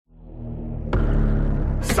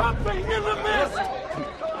Something in the mist!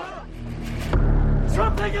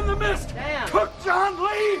 Something in the mist! Damn. Took John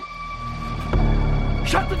Lee!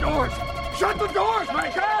 Shut the doors! Shut the doors,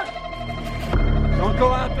 my God! Don't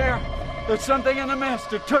go out there. There's something in the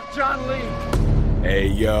mist. It took John Lee. Hey,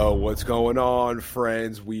 yo, what's going on,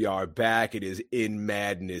 friends? We are back. It is In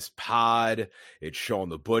Madness Pod. It's Sean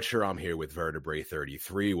the Butcher. I'm here with Vertebrae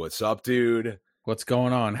 33. What's up, dude? What's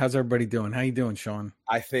going on? How's everybody doing? How you doing, Sean?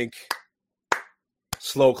 I think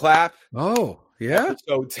slow clap. Oh, yeah?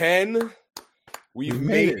 Episode 10. We've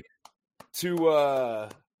made it to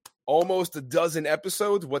almost a dozen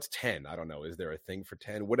episodes. What's 10? I don't know. Is there a thing for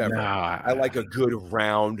 10? Whatever. Nah, I like a good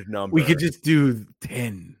round number. we could just do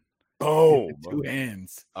 10. Boom. Two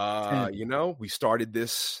hands. You know, we started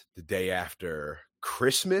this the day after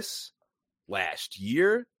Christmas last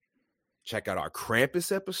year. Check out our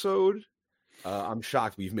Krampus episode. I'm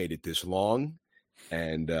shocked we've made it this long.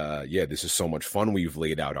 And yeah, this is so much fun. We've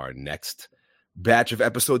laid out our next batch of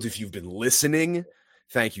episodes. If you've been listening,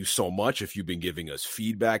 thank you so much. If you've been giving us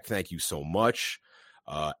feedback, thank you so much.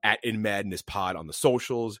 At In Madness Pod on the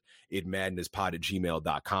socials,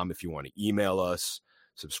 inmadnesspod@gmail.com if you want to email us.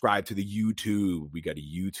 Subscribe to the YouTube. We got a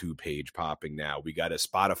YouTube page popping now. We got a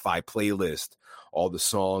Spotify playlist. All the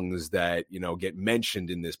songs that, you know, get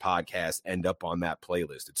mentioned in this podcast end up on that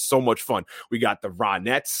playlist. It's so much fun. We got the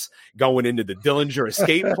Ronettes going into the Dillinger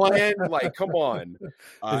Escape Plan. Like, come on.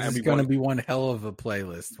 This is going to be one hell of a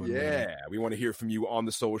playlist. We want to hear from you on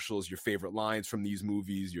the socials, your favorite lines from these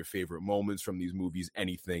movies, your favorite moments from these movies,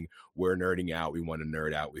 anything. We're nerding out. We want to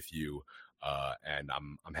nerd out with you. And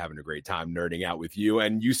I'm having a great time nerding out with you.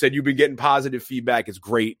 And you said you've been getting positive feedback. It's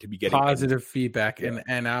great to be getting positive feedback. Yeah.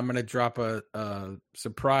 And I'm going to drop a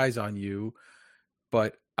surprise on you,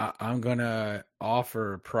 but I'm going to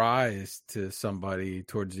offer a prize to somebody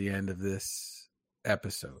towards the end of this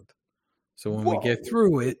episode. So when we get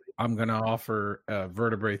through it, I'm going to offer a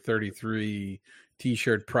Vertebrae 33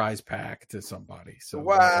 t-shirt prize pack to somebody. So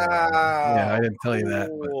wow. Yeah, I didn't tell you that,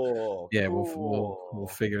 but yeah, cool. we'll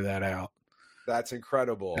figure that out. That's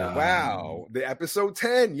incredible. Wow. The episode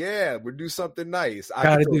 10. Yeah, we'll do something nice.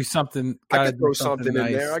 Gotta do something. I could throw something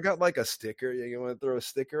nice in there. I got like a sticker. You want to throw a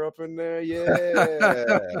sticker up in there?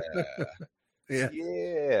 Yeah.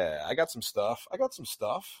 Yeah. I got some stuff.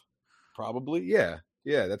 Probably. Yeah.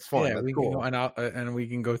 Yeah, that's fun. Yeah, that's we cool. can go, and we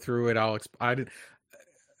can go through it.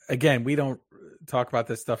 Again, we don't talk about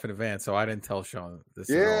this stuff in advance, so I didn't tell Sean this.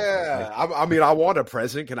 Yeah, I mean, I want a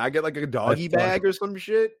present. Can I get like a doggy bag or some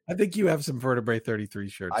shit? I think you have some Vertebrae 33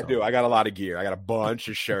 shirts. I do. I got a lot of gear. I got a bunch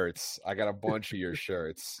of shirts. I got a bunch of your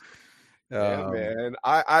shirts. Yeah, man.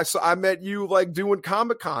 I met you like doing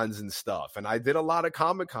Comic-Cons and stuff, and I did a lot of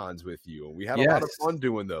Comic-Cons with you, and we had a lot of fun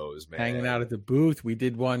doing those, man. Hanging out at the booth. We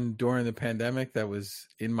did one during the pandemic that was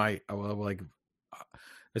in my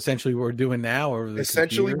essentially what we're doing now.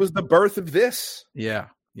 Essentially was the birth of this. Yeah.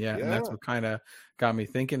 And that's what kind of got me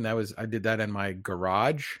thinking. I did that in my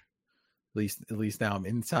garage. At least now I'm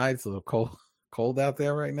inside. It's a little cold out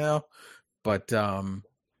there right now. But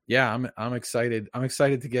yeah, I'm excited. I'm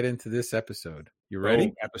excited to get into this episode. You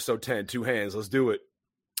ready? Oh, episode 10, two hands. Let's do it.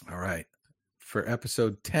 All right. For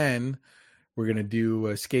episode 10, we're gonna do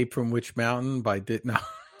Escape from Witch Mountain by No.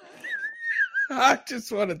 I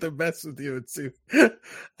just wanted to mess with you too.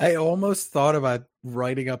 I almost thought about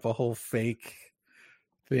writing up a whole fake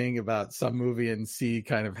thing about some movie and see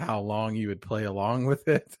kind of how long you would play along with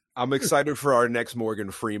it. I'm excited for our next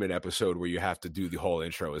Morgan Freeman episode where you have to do the whole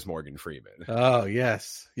intro as Morgan Freeman. Oh,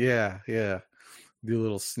 yes. Yeah. Do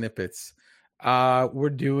little snippets.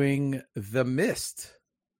 We're doing The Mist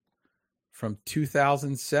from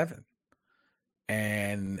 2007.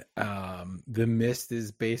 And The Mist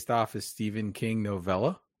is based off a Stephen King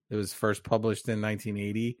novella. It was first published in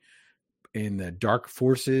 1980 in the Dark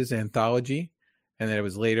Forces anthology. And then it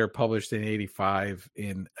was later published in 85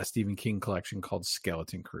 in a Stephen King collection called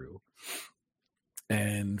Skeleton Crew.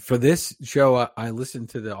 And for this show, I listened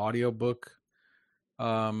to the audiobook.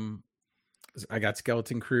 I got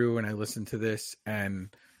Skeleton Crew and I listened to this.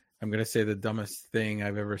 And I'm going to say the dumbest thing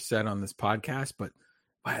I've ever said on this podcast, but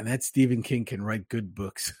man, that Stephen King can write good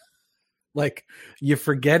books. Like you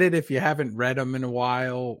forget it if you haven't read them in a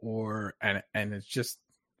while, and it's just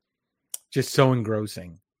so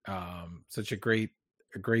engrossing. Such a great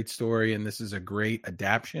story, and this is a great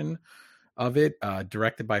adaptation of it.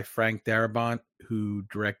 Directed by Frank Darabont, who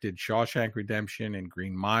directed Shawshank Redemption and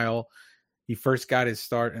Green Mile. He first got his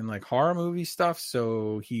start in like horror movie stuff,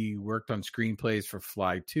 so he worked on screenplays for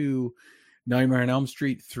Fly 2. Nightmare on Elm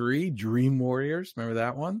Street 3, Dream Warriors. Remember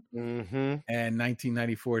that one? Mm-hmm. And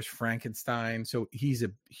 1994's Frankenstein. So he's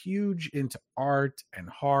a huge into art and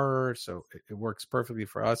horror. So it works perfectly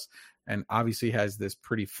for us. And obviously has this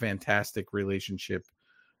pretty fantastic relationship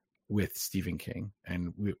with Stephen King.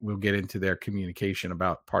 And we'll get into their communication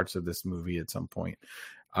about parts of this movie at some point.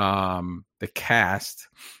 The cast,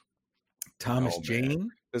 Thomas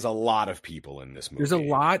Jane. There's a lot of people in this movie. There's a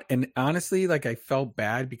lot. And honestly, like I felt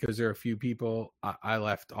bad because there are a few people I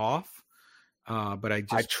left off. But I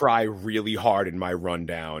try really hard in my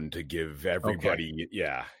rundown to give everybody.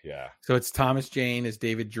 Okay. Yeah. So it's Thomas Jane as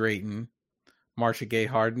David Drayton, Marcia Gay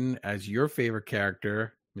Harden as your favorite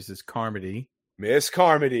character, Mrs. Carmody. Miss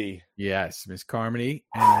Carmody. Yes, Miss Carmody.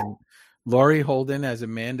 And then Laurie Holden as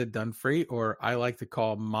Amanda Dunphy, or I like to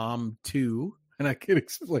call Mom 2. And I can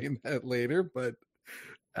explain that later. But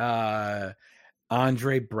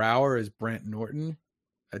Andre Brower as Brent Norton.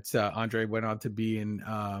 That's Andre went on to be in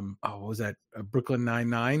what was that? Brooklyn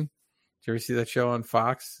Nine-Nine. Did you ever see that show on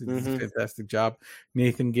Fox? It's a fantastic job.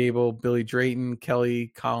 Nathan Gable, Billy Drayton,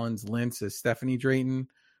 Kelly Collins Lintz as Stephanie Drayton,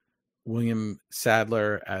 William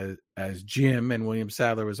Sadler as Jim, and William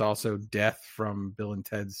Sadler was also Death from Bill and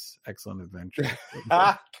Ted's Excellent Adventure.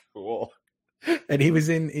 Cool. And he was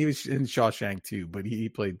in Shawshank too, but he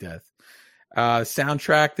played Death.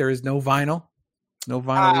 Soundtrack, there is no vinyl. No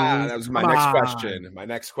vinyl. That was my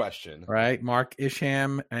next question. Right. Mark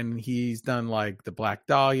Isham, and he's done like The Black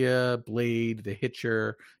Dahlia, Blade, The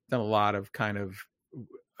Hitcher, done a lot of kind of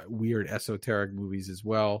weird esoteric movies as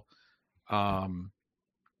well. And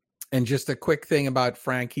just a quick thing about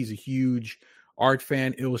Frank, he's a huge art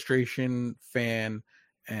fan, illustration fan,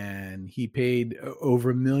 and he paid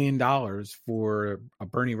over $1 million for a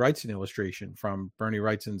Bernie Wrightson illustration from Bernie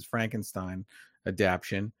Wrightson's Frankenstein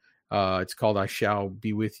adaptation. It's called I Shall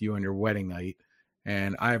Be With You on Your Wedding Night.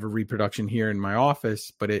 And I have a reproduction here in my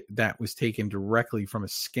office, but that was taken directly from a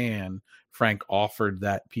scan. Frank offered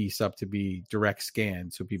that piece up to be direct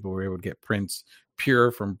scanned, so people were able to get prints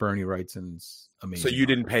pure from Bernie Wrightson's amazing. So you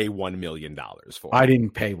didn't pay $1 million for it? I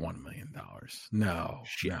didn't pay $1 million. No.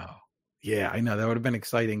 Yeah, I know. That would have been an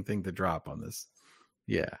exciting thing to drop on this.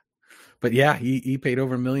 Yeah. But yeah, he paid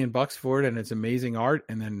over $1 million for it, and it's amazing art.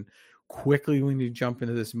 And then quickly, when you jump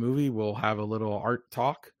into this movie, we'll have a little art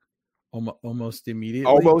talk almost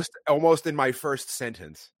immediately. Almost in my first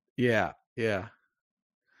sentence. Yeah.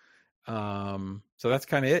 So that's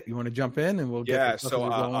kind of it. You want to jump in and we'll get so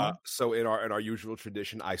in our usual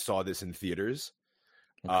tradition, I saw this in theaters.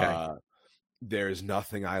 Okay. There's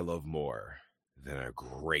nothing I love more than a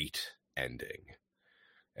great ending.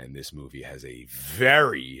 And this movie has a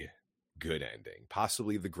very good ending,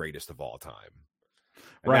 possibly the greatest of all time.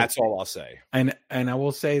 And that's all I'll say. And I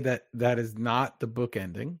will say that is not the book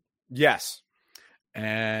ending. Yes.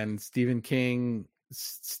 And Stephen King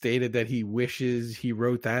stated that he wishes he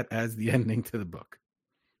wrote that as the ending to the book.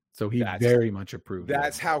 So he very much approved.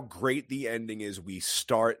 That's how great the ending is. We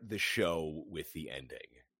start the show with the ending.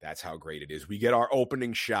 That's how great it is. We get our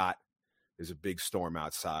opening shot. There's a big storm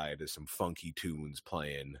outside. There's some funky tunes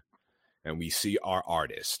playing. And we see our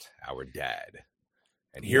artist, our dad.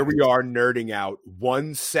 And here we are nerding out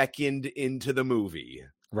 1 second into the movie.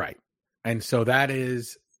 Right. And so that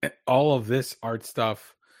is all of this art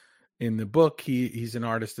stuff. In the book, he's an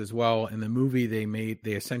artist as well. In the movie,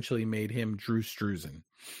 they essentially made him Drew Struzan.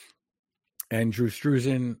 And Drew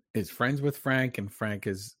Struzan is friends with Frank, and Frank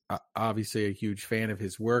is obviously a huge fan of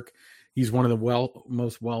his work. He's one of the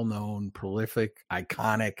most well-known, prolific,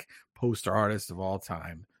 iconic poster artists of all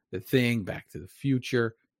time. The Thing, Back to the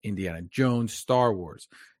Future, Indiana Jones, Star Wars,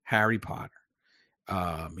 Harry Potter.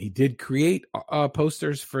 He did create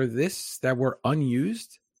posters for this that were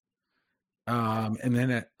unused. And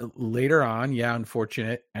then later on,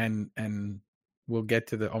 unfortunate, and we'll get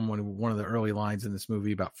to one of the early lines in this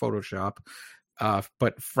movie about Photoshop.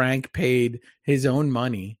 But Frank paid his own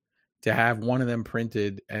money to have one of them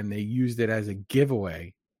printed, and they used it as a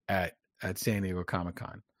giveaway at San Diego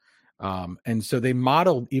Comic-Con. And so they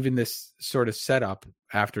modeled even this sort of setup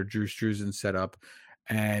after Drew Struzan's setup,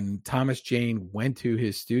 and Thomas Jane went to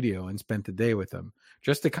his studio and spent the day with him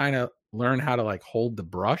just to kind of learn how to like hold the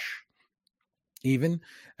brush even.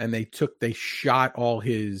 And they shot all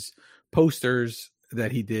his posters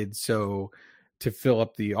that he did so to fill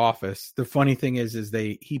up the office. The funny thing is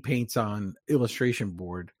he paints on illustration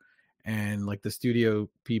board, and like the studio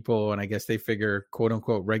people, and I guess they figure quote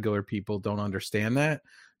unquote regular people don't understand that.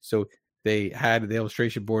 So they had the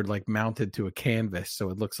illustration board like mounted to a canvas, so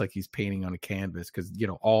it looks like he's painting on a canvas, because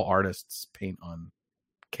all artists paint on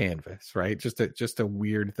canvas, right? Just a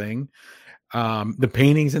weird thing. The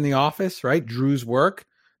paintings in the office, right? Drew's work.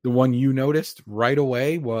 The one you noticed right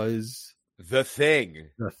away was The Thing.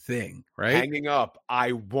 The Thing, right? Hanging up.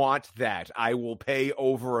 I want that. I will pay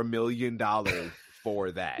over $1 million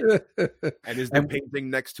for that. And is the painting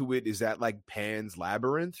next to it, is that like Pan's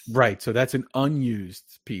Labyrinth? Right. So that's an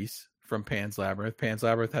unused piece from Pan's Labyrinth. Pan's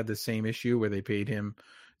Labyrinth had the same issue where they paid him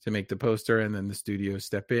to make the poster, and then the studio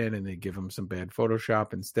step in and they give him some bad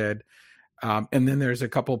Photoshop instead. And then there's a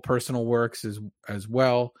couple personal works as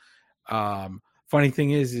well. Funny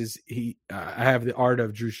thing is he I have the Art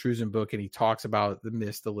of Drew Struzan book, and he talks about the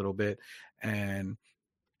mist a little bit, and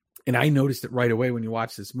I noticed it right away when you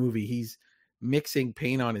watch this movie. He's mixing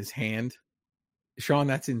paint on his hand. Sean,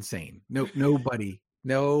 that's insane.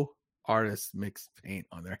 No artist mix paint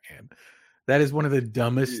on their hand. That is one of the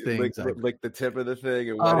dumbest things. Like the tip of the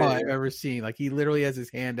thing. I've ever seen. Like, he literally has his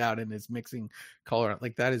hand out and is mixing color.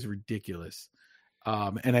 Like, that is ridiculous.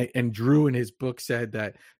 And Drew in his book said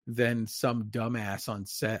that then some dumbass on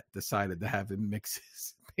set decided to have him mix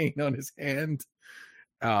his paint on his hand.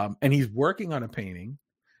 And he's working on a painting.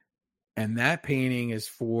 And that painting is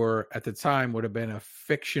for, at the time, would have been a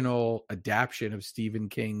fictional adaptation of Stephen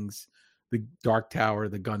King's The Dark Tower,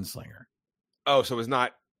 The Gunslinger. Oh, so it's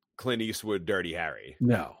not Clint Eastwood, Dirty Harry.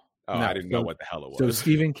 No. Oh, no. I didn't know what the hell it was. So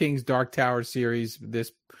Stephen King's Dark Tower series,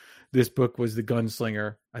 this book was The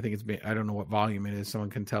Gunslinger. I think I don't know what volume it is.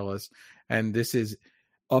 Someone can tell us. And this is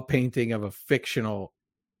a painting of a fictional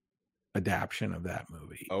adaptation of that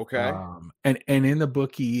movie. Okay. And in the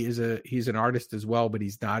book, he's an artist as well, but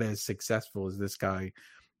he's not as successful as this guy.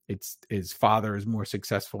 It's his father is more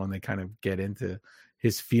successful, and they kind of get into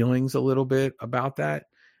his feelings a little bit about that.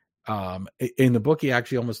 In the book, he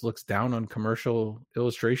actually almost looks down on commercial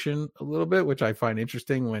illustration a little bit, which I find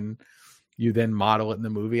interesting when you then model it in the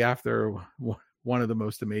movie after one of the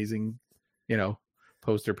most amazing,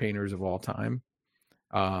 poster painters of all time.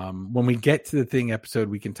 When we get to the Thing episode,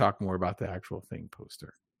 we can talk more about the actual Thing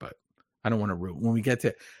poster, but I don't want to ruin. When we get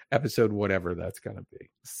to episode whatever that's going to be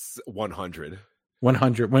 100,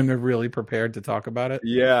 when they're really prepared to talk about it.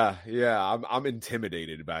 Yeah. I'm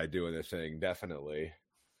intimidated by doing this thing. Definitely.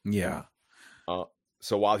 Yeah.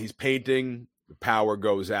 So while he's painting, the power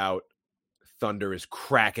goes out. Thunder is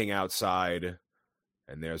cracking outside,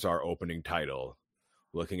 and there's our opening title.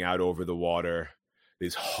 Looking out over the water,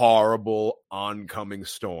 this horrible oncoming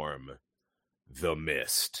storm, The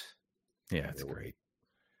Mist. Yeah, it's great.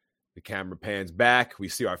 The camera pans back. We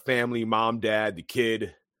see our family, mom, dad, the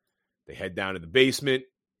kid. They head down to the basement.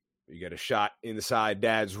 We get a shot inside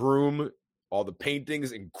Dad's room. All the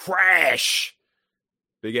paintings, and crash!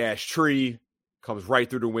 Big ass tree comes right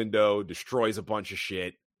through the window, destroys a bunch of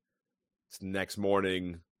shit. It's the next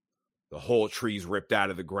morning. The whole tree's ripped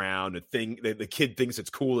out of the ground. The kid thinks it's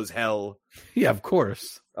cool as hell. Yeah, of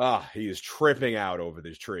course. He is tripping out over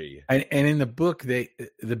this tree. And in the book, the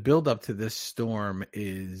build up to this storm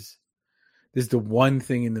is the one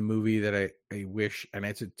thing in the movie that I wish, and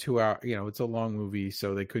it's a 2-hour, it's a long movie,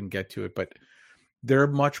 so they couldn't get to it, but they're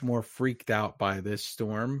much more freaked out by this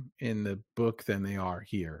storm in the book than they are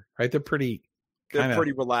here, right? They're pretty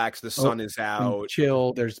relaxed. The sun is out,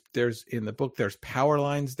 chill. There's in the book, there's power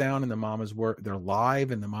lines down, and the mom is they're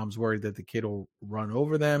live, and the mom's worried that the kid will run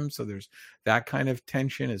over them. So there's that kind of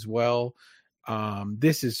tension as well.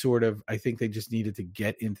 This is sort of, I think they just needed to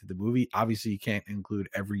get into the movie. Obviously, you can't include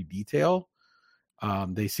every detail.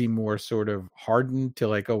 They seem more sort of hardened to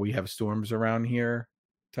like, oh, we have storms around here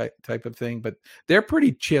type of thing, but they're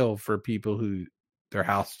pretty chill for people who their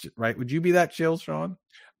house, right? Would you be that chill, Sean?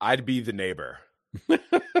 I'd be the neighbor.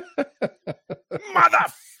 Motherfucker.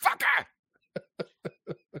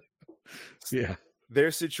 Yeah.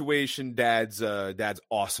 Their situation, dad's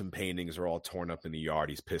awesome paintings are all torn up in the yard.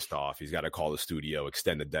 He's pissed off. He's got to call the studio,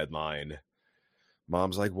 extend the deadline.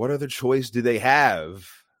 Mom's like, what other choice do they have?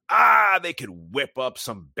 They could whip up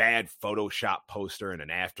some bad Photoshop poster in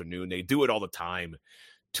an afternoon. They do it all the time.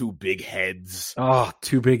 2 big heads. Oh,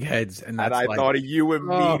 2 big heads. And I thought of you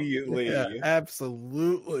immediately. Yeah,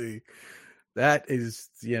 absolutely. That is,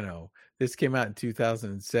 this came out in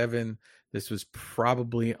 2007. This was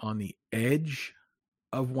probably on the edge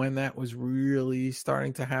of when that was really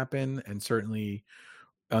starting to happen, and certainly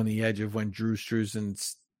on the edge of when Drew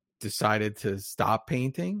Struzan decided to stop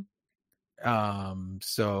painting. And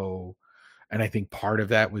I think part of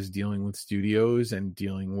that was dealing with studios and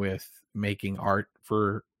dealing with making art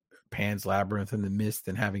for Pan's Labyrinth and The Mist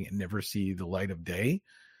and having it never see the light of day.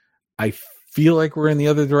 I feel like we're in the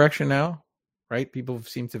other direction now, right? People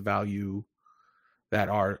seem to value that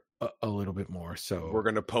art a little bit more. So we're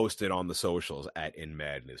going to post it on the socials at In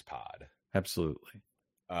Madness Pod. Absolutely.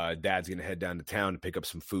 Dad's going to head down to town to pick up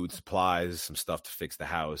some food supplies, some stuff to fix the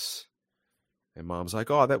house. And Mom's like,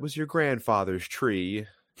 "Oh, that was your grandfather's tree."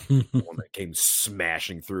 The one that came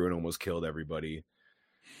smashing through and almost killed everybody.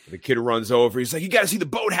 The kid runs over. He's like, "You got to see the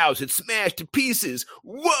boathouse. It's smashed to pieces.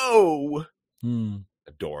 Whoa!"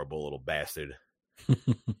 Adorable little bastard.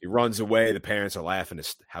 He runs away. The parents are laughing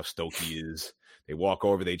at how stoked he is. They walk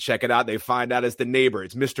over. They check it out. They find out it's the neighbor.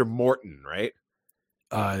 It's Mr. Morton, right?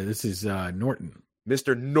 This is Norton.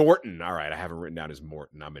 Mr. Norton. All right, I haven't written down as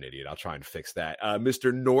Morton. I'm an idiot. I'll try and fix that.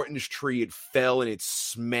 Mr. Norton's tree, it fell and it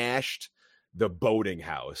smashed the boating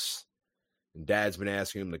house. And Dad's been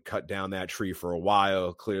asking him to cut down that tree for a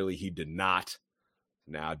while. Clearly, he did not.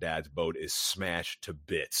 Now Dad's boat is smashed to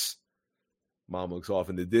bits. Mom looks off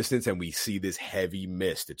in the distance, and we see this heavy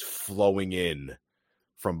mist. It's flowing in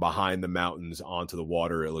from behind the mountains onto the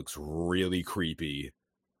water. It looks really creepy.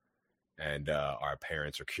 And our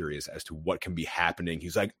parents are curious as to what can be happening.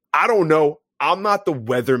 He's like, "I don't know. I'm not the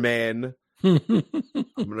weatherman. I'm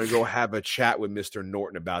going to go have a chat with Mr.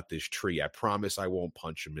 Norton about this tree. I promise I won't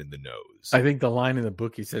punch him in the nose." I think the line in the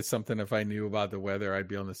book, he said something, "If I knew about the weather, I'd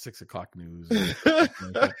be on the 6 o'clock news."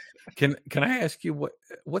 Can I ask you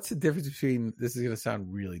what's the difference between, this is going to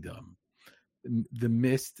sound really dumb, the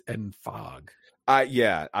mist and fog?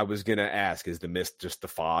 Yeah, I was going to ask, is the mist just the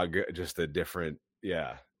fog, just a different,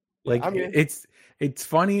 yeah. Like, I mean, it's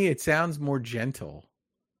funny. It sounds more gentle.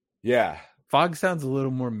 Yeah. Fog sounds a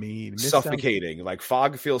little more mean. Mist suffocating. Like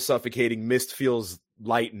fog feels suffocating. Mist feels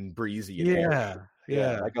light and breezy. And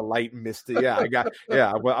yeah. Like a light misty. Yeah,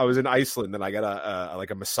 I was in Iceland and I got a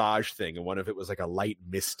like a massage thing, and one of it was like a light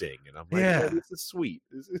misting, and I'm like, "Oh, this is sweet."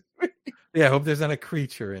 Yeah, I hope there's not a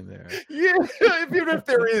creature in there. Yeah, even if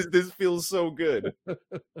there is, this feels so good.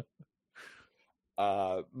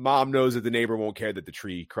 Mom knows that the neighbor won't care that the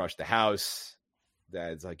tree crushed the house.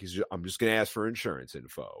 Dad's like, "I'm just gonna ask for insurance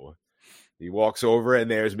info." He walks over, and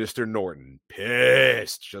there's Mr. Norton,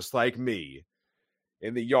 pissed, just like me,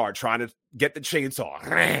 in the yard, trying to get the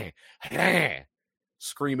chainsaw,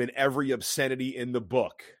 screaming every obscenity in the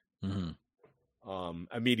book. Mm-hmm.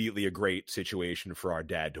 Immediately a great situation for our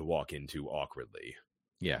dad to walk into awkwardly.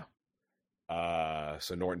 Yeah.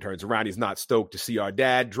 So Norton turns around. He's not stoked to see our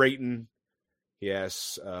dad, Drayton. He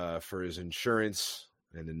asks for his insurance,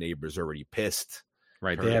 and the neighbor's already pissed.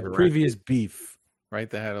 Right. They had previous beef. Right,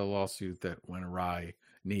 they had a lawsuit that went awry.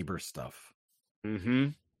 Neighbor stuff.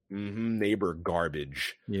 Neighbor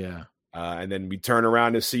garbage. Yeah. And then we turn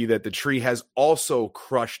around to see that the tree has also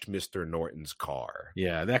crushed Mr. Norton's car.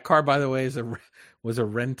 Yeah, that car, by the way, was a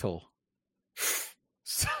rental.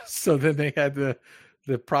 So then they had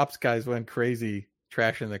the props guys went crazy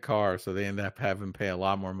trashing the car, so they ended up having to pay a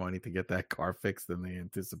lot more money to get that car fixed than they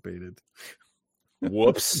anticipated.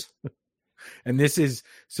 Whoops. And this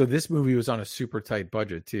movie was on a super tight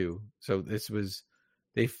budget too. So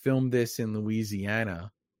they filmed this in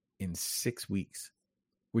Louisiana in 6 weeks,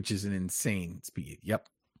 which is an insane speed. Yep.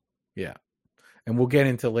 Yeah. And we'll get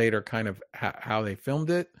into later kind of how they filmed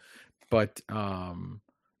it. But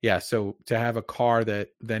yeah, so to have a car that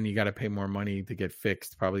then you got to pay more money to get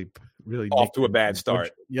fixed, probably really off to a bad start.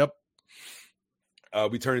 Yep.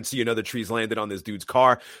 We turn and see another tree's landed on this dude's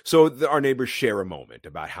car. So our neighbors share a moment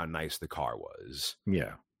about how nice the car was.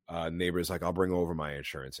 Yeah. Neighbor's like, "I'll bring over my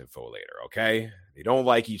insurance info later, okay?" They don't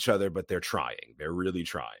like each other, but they're trying. They're really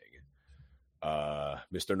trying.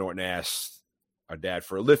 Mr. Norton asks our dad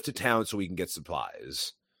for a lift to town so we can get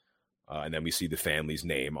supplies. And then we see the family's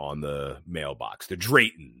name on the mailbox, the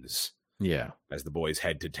Draytons. Yeah. As the boys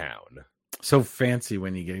head to town. So fancy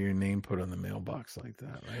when you get your name put on the mailbox like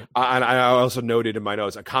that, right? And I also noted in my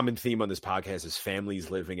notes, a common theme on this podcast is families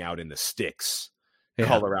living out in the sticks,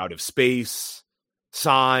 color out of space,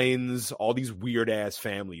 signs, all these weird ass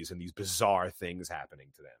families and these bizarre things happening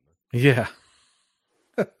to them. Yeah.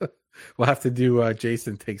 We'll have to do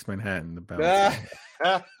Jason Takes Manhattan. The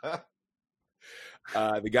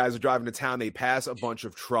guys are driving to town. They pass a bunch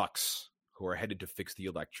of trucks who are headed to fix the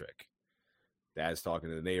electric. Dad's talking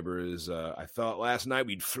to the neighbors. "I thought last night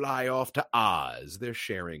we'd fly off to Oz." They're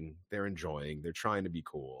sharing. They're enjoying. They're trying to be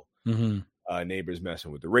cool. Mm-hmm. Neighbors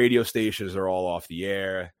messing with the radio stations. Are all off the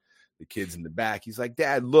air. The kid's in the back. He's like,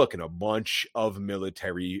 "Dad, look." And a bunch of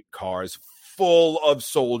military cars full of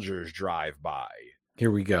soldiers drive by. Here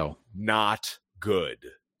we go. Not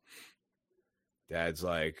good. Dad's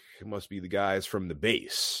like, "It must be the guys from the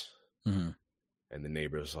base." Mm-hmm. And the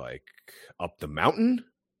neighbor's like, "Up the mountain?"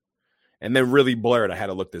 And then really blurred, I had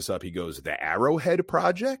to look this up. He goes, "The Arrowhead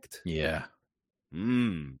Project?" Yeah.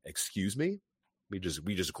 Excuse me? We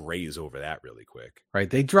just graze over that really quick. Right.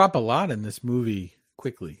 They drop a lot in this movie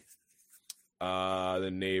quickly.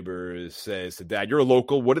 The neighbor says to Dad, "You're a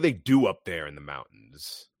local. What do they do up there in the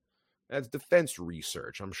mountains?" That's defense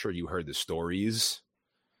research. I'm sure you heard the stories.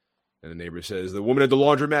 And the neighbor says, the woman at the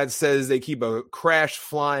laundromat says they keep a crashed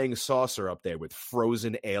flying saucer up there with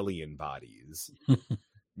frozen alien bodies.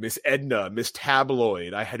 Miss Edna, Miss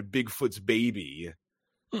Tabloid, I had Bigfoot's baby.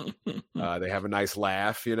 They have a nice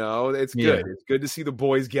laugh, you know. It's good. It's good to see the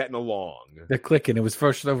boys getting along. They're clicking. It was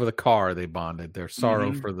first over the car they bonded. Their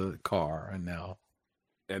sorrow for the car, and now.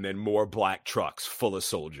 And then more black trucks full of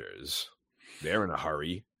soldiers. They're in a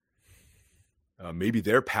hurry. Maybe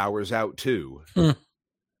their power's out too.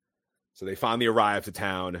 So they finally arrive to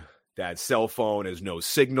town. Dad's cell phone has no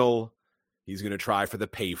signal. He's going to try for the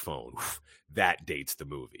payphone. That dates the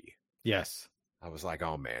movie. Yes. I was like,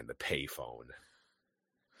 oh man, the payphone.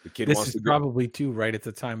 The kid this wants is to probably too right at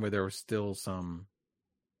the time where there were still some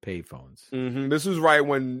payphones. This was right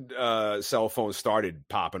when cell phones started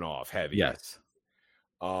popping off heavy. Yes.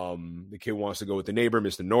 The kid wants to go with the neighbor,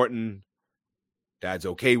 Mr. Norton. Dad's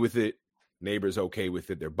okay with it. Neighbor's okay with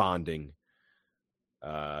it. They're bonding.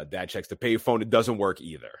 Dad checks the payphone. It doesn't work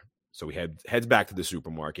either. So he heads back to the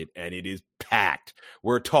supermarket, and it is packed.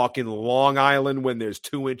 We're talking Long Island when there's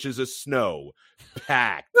 2 inches of snow.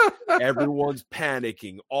 Packed. Everyone's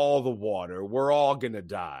panicking. All the water. We're all going to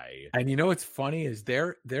die. And you know what's funny is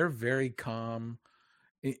they're very calm.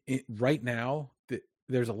 Right now,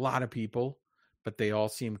 there's a lot of people, but they all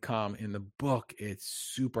seem calm. In the book, it's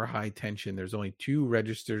super high tension. There's only 2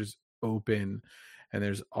 registers open, and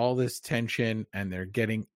there's all this tension, and they're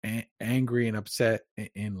getting angry and upset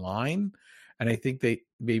in line. And I think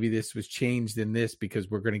maybe this was changed in this because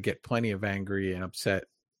we're going to get plenty of angry and upset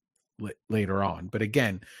later on. But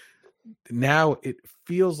again, now it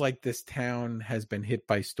feels like this town has been hit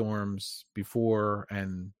by storms before,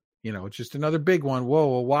 and you know, it's just another big one.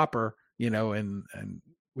 Whoa, a whopper, you know, and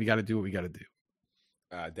we got to do what we got to do.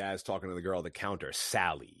 Dad's talking to the girl at the counter,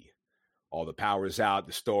 Sally. All the power's out,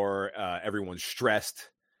 the store, everyone's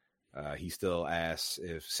stressed. He still asks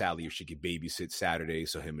if Sally, if she could babysit Saturday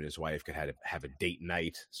so him and his wife could have a date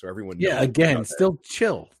night. So everyone knows. Yeah, again, still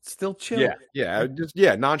chill.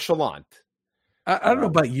 Yeah, nonchalant. I don't know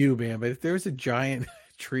about you, man, but if there was a giant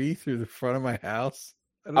tree through the front of my house,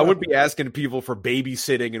 I wouldn't be asking people for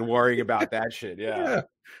babysitting and worrying about that shit. Yeah.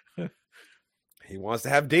 He wants to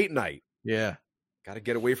have date night. Yeah. Got to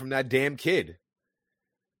get away from that damn kid.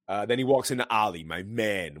 Then he walks into Ollie, my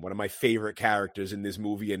man, one of my favorite characters in this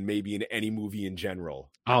movie and maybe in any movie in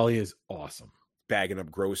general. Ollie is awesome. Bagging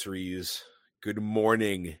up groceries. Good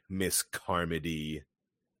morning, Miss Carmody.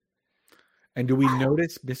 And do we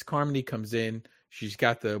notice Miss Carmody comes in? She's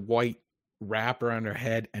got the white wrap around her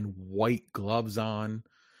head and white gloves on,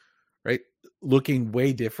 right? Looking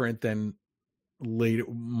way different than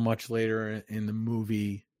much later in the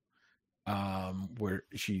movie. Where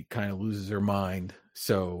she kind of loses her mind.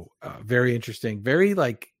 So very interesting. Very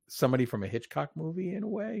like somebody from a Hitchcock movie in a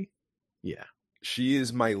way. Yeah. She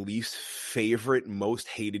is my least favorite, most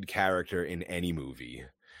hated character in any movie.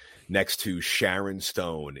 Next to Sharon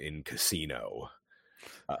Stone in Casino.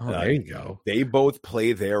 There you go. They both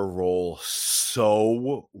play their role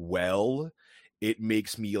so well. It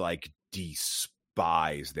makes me like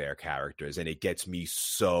despise their characters, and it gets me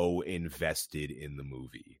so invested in the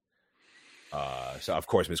movie. So of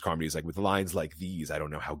course, Miss Carmody is like, with lines like these, I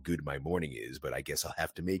don't know how good my morning is, but I guess I'll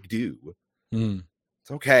have to make do.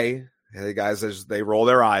 It's okay. And the guys, as they roll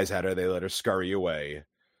their eyes at her, they let her scurry away.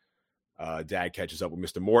 Dad catches up with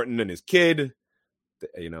Mr. Morton and his kid.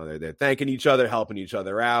 You know, they're thanking each other, helping each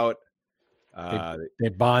other out. They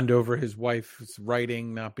bond over his wife's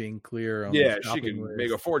writing not being clear. Yeah, she can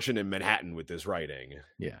make a fortune in Manhattan with this writing.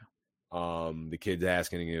 Yeah. The kid's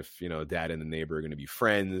asking if, you know, Dad and the neighbor are going to be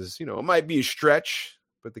friends. You know, it might be a stretch,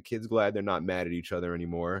 but the kid's glad they're not mad at each other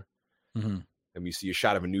anymore. And we see a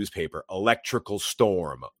shot of a newspaper, electrical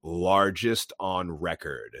storm, largest on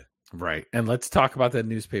record. Right. And let's talk about that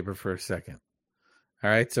newspaper for a second. All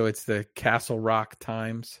right. So it's the Castle Rock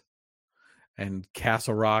Times, and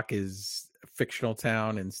Castle Rock is a fictional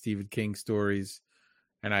town in Stephen King stories.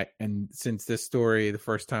 And since this story, the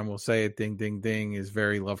first time we'll say it, ding, ding, ding, is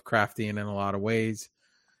very Lovecraftian in a lot of ways.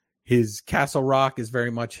 His Castle Rock is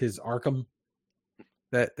very much his Arkham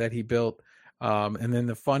that he built. And then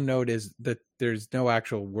the fun note is that there's no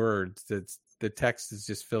actual words. The text is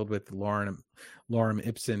just filled with Lorem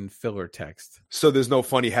Ipsum filler text. So there's no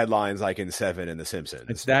funny headlines like in Seven and The Simpsons.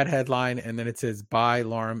 It's that headline, and then it says by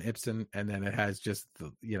Lorem Ipsum, and then it has just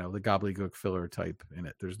the gobbledygook filler type in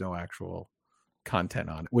it. There's no actual content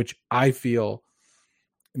on it, which I feel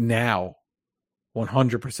now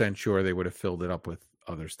 100% sure they would have filled it up with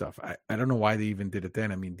other stuff. I don't know why they even did it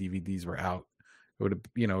then. I mean, DVDs were out. It would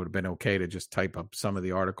have been okay to just type up some of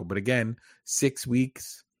the article. But again, 6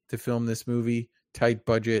 weeks to film this movie. Tight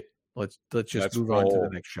budget. Let's just move on to the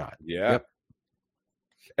next shot. Yeah. Yep.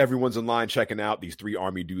 Everyone's in line checking out. These 3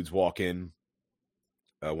 army dudes walk in.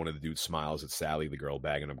 One of the dudes smiles at Sally, the girl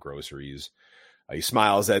bagging up groceries. He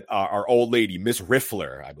smiles at our old lady, Miss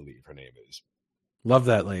Riffler, I believe her name is. Love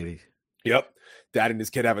that lady. Yep. Dad and his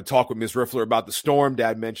kid have a talk with Miss Riffler about the storm.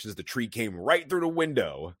 Dad mentions the tree came right through the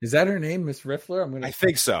window. Is that her name, Miss Riffler? I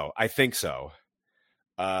think so.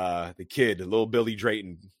 The kid, little Billy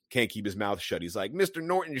Drayton, can't keep his mouth shut. He's like, Mr.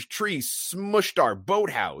 Norton's tree smushed our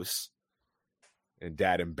boathouse. And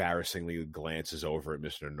Dad embarrassingly glances over at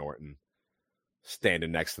Mr. Norton,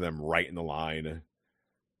 standing next to them right in the line.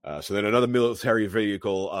 So then another military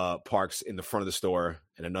vehicle parks in the front of the store,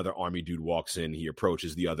 and another army dude walks in. He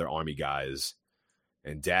approaches the other army guys,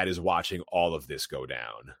 and Dad is watching all of this go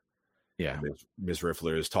down. Yeah. Ms.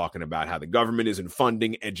 Riffler is talking about how the government isn't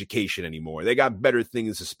funding education anymore. They got better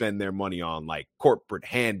things to spend their money on, like corporate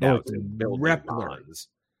handouts and building bonds.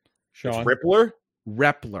 Sean? It's Rippler?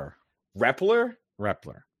 Repler. Repler?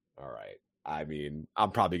 Repler. All right. I mean,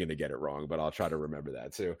 I'm probably going to get it wrong, but I'll try to remember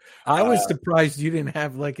that too. I was surprised you didn't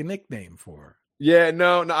have like a nickname for her. Yeah,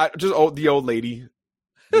 no, just the old lady.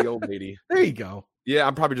 The old lady. There you go. Yeah,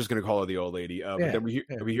 I'm probably just going to call her the old lady. But then we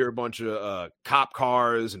hear a bunch of cop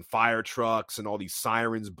cars and fire trucks and all these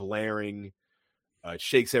sirens blaring. It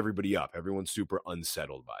shakes everybody up. Everyone's super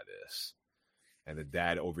unsettled by this. And the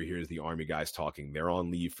dad overhears the army guys talking. They're on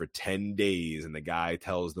leave for 10 days, and the guy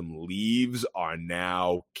tells them leaves are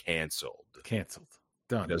now canceled. Canceled.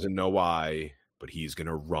 Done. He doesn't know why, but he's going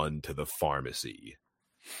to run to the pharmacy.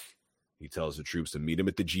 He tells the troops to meet him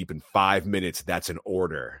at the Jeep in 5 minutes. That's an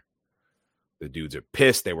order. The dudes are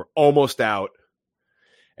pissed. They were almost out.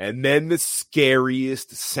 And then the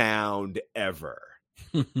scariest sound ever.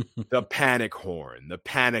 The panic horn, the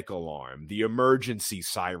panic alarm, the emergency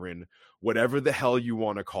siren, whatever the hell you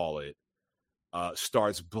want to call it,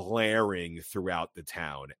 starts blaring throughout the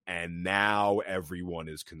town. And now everyone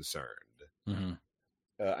is concerned. Mm-hmm.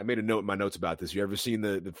 I made a note in my notes about this. You ever seen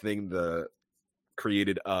the thing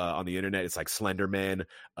created on the internet? It's like Slender Man,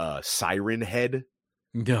 Siren Head.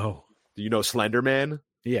 No. Do you know Slender Man?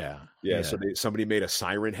 Yeah. So somebody made a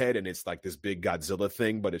siren head, and it's like this big Godzilla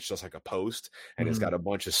thing, but it's just like a post, and it's got a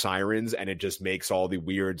bunch of sirens, and it just makes all the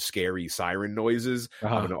weird, scary siren noises. I'm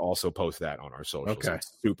going to also post that on our socials. Okay.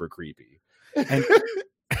 It's super creepy. And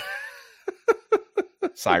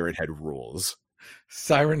Siren head rules.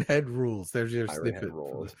 Siren head rules. There's your Siren snippet. head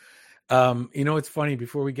rules. It's funny.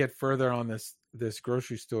 Before we get further on this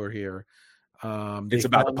grocery store here, it's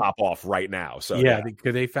about to pop off right now. So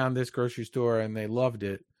because they found this grocery store and they loved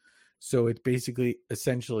it. So it's basically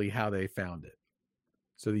essentially how they found it.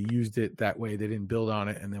 So they used it that way. They didn't build on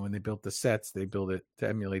it. And then when they built the sets, they built it to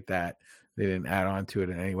emulate that. They didn't add on to it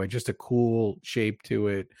in any way. Just a cool shape to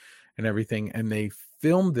it and everything. And they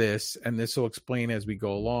filmed this, and this will explain as we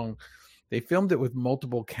go along. They filmed it with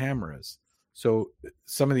multiple cameras. So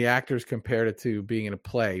some of the actors compared it to being in a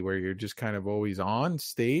play where you're just kind of always on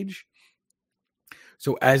stage.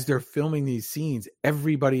 So as they're filming these scenes,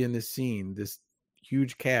 everybody in this scene, this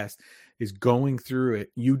huge cast, is going through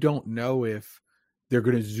it. You don't know if they're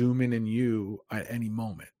going to zoom in on you at any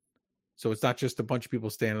moment. So it's not just a bunch of people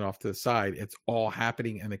standing off to the side. It's all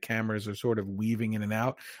happening, and the cameras are sort of weaving in and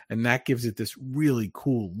out. And that gives it this really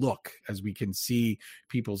cool look as we can see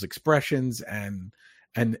people's expressions. And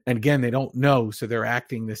again, they don't know. So they're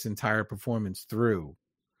acting this entire performance through.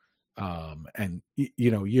 And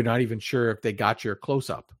you're not even sure if they got your close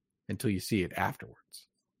up until you see it afterwards,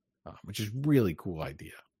 which is really cool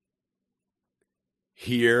idea.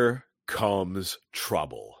 Here comes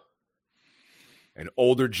trouble. An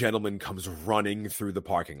older gentleman comes running through the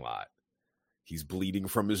parking lot. He's bleeding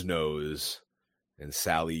from his nose, and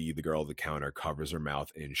Sally, the girl at the counter, covers her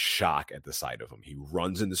mouth in shock at the sight of him. He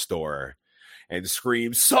runs in the store and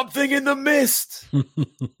screams, "Something in the mist!"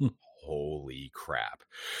 Holy crap.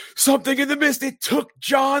 Something in the mist. It took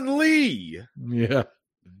John Lee. Yeah.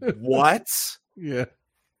 What? Yeah.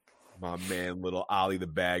 My man, little Ollie the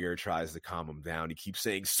bagger, tries to calm him down. He keeps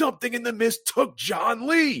saying, "Something in the mist took John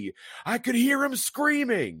Lee. I could hear him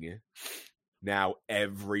screaming." Now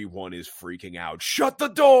everyone is freaking out. "Shut the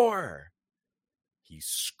door." He's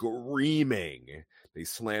screaming. They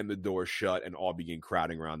slam the door shut and all begin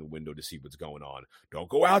crowding around the window to see what's going on. "Don't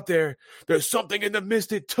go out there. There's something in the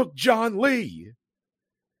mist. It took John Lee."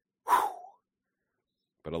 Whew.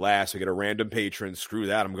 But alas, we get a random patron. "Screw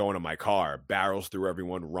that. I'm going to my car." Barrels through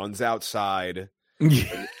everyone, runs outside.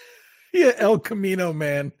 Yeah, El Camino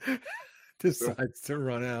man decides to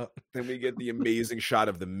run out. Then we get the amazing shot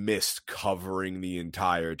of the mist covering the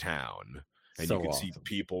entire town. And So you can see awesome.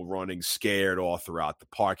 people running scared all throughout the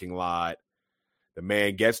parking lot. The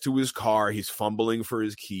man gets to his car. He's fumbling for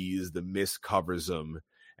his keys. The mist covers him,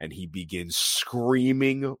 and he begins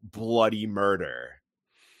screaming bloody murder.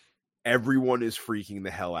 Everyone is freaking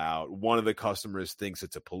the hell out. One of the customers thinks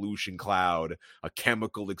it's a pollution cloud, a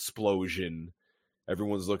chemical explosion.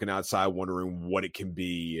 Everyone's looking outside wondering what it can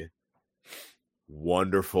be.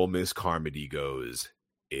 Wonderful Miss Carmody goes,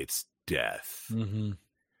 "It's death." Mm-hmm.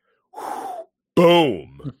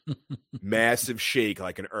 Boom. Massive shake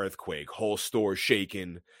like an earthquake. Whole store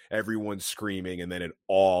shaking. Everyone's screaming, and then it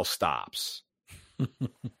all stops.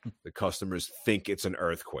 The customers think it's an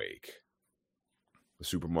earthquake. The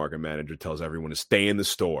supermarket manager tells everyone to stay in the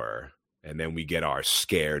store, and then we get our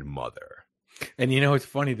scared mother. And it's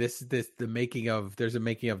funny. There's a making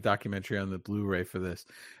of documentary on the Blu-ray for this,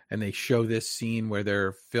 and they show this scene where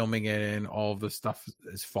they're filming it and all the stuff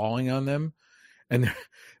is falling on them, and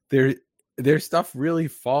there's stuff really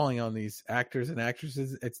falling on these actors and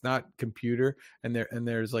actresses. It's not computer, and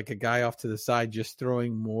there's like a guy off to the side just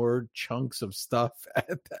throwing more chunks of stuff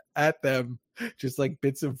at them, just like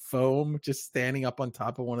bits of foam, just standing up on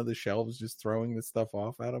top of one of the shelves, just throwing the stuff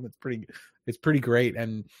off at them. It's pretty great,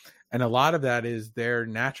 and a lot of that is their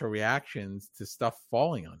natural reactions to stuff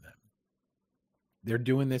falling on them. They're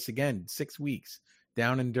doing this again, 6 weeks,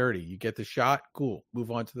 down and dirty. You get the shot, cool, move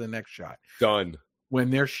on to the next shot. Done. When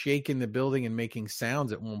they're shaking the building and making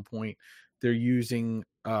sounds at one point, they're using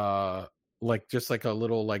just like a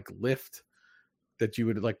little like lift that you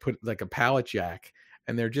would like put like a pallet jack,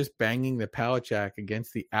 and they're just banging the pallet jack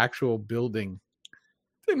against the actual building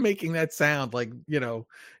and making that sound, like,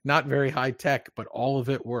 not very high tech, but all of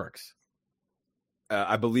it works.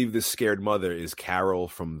 I believe this scared mother is Carol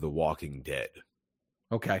from The Walking Dead.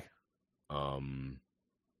 Okay.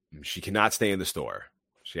 She cannot stay in the store.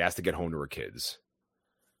 She has to get home to her kids.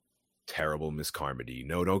 Terrible Miss Carmody.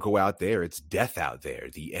 No, don't go out there. It's death out there.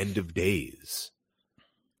 The end of days.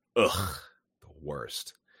 Ugh. The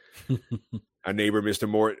worst. Our neighbor,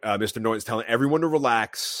 Mr. Norton's telling everyone to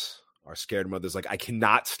relax. Our scared mother's like, I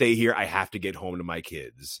cannot stay here. I have to get home to my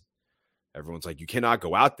kids. Everyone's like, you cannot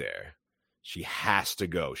go out there. She has to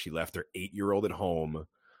go. She left her 8-year-old at home,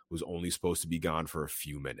 was only supposed to be gone for a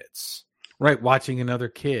few minutes. Right. Watching another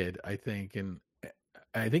kid, I think. And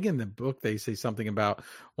I think in the book, they say something about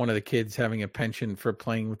one of the kids having a penchant for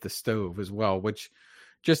playing with the stove as well, which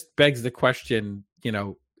just begs the question,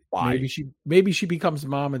 Why? Maybe she becomes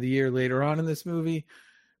mom of the year later on in this movie.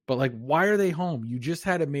 But like, why are they home? You just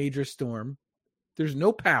had a major storm. There's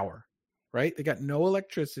no power, right? They got no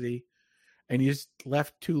electricity, and you just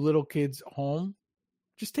left 2 little kids home.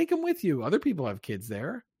 Just take them with you. Other people have kids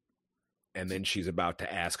there. And then she's about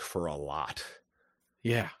to ask for a lot.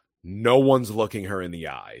 Yeah. No one's looking her in the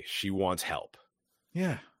eye. She wants help.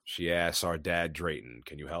 Yeah. She asks our dad, Drayton,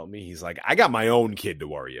 can you help me? He's like, I got my own kid to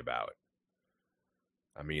worry about.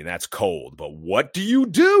 I mean, that's cold, but what do you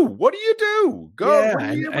do? What do you do? Go. Yeah, what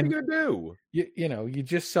are you going to do? You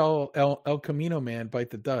just saw El Camino Man bite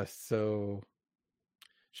the dust. So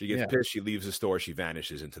she gets pissed. She leaves the store. She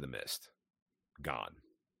vanishes into the mist. Gone.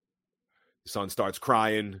 The son starts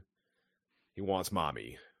crying. He wants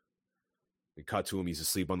mommy. We cut to him. He's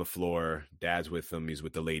asleep on the floor. Dad's with him. He's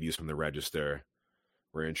with the ladies from the register.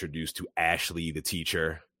 We're introduced to Ashley, the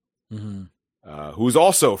teacher, who's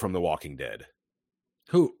also from The Walking Dead.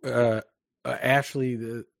 Who?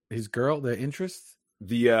 Ashley, his girl, the interest?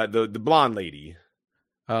 The blonde lady.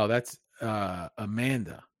 Oh, that's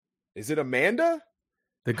Amanda. Is it Amanda?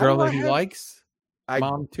 The girl that he likes?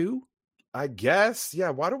 Mom too? I guess. Yeah.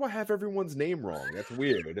 Why do I have everyone's name wrong? That's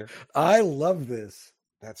weird. I love this.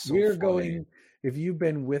 That's so We're funny. going, if you've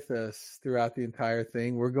been with us throughout the entire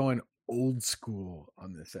thing, we're going old school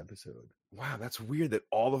on this episode. Wow, that's weird that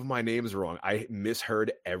all of my names are wrong. I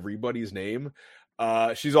misheard everybody's name.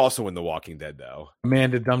 She's also in The Walking Dead, though.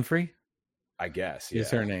 Amanda Dunphy, I guess.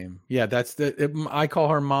 is her name. Yeah, that's I call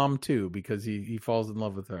her Mom too, because he falls in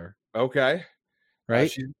love with her. Okay.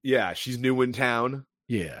 Right? She's new in town.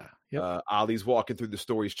 Yeah. Yep. Ollie's walking through the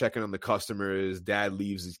store. He's checking on the customers. Dad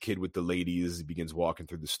leaves his kid with the ladies. He begins walking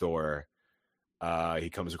through the store. He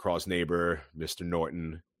comes across neighbor, Mr.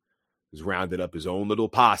 Norton, who's rounded up his own little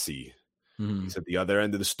posse. He's at the other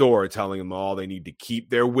end of the store telling them all they need to keep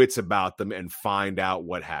their wits about them and find out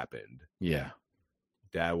what happened. Yeah.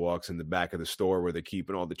 Dad walks in the back of the store where they're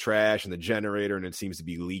keeping all the trash and the generator, and it seems to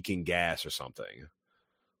be leaking gas or something.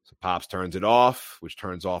 So Pops turns it off, which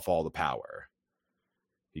turns off all the power.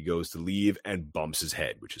 He goes to leave and bumps his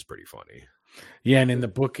head, which is pretty funny. Yeah, and in the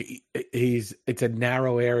book, it's a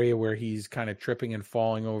narrow area where he's kind of tripping and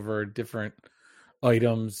falling over different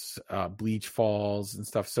items, bleach falls and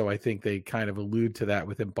stuff. So I think they kind of allude to that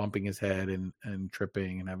with him bumping his head and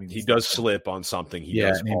tripping and having. He does slip on something. He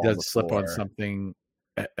does slip on something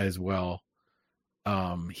as well.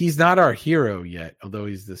 He's not our hero yet, although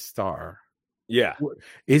he's the star. Yeah.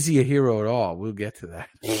 Is he a hero at all? We'll get to that.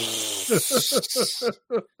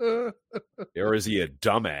 Or is he a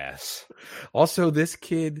dumbass? Also, this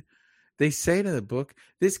kid, they say it in the book,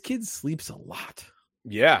 this kid sleeps a lot.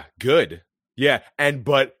 Yeah, good. Yeah,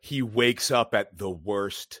 but he wakes up at the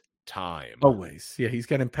worst time. Always. Yeah, he's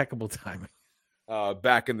got impeccable timing.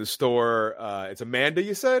 Back in the store, it's Amanda,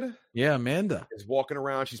 you said? Yeah, Amanda is walking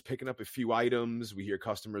around. She's picking up a few items. We hear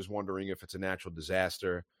customers wondering if it's a natural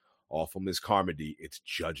disaster. Awful Miss Carmody, it's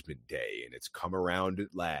Judgment Day, and it's come around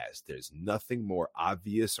at last. There's nothing more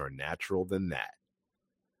obvious or natural than that.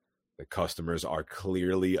 The customers are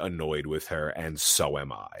clearly annoyed with her, and so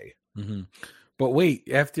am I. Mm-hmm. But wait,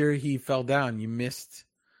 after he fell down, you missed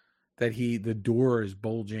that the door is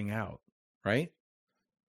bulging out, right?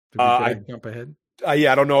 I jump ahead.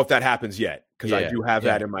 Yeah, I don't know if that happens yet because I do have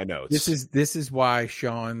that in my notes. This is why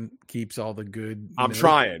Sean keeps all the good. I'm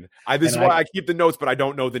trying. This is why I keep the notes, but I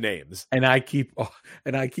don't know the names. And I keep all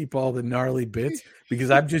the gnarly bits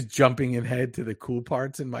because I'm just jumping ahead to the cool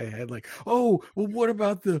parts in my head. Like, oh, well, what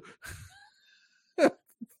about the?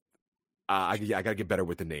 I gotta get better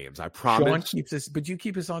with the names. I promise. Sean keeps us, but you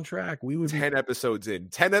keep us on track. We would 10 episodes in,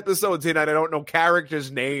 and I don't know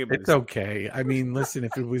characters' names. It's okay. I mean, listen,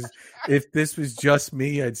 if this was just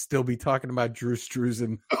me, I'd still be talking about Drew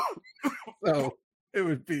Struzan. So it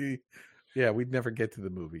would be, we'd never get to the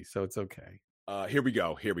movie, so it's okay. Here we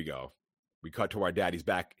go. We cut to our dad. He's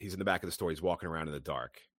back. He's in the back of the store. He's walking around in the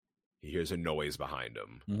dark. He hears a noise behind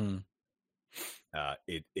him.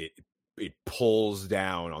 Mm-hmm. It pulls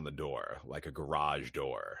down on the door like a garage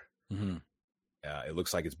door. Mm-hmm. It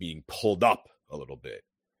looks like it's being pulled up a little bit.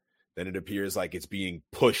 Then it appears like it's being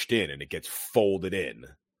pushed in and it gets folded in.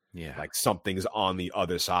 Yeah. Like something's on the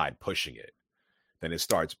other side pushing it. Then it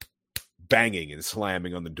starts banging and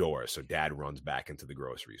slamming on the door. So Dad runs back into the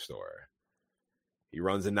grocery store. He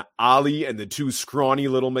runs into Ollie and the two scrawny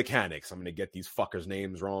little mechanics. I'm going to get these fuckers'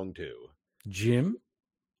 names wrong too. Jim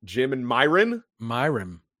and Myron.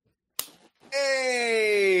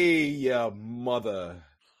 Hey, mother.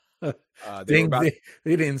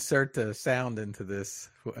 They'd insert the sound into this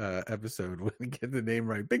episode when we get the name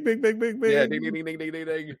right. Big. Yeah, ding, ding, ding, ding, ding,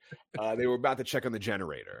 ding. They were about to check on the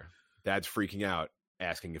generator. Dad's freaking out,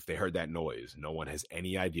 asking if they heard that noise. No one has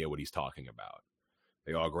any idea what he's talking about.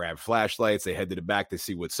 They all grab flashlights. They head to the back to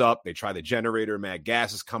see what's up. They try the generator. Mad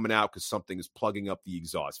gas is coming out because something is plugging up the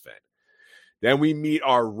exhaust vent. Then we meet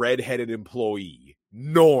our red-headed employee,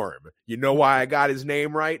 Norm. You know why I got his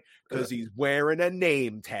name right? Because he's wearing a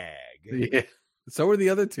name tag. Yeah. So are the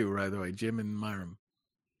other two, by the way, Jim and Myron.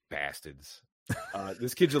 Bastards.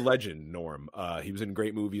 This kid's a legend, Norm. He was in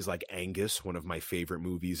great movies like Angus, one of my favorite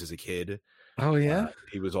movies as a kid. Oh, yeah?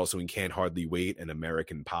 He was also in Can't Hardly Wait and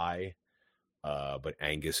American Pie. But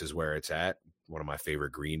Angus is where it's at. One of my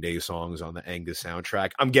favorite Green Day songs on the Angus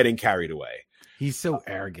soundtrack. I'm getting carried away. He's so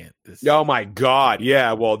arrogant. Oh my God.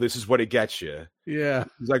 Yeah. Well, this is what it gets you. Yeah.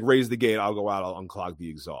 He's like, raise the gate. I'll go out. I'll unclog the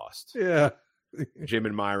exhaust. Yeah. Jim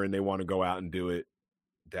and Myron, they want to go out and do it.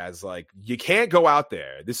 Dad's like, you can't go out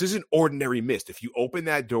there. This isn't ordinary mist. If you open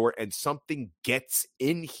that door and something gets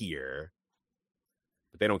in here,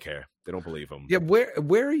 but they don't care. They don't believe him. Yeah.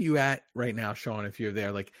 Where are you at right now, Sean? If you're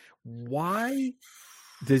there, like, why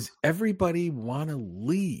does everybody want to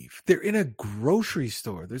leave? They're in a grocery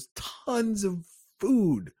store. There's tons of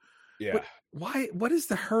food. Yeah. What is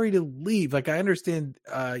the hurry to leave? Like, I understand,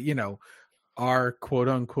 our quote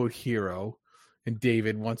unquote hero and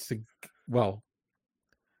David wants to,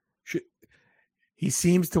 he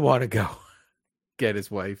seems to want to go get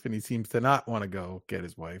his wife, and he seems to not want to go get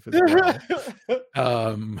his wife as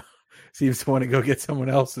well. Seems to want to go get someone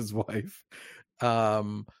else's wife.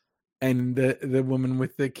 And the woman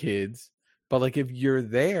with the kids. But like, if you're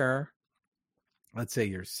there, let's say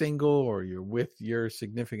you're single or you're with your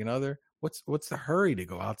significant other, what's the hurry to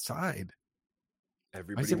go outside?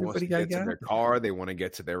 Everybody wants to get to their car. They want to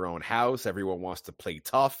get to their own house. Everyone wants to play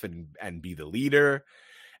tough and be the leader.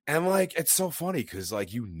 And like, it's so funny because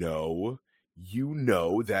like, you know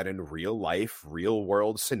that in real life, real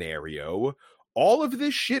world scenario, all of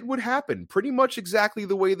this shit would happen pretty much exactly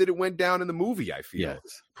the way that it went down in the movie, I feel. Yes.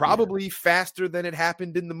 Probably faster than it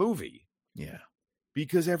happened in the movie. Yeah.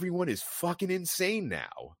 Because everyone is fucking insane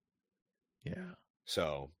now. Yeah.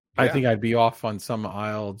 So I think I'd be off on some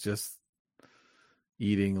aisle just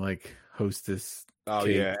eating like Hostess Oh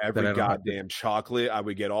cake yeah, that I every don't have goddamn chocolate. I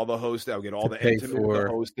would get all the host. I would get all the pay intimate of for. the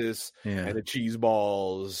hostess and the cheese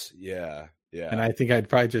balls. Yeah, yeah. And I think I'd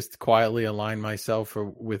probably just quietly align myself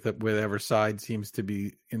with whatever side seems to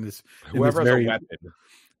be in this. Whoever has a weapon.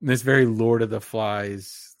 In this very Lord of the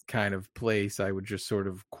Flies kind of place, I would just sort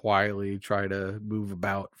of quietly try to move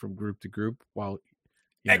about from group to group while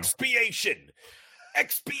expiation.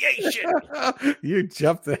 You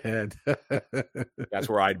jumped ahead. That's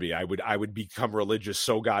where I'd be. I would become religious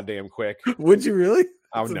so goddamn quick. Would you really?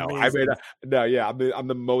 Oh no! Amazing. I'm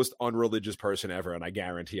the most unreligious person ever, and I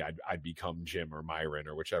guarantee I'd become Jim or Myron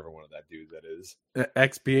or whichever one of that dude that is.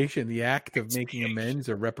 Expiation, the act of making amends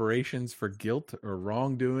or reparations for guilt or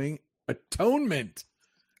wrongdoing. Atonement.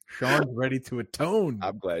 Sean's ready to atone.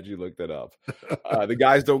 I'm glad you looked it up. The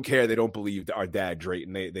guys don't care. They don't believe our dad,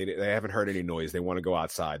 Drayton. They haven't heard any noise. They want to go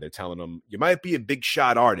outside. They're telling him, you might be a big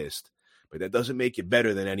shot artist, but that doesn't make you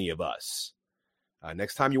better than any of us.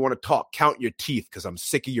 Next time you want to talk, count your teeth because I'm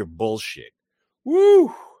sick of your bullshit.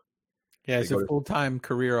 Woo! Yeah, as a full-time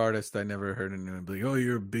career artist, I never heard anyone be like, oh,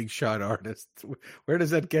 you're a big shot artist. Where does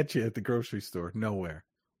that get you at the grocery store? Nowhere.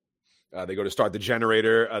 They go to start the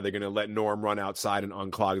generator. They're going to let Norm run outside and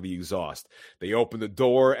unclog the exhaust. They open the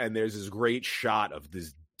door, and there's this great shot of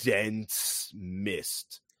this dense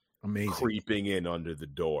mist creeping in under the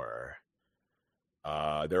door.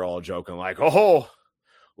 They're all joking like, oh,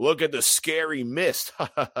 look at the scary mist.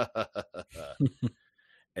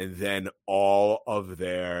 And then all of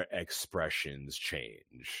their expressions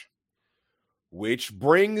change. Which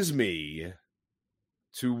brings me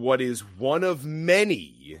to what is one of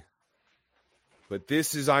many... But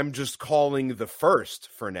this is, I'm just calling the first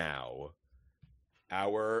for now.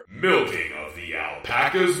 Our milking of the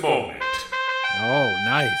alpacas moment. Oh,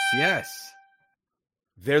 nice. Yes.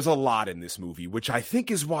 There's a lot in this movie, which I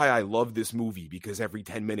think is why I love this movie, because every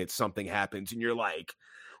 10 minutes something happens and you're like,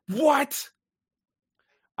 what?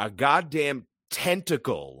 A goddamn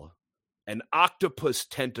tentacle, an octopus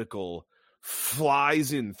tentacle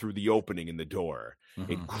flies in through the opening in the door.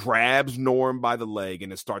 Mm-hmm. It grabs Norm by the leg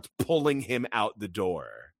and it starts pulling him out the door.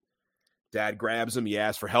 Dad grabs him. He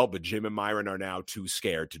asks for help, but Jim and Myron are now too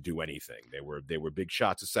scared to do anything. They were big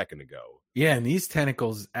shots a second ago. Yeah, and these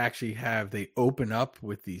tentacles actually they open up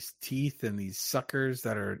with these teeth and these suckers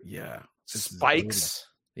that are spikes.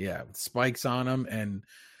 Yeah, with spikes on them, and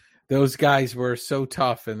those guys were so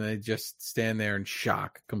tough, and they just stand there in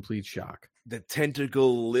shock, complete shock. The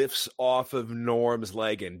tentacle lifts off of Norm's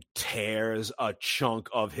leg and tears a chunk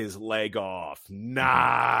of his leg off.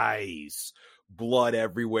 Nice. Blood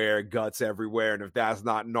everywhere, guts everywhere. And if that's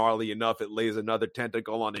not gnarly enough, it lays another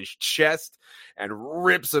tentacle on his chest and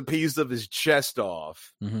rips a piece of his chest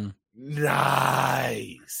off. Mm-hmm.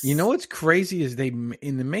 Nice. You know what's crazy is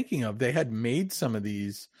in the making of, they had made some of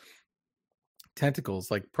these tentacles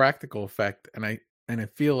like practical effect. And I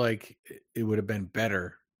feel like it would have been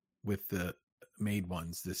better with the made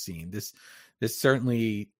ones. This scene, this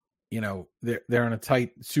certainly, they're on a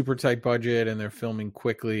super tight budget and they're filming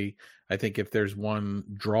quickly. I think if there's one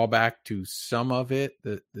drawback to some of it,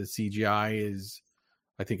 the CGI is,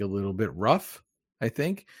 I think, a little bit rough, I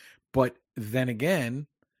think. But then again,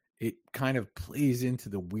 it kind of plays into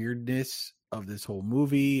the weirdness of this whole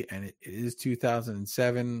movie, and it is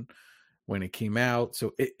 2007 when it came out.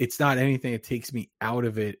 So it's not anything that takes me out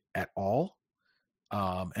of it at all.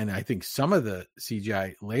 And I think some of the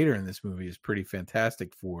CGI later in this movie is pretty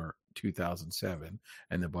fantastic for 2007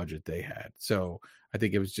 and the budget they had. So I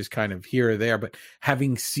think it was just kind of here or there. But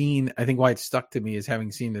having seen, I think why it stuck to me is having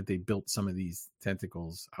seen that they built some of these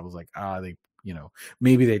tentacles. I was like,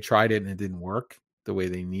 maybe they tried it and it didn't work the way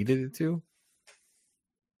they needed it to.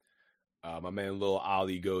 My man Lil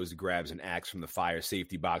Ollie grabs an axe from the fire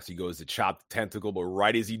safety box. He goes to chop the tentacle, but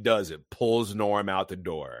right as he does it, pulls Norm out the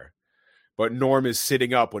door. But Norm is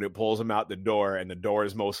sitting up when it pulls him out the door, and the door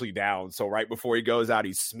is mostly down. So right before he goes out,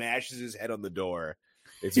 he smashes his head on the door.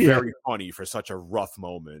 It's very funny for such a rough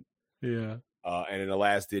moment. Yeah. And in a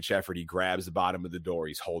last-ditch effort, he grabs the bottom of the door.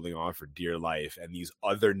 He's holding on for dear life. And these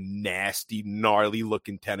other nasty,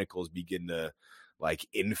 gnarly-looking tentacles begin to,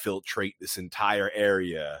 infiltrate this entire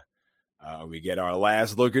area. We get our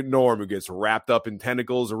last look at Norm, who gets wrapped up in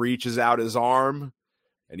tentacles, reaches out his arm,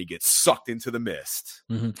 and he gets sucked into the mist.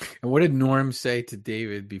 Mm-hmm. And what did Norm say to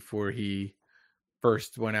David before he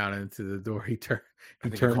first went out into the door? He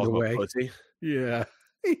turned away. Yeah.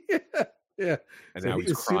 Yeah. And now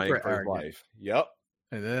he's crying for his life. Yep.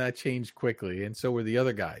 And then that changed quickly. And so were the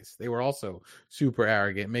other guys. They were also super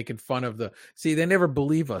arrogant, making fun of they never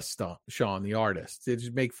believe us, Sean, the artist. They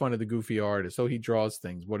just make fun of the goofy artist. Oh, he draws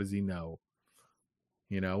things. What does he know?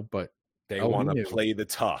 But They want to play the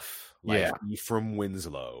tough, like Ephraim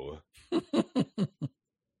Winslow.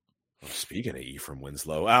 Speaking of Ephraim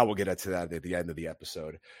Winslow, we'll get to that at the end of the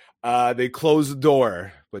episode. They close the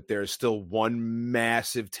door, but there's still one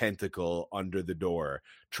massive tentacle under the door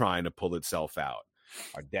trying to pull itself out.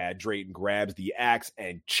 Our dad Drayton grabs the axe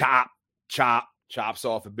and chops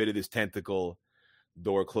off a bit of this tentacle.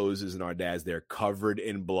 Door closes and our dad's there covered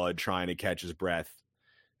in blood trying to catch his breath.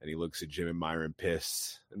 And he looks at Jim and Myron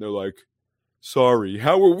pissed. And they're like, sorry,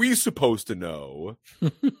 how were we supposed to know?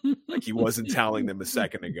 Like he wasn't telling them a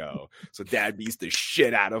second ago. So dad beats the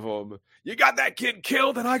shit out of him. You got that kid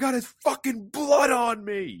killed and I got his fucking blood on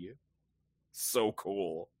me. So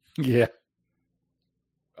cool. Yeah.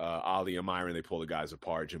 Ollie and Myron, they pull the guys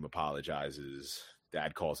apart. Jim apologizes.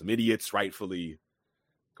 Dad calls them idiots, rightfully.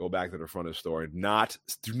 Go back to the front of the store.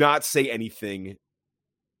 Do not say anything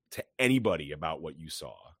to anybody about what you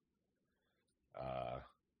saw.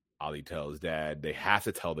 Ollie tells Dad they have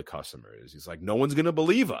to tell the customers. He's like, no one's going to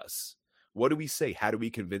believe us. What do we say? How do we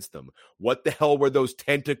convince them? What the hell were those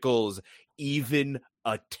tentacles even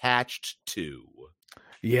attached to?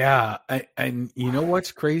 Yeah. And you know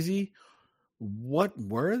what's crazy? What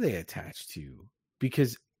were they attached to?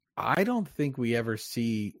 Because I don't think we ever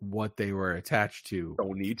see what they were attached to.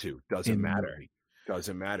 Don't need to. Doesn't matter.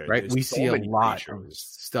 Doesn't matter. Right? There's we so see a many lot creatures. of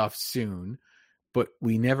stuff soon, but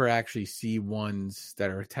we never actually see ones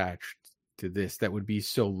that are attached to this that would be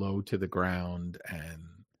so low to the ground. And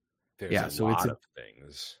There's a lot of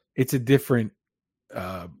things. It's a different,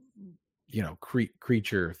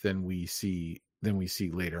 creature than we see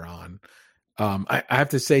later on. I have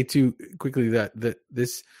to say too quickly that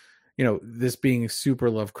this, this being super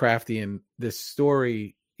Lovecraftian, this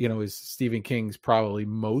story, is Stephen King's probably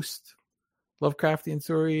most Lovecraftian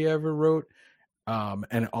story he ever wrote.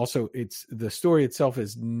 And also the story itself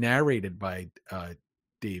is narrated by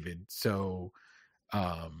David. So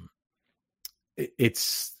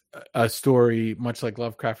it's a story much like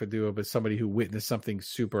Lovecraft would do, but somebody who witnessed something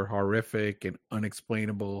super horrific and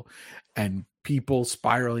unexplainable and people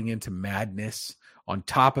spiraling into madness on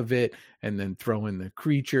top of it, and then throw in the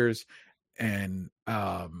creatures. And,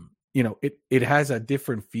 it has a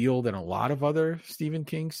different feel than a lot of other Stephen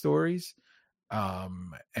King stories.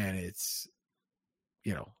 And it's,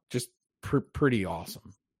 just pretty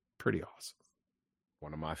awesome. Pretty awesome.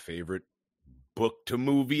 One of my favorite book to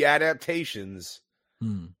movie adaptations.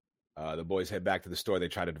 The boys head back to the store. They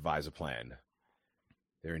try to devise a plan.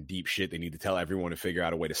 They're in deep shit. They need to tell everyone to figure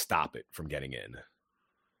out a way to stop it from getting in.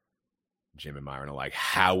 Jim and Myron are like,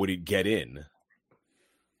 how would it get in?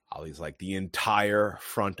 Ollie's like, the entire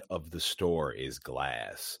front of the store is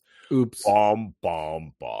glass. Oops. Bomb,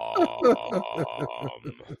 bomb, bomb.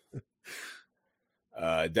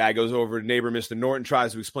 Dad goes over to neighbor Mr. Norton,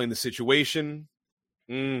 tries to explain the situation.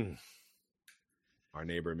 Our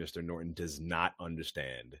neighbor, Mr. Norton, does not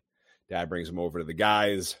understand. Dad brings him over to the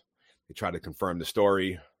guys. They try to confirm the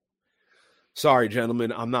story. Sorry,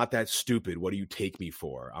 gentlemen, I'm not that stupid. What do you take me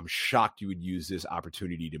for? I'm shocked you would use this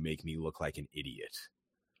opportunity to make me look like an idiot.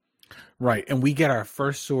 Right. And we get our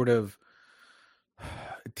first sort of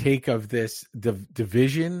take of this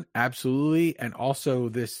division. Absolutely. And also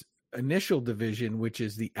this initial division, which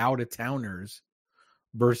is the out-of-towners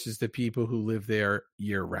versus the people who live there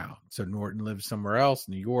year round. So Norton lives somewhere else,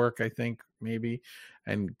 New York, I think, maybe,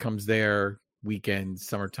 and comes there weekends,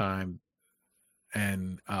 summertime.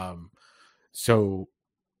 And so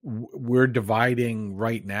we're dividing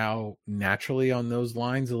right now naturally on those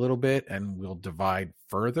lines a little bit, and we'll divide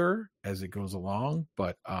further as it goes along.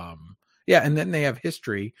 But and then they have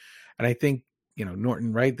history. And I think,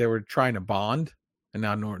 Norton, right, they were trying to bond, and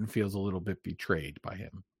now Norton feels a little bit betrayed by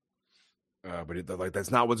him. But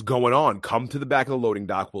that's not what's going on. Come to the back of the loading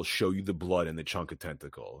dock. We'll show you the blood and the chunk of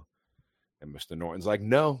tentacle. And Mr. Norton's like,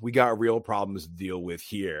 no, we got real problems to deal with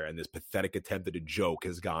here. And this pathetic attempt at a joke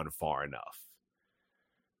has gone far enough.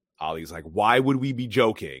 Ollie's like, why would we be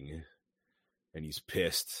joking? And he's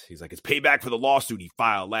pissed. He's like, it's payback for the lawsuit he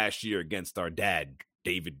filed last year against our dad,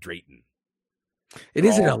 David Drayton. It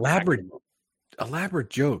is an elaborate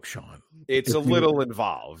joke, Sean. It's a little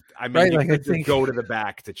involved. I mean, right, you could go to the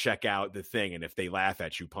back to check out the thing, and if they laugh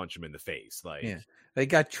at you, punch them in the face. They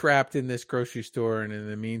got trapped in this grocery store, and in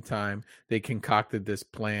the meantime, they concocted this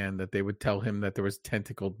plan that they would tell him that there was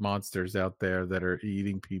tentacled monsters out there that are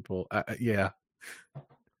eating people. I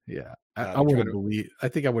wouldn't believe. I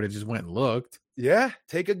think I would have just went and looked. Yeah,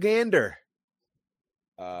 take a gander.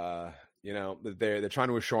 They're trying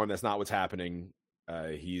to assure him that's not what's happening.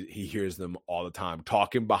 He hears them all the time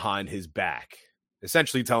talking behind his back,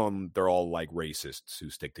 essentially telling them they're all like racists who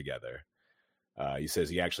stick together. He says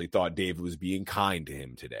he actually thought David was being kind to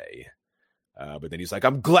him today. But then he's like,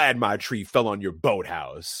 I'm glad my tree fell on your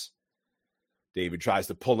boathouse. David tries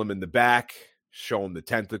to pull him in the back, show him the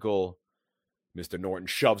tentacle. Mr. Norton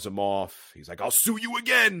shoves him off. He's like, I'll sue you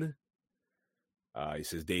again. He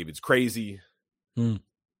says David's crazy.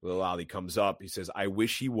 Little Ollie comes up. He says, I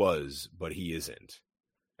wish he was, but he isn't.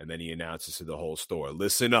 And then he announces to the whole store,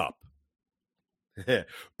 listen up.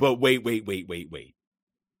 But wait.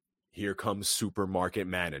 Here comes supermarket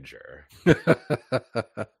manager.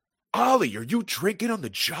 Ollie, are you drinking on the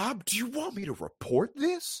job? Do you want me to report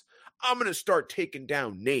this? I'm going to start taking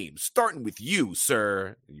down names, starting with you,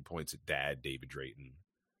 sir. And he points at Dad, David Drayton.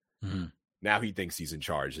 Now he thinks he's in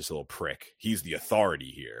charge, this little prick. He's the authority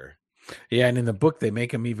here. Yeah, and in the book, they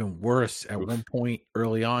make him even worse. At one point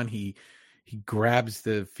early on, he grabs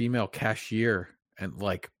the female cashier and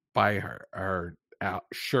like by her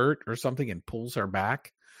shirt or something and pulls her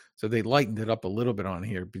back. So they lightened it up a little bit on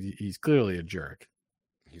here, but he's clearly a jerk.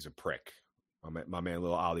 He's a prick. My man,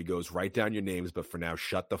 little Ollie goes, write down your names, but for now,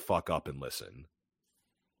 shut the fuck up and listen.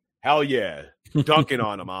 Hell yeah. Dunking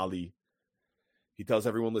on him, Ollie. He tells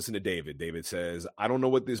everyone, listen to David. David says, I don't know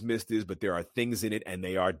what this mist is, but there are things in it, and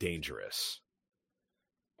they are dangerous.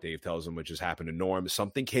 Dave tells him what just happened to Norm.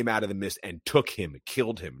 Something came out of the mist and took him,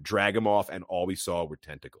 killed him, dragged him off, and all we saw were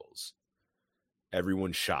tentacles.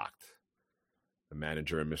 Everyone's shocked. The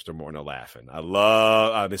manager and Mr. Norton are laughing. I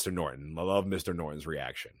love Mr. Norton. I love Mr. Norton's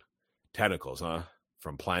reaction. Tentacles, huh?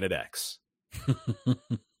 From Planet X.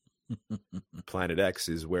 Planet X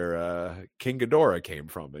is where King Ghidorah came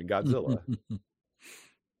from in Godzilla.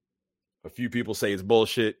 A few people say it's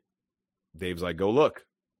bullshit. Dave's like, go look.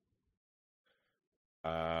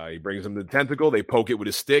 He brings him the tentacle. They poke it with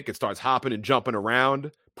a stick. It starts hopping and jumping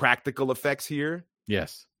around. Practical effects here.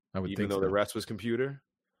 Yes, I would think so. Even though the rest was computer.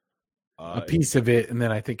 A piece of it, and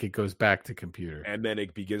then I think it goes back to computer. And then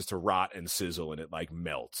it begins to rot and sizzle, and it like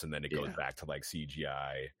melts, and then it goes back to like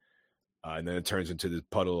CGI. And then it turns into this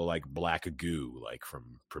puddle of like black goo, like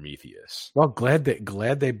from Prometheus. Well, glad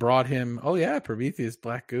they brought him. Oh yeah, Prometheus,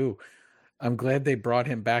 black goo. I'm glad they brought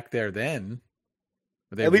him back there then.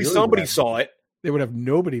 At least somebody saw it. They would have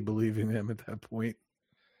nobody believing them at that point.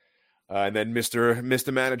 And then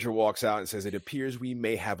Mr. Manager walks out and says, it appears we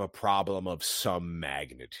may have a problem of some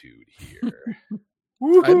magnitude here.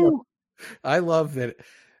 I love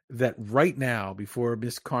that right now, before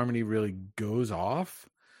Miss Carmody really goes off,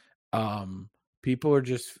 people are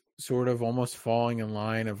just sort of almost falling in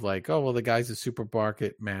line of like, oh, well, the guy's a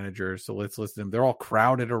supermarket manager, so let's listen to him. They're all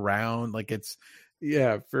crowded around. Like it's,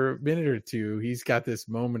 for a minute or two, he's got this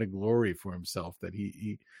moment of glory for himself that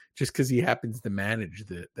he just because he happens to manage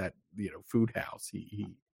that food house, he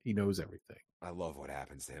knows everything. I love what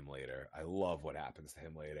happens to him later.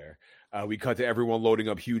 We cut to everyone loading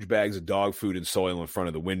up huge bags of dog food and soil in front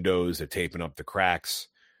of the windows. They're taping up the cracks.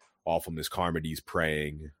 Awful Miss Carmody's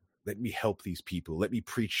praying. Let me help these people. Let me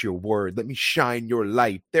preach your word. Let me shine your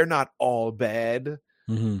light. They're not all bad.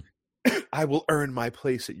 I will earn my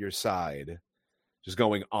place at your side. Just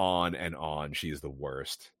going on and on. She is the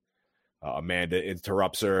worst. Amanda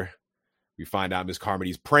interrupts her. We find out Miss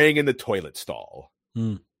Carmody's praying in the toilet stall.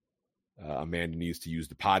 Amanda needs to use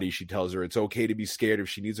the potty. She tells her it's okay to be scared. If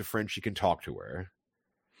she needs a friend, she can talk to her.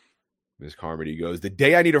 Miss Carmody goes, the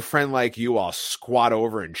day I need a friend like you, I'll squat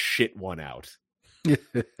over and shit one out.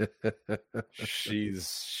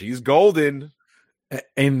 She's golden.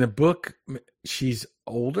 In the book, she's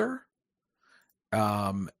older.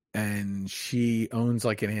 And she owns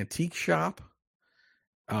like an antique shop.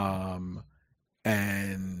 And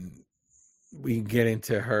we can get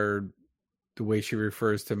into the way she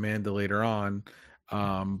refers to Amanda later on.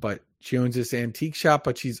 But she owns this antique shop,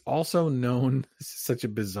 but she's also known, this is such a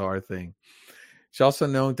bizarre thing. She's also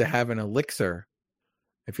known to have an elixir.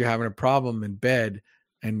 If you're having a problem in bed,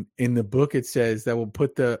 and in the book, it says that will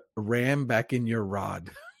put the ram back in your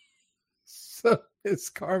rod. So Miss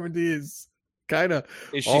Carmody is kind of.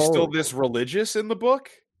 Is she still this religious in the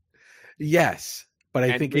book? Yes, but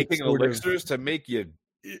I think making elixirs to make you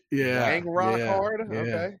hang rock hard. Yeah.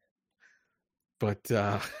 Okay, but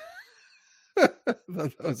that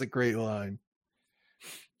was a great line.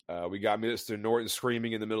 We got Mr. Norton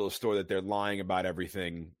screaming in the middle of the store that they're lying about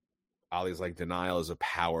everything. Ollie's like, denial is a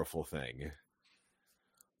powerful thing.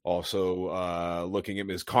 Also, looking at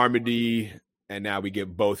Miss Carmody, and now we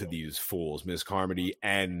get both of these fools, Miss Carmody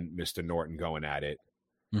and Mr. Norton, going at it.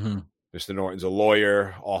 Mr. Norton's a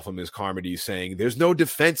lawyer. Off of Miss Carmody saying, there's no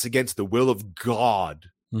defense against the will of God.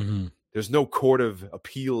 There's no court of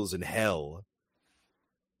appeals in hell.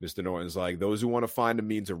 Mr. Norton's like, those who want to find a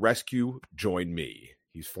means of rescue, join me.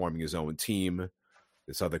 He's forming his own team.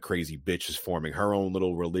 This other crazy bitch is forming her own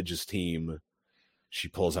little religious team. She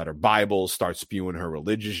pulls out her Bible, starts spewing her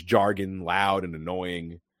religious jargon, loud and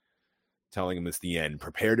annoying, telling him it's the end.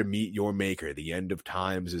 Prepare to meet your maker. The end of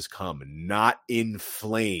times is come, not in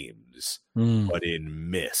flames, but in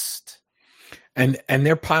mist. And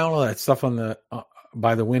they're piling all that stuff on the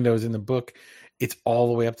by the windows in the book. It's all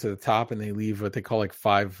the way up to the top, and they leave what they call like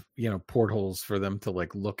 5, portholes for them to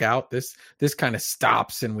like look out. This kind of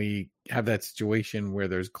stops, and we have that situation where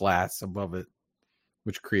there's glass above it,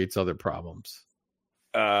 which creates other problems.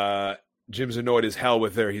 Jim's annoyed as hell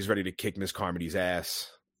with her. He's ready to kick Miss Carmody's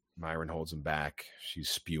ass. Myron holds him back. She's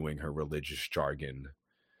spewing her religious jargon.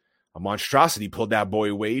 A monstrosity pulled that boy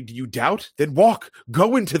away. Do you doubt? Then walk.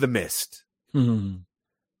 Go into the mist.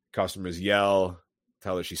 Customers yell.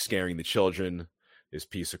 Tell her she's scaring the children. This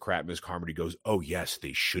piece of crap, Miss Carmody goes, oh, yes,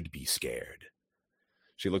 they should be scared.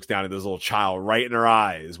 She looks down at this little child right in her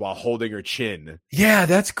eyes while holding her chin. Yeah,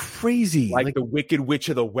 that's crazy. Like the Wicked Witch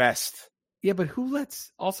of the West. Yeah, but who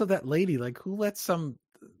lets some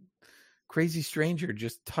crazy stranger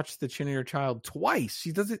just touch the chin of your child twice?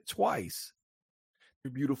 She does it twice.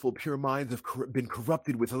 Your beautiful, pure minds have been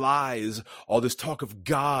corrupted with lies. All this talk of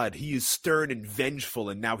God, he is stern and vengeful,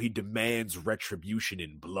 and now he demands retribution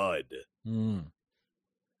in blood.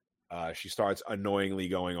 She starts annoyingly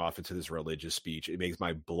going off into this religious speech. It makes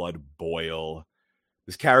my blood boil.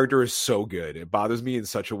 This character is so good. It bothers me in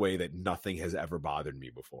such a way that nothing has ever bothered me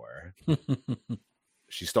before.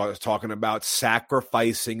 She starts talking about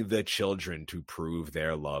sacrificing the children to prove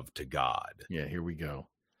their love to God. Yeah, here we go.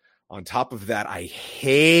 On top of that, I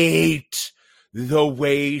hate the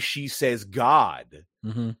way she says God.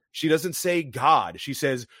 She doesn't say God. She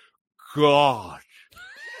says God.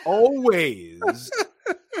 Always.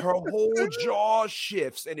 Her whole jaw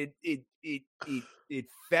shifts, and it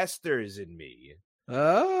festers in me.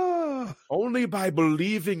 Oh. Only by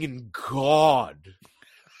believing in God.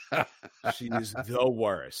 She is the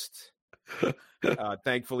worst.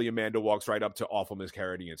 Thankfully, Amanda walks right up to awful Miss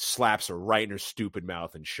Carmody and slaps her right in her stupid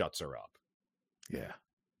mouth and shuts her up. Yeah.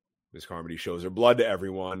 Miss Carmody shows her blood to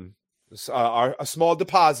everyone. A small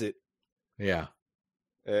deposit. Yeah.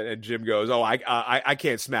 And Jim goes, oh, I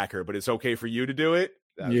can't smack her, but it's okay for you to do it?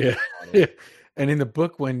 Yeah. And in the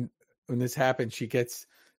book, when this happens, she gets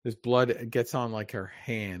this blood gets on like her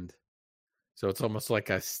hand. So it's almost like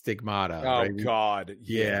a stigmata. Oh, right? God.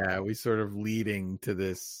 Yeah. We sort of leading to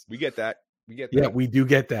this. We get that. Yeah, we do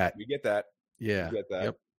get that. We get that. Yeah. We get that.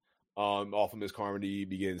 Yep. Awful Miss Carmody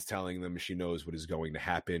begins telling them she knows what is going to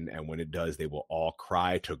happen. And when it does, they will all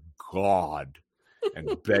cry to God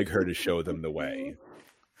and beg her to show them the way.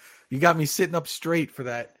 You got me sitting up straight for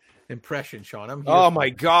that impression, Sean. I'm here. Oh, my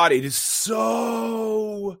God. It is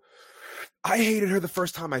so... I hated her the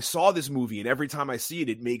first time I saw this movie, and every time I see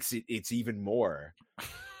it, it's even more.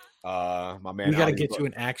 My man, we got to get you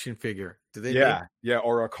an action figure. Do they? Yeah,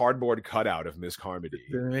 or a cardboard cutout of Miss Carmody.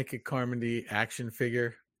 Do they make a Carmody action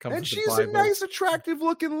figure? And she's a nice,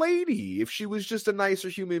 attractive-looking lady. If she was just a nicer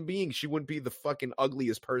human being, she wouldn't be the fucking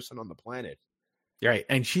ugliest person on the planet. Right,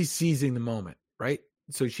 and she's seizing the moment, right?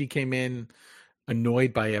 So she came in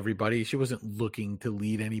annoyed by everybody. She wasn't looking to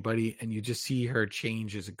lead anybody, and you just see her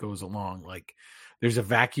change as it goes along. Like there's a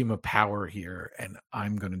vacuum of power here, and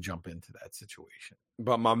I'm going to jump into that situation.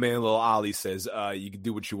 But my man, Lil Ollie, says, you can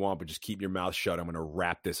do what you want, but just keep your mouth shut. I'm going to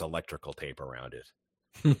wrap this electrical tape around it.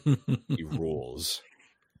 He rules.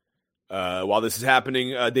 While this is happening,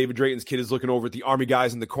 David Drayton's kid is looking over at the army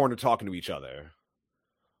guys in the corner talking to each other.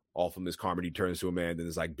 Awful Miss Carmody turns to Amanda and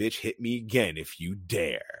is like, bitch, hit me again if you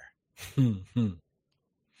dare.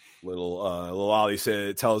 Little Ollie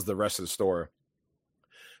tells the rest of the story.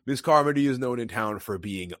 Miss Carmody is known in town for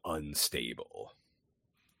being unstable.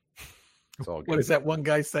 It's all good. What does that one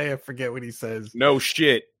guy say? I forget what he says. No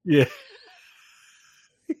shit. Yeah.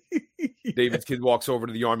 David's kid walks over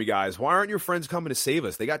to the army guys. Why aren't your friends coming to save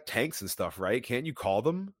us? They got tanks and stuff, right? Can't you call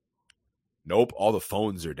them? Nope, all the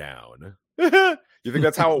phones are down. You think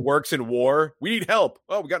that's how it works in war? We need help.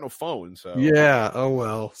 Oh, we got no phones. So. Yeah. Oh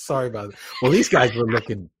well. Sorry about it. Well, these guys were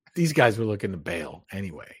looking to bail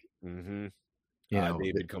anyway. Mm-hmm.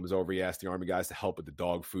 David comes over. He asks the army guys to help with the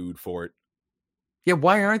dog food for it. Yeah.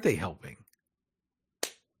 Why aren't they helping?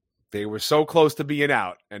 They were so close to being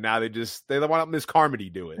out, and now they want to Miss Carmody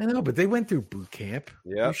do it. I know, but they went through boot camp.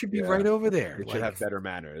 Yeah, you should be right over there. They should have better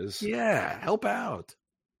manners. Yeah, help out.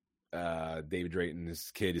 David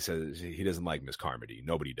Drayton's kid, he says he doesn't like Miss Carmody.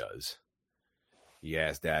 Nobody does. He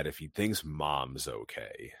asks Dad if he thinks Mom's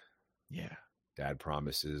okay. Yeah. Dad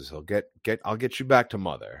promises I'll get you back to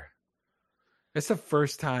Mother. It's the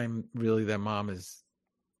first time really that Mom is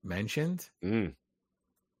mentioned. Mm.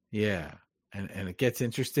 Yeah. And it gets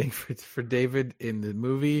interesting for David in the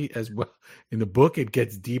movie as well. In the book, it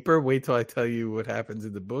gets deeper. Wait till I tell you what happens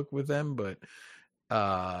in the book with them. But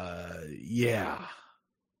yeah.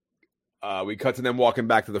 We cut to them walking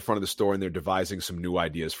back to the front of the store, and they're devising some new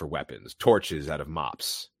ideas for weapons. Torches out of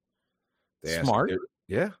mops. Smart.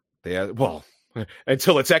 Well,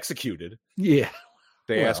 until it's executed. Yeah.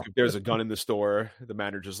 They ask if there's a gun in the store. The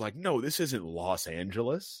manager's like, no, this isn't Los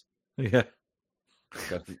Angeles. Yeah.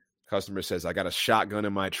 Customer says, I got a shotgun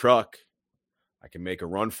in my truck. I can make a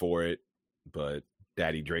run for it, but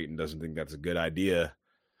Daddy Drayton doesn't think that's a good idea.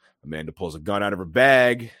 Amanda pulls a gun out of her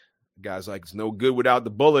bag. The guy's like, it's no good without the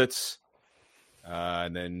bullets.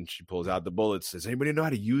 And then she pulls out the bullets. Does anybody know how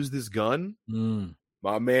to use this gun?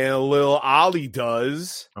 My man, Lil Ollie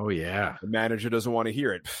does. Oh, yeah. The manager doesn't want to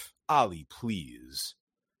hear it. Ollie, please.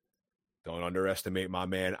 Don't underestimate my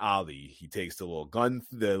man Ollie. He takes the little gun,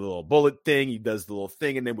 the little bullet thing. He does the little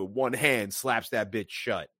thing, and then with one hand slaps that bitch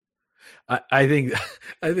shut. I think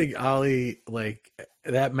Ollie, like,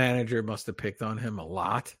 that manager must have picked on him a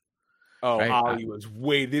lot. Oh, right? Ollie was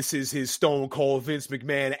this is his Stone Cold Vince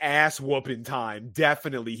McMahon ass whooping time.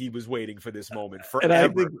 Definitely he was waiting for this moment forever. And I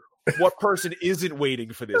think, what person isn't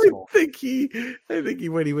waiting for this moment? I think he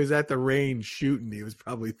when he was at the range shooting, he was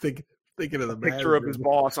probably thinking of the picture of his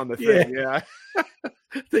boss on the thing. Yeah.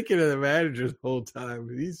 Thinking of the manager the whole time.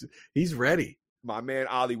 He's ready. My man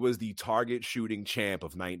Ollie was the target shooting champ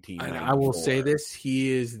of 1994. And I will say this,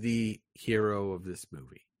 he is the hero of this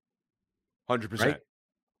movie. 100%. Right?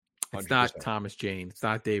 It's not Thomas Jane. It's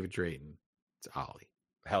not David Drayton. It's Ollie.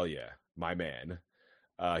 Hell yeah. My man.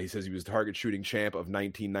 He says he was target shooting champ of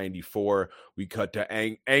 1994. We cut to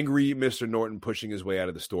angry Mr. Norton pushing his way out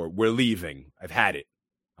of the store. We're leaving. I've had it.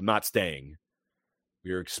 I'm not staying.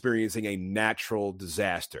 We are experiencing a natural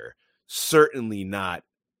disaster. Certainly not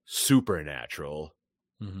supernatural.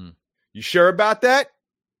 Mm-hmm. You sure about that?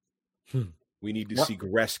 We need to seek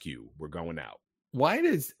rescue. We're going out. Why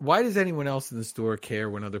does anyone else in the store care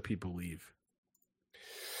when other people leave?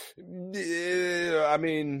 I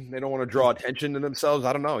mean, they don't want to draw attention to themselves.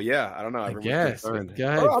 I don't know. Yeah, I don't know. I guess. I mean,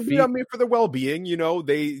 for the well-being,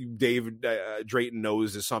 David Drayton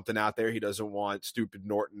knows there's something out there. He doesn't want stupid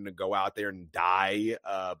Norton to go out there and die.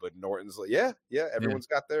 But Norton's like, yeah. Everyone's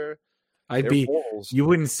got their. You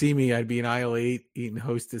wouldn't see me. I'd be in aisle 8 eating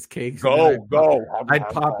Hostess cakes. Go. I'd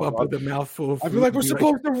pop up with a mouthful of food. I'd be like, we're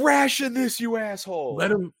supposed to ration this, you asshole.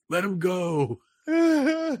 Let him go.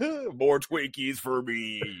 More Twinkies for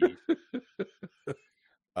me.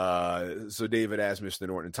 So David asked Mr.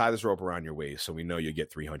 Norton, tie this rope around your waist so we know you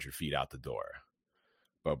get 300 feet out the door.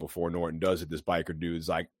 But before Norton does it, this biker dude's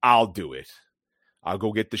like, I'll do it. I'll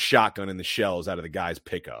go get the shotgun and the shells out of the guy's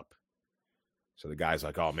pickup. So the guy's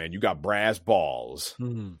like, oh, man, you got brass balls.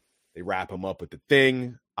 Mm-hmm. They wrap him up with the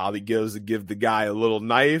thing. Ollie give the guy a little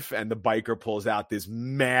knife, and the biker pulls out this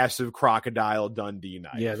massive Crocodile Dundee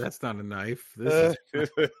knife. Yeah, that's not a knife.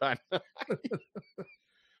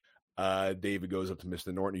 David goes up to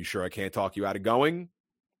Mr. Norton. You sure I can't talk you out of going?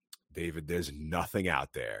 David, there's nothing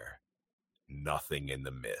out there. Nothing in the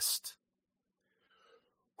mist.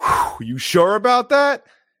 Whew, you sure about that?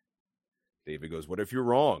 David goes, what if you're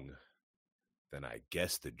wrong? Then I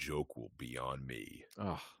guess the joke will be on me.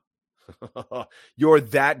 Oh. You're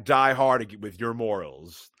that diehard with your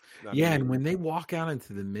morals. And when they walk out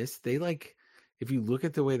into the mist, they if you look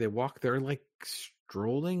at the way they walk, they're like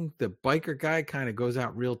strolling. The biker guy kind of goes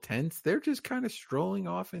out real tense. They're just kind of strolling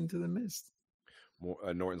off into the mist.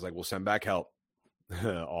 Norton's like, we'll send back help.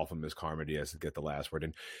 Off of Miss Carmody has to get the last word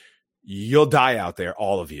in. You'll die out there,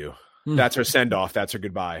 all of you. That's her send-off. That's her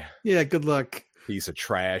goodbye. Yeah, good luck. Piece of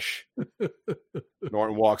trash.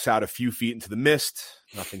 Norton walks out a few feet into the mist.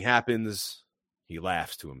 Nothing happens. He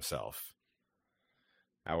laughs to himself.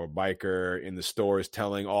 Our biker in the store is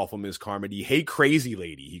telling awful Ms. Carmody, hey, crazy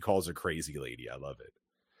lady. He calls her crazy lady. I love it.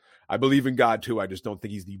 I believe in God, too. I just don't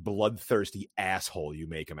think he's the bloodthirsty asshole you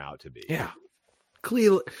make him out to be. Yeah.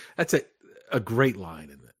 Clearly, that's a great line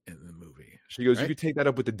in the movie. She goes, right? You could take that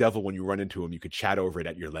up with the devil when you run into him. You could chat over it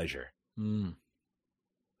at your leisure.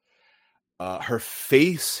 Her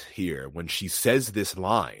face here, when she says this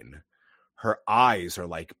line, her eyes are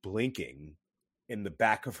like blinking in the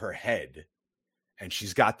back of her head. And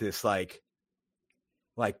she's got this like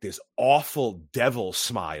this awful devil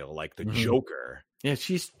smile, like the Joker. Yeah,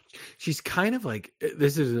 she's kind of like,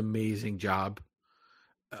 this is an amazing job.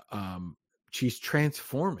 She's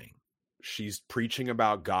transforming. She's preaching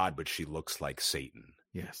about God, but she looks like Satan.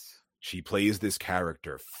 Yes. She plays this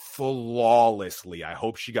character flawlessly. I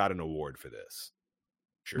hope she got an award for this.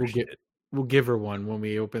 Sure, she did. We'll give her one when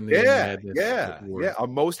we open the yeah. A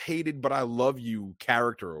most hated but I love you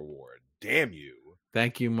character award. damn you.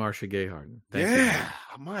 Thank you, Marcia Gay Harden. Thank Yeah,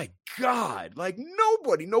 my God. Like,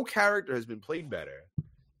 no character has been played better.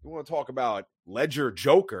 You want to talk about Ledger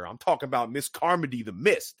Joker? I'm talking about Miss Carmody the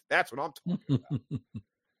Mist. That's what I'm talking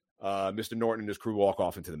about. Mr. Norton and his crew walk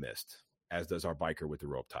off into the mist, as does our biker with the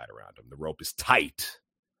rope tied around him. The rope is tight.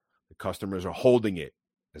 The customers are holding it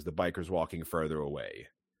as the biker's walking further away.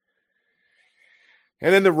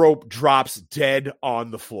 And then the rope drops dead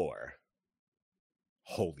on the floor.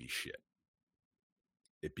 Holy shit.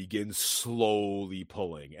 It begins slowly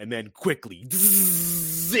pulling and then quickly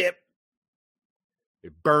zip.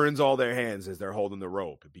 It burns all their hands as they're holding the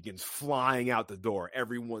rope. It begins flying out the door.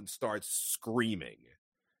 Everyone starts screaming.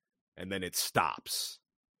 And then it stops.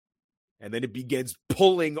 And then it begins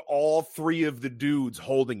pulling all three of the dudes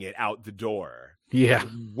holding it out the door. Yeah.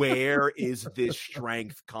 Where is this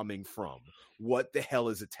strength coming from? What the hell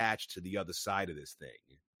is attached to the other side of this thing?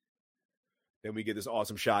 Then we get this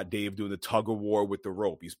awesome shot, Dave doing the tug of war with the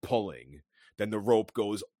rope. He's pulling. Then the rope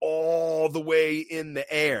goes all the way in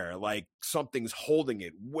the air, like something's holding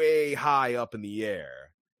it way high up in the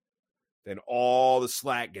air. Then all the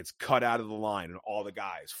slack gets cut out of the line, and all the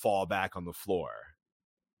guys fall back on the floor.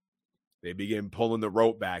 They begin pulling the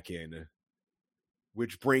rope back in,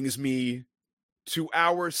 which brings me to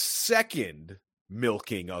our second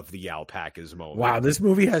milking of the alpacas moment. Wow, this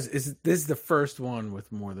movie this is the first one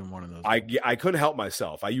with more than one of those. I couldn't help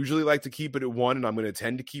myself. I usually like to keep it at one, and I'm going to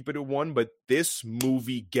tend to keep it at one, but this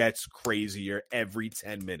movie gets crazier every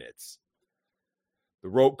 10 minutes. The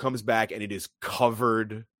rope comes back, and it is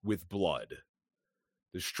covered with blood.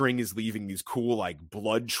 The string is leaving these cool, like,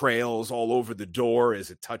 blood trails all over the door as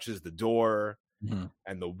it touches the door,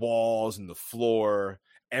 and the walls and the floor.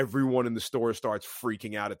 Everyone in the store starts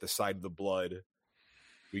freaking out at the sight of the blood.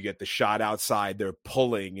 We get the shot outside. They're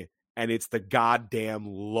pulling, and it's the goddamn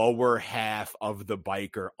lower half of the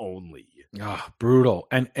biker only. Oh, brutal.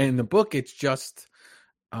 And in the book, it's just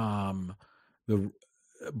the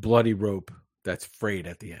bloody rope that's frayed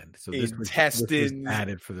at the end. So this was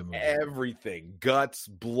added for the movie. Everything. Guts,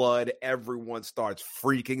 blood, everyone starts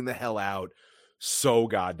freaking the hell out. So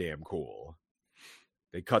goddamn cool.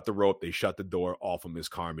 They cut the rope. They shut the door off of Miss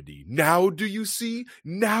Carmody. Now do you see?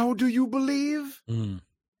 Now do you believe?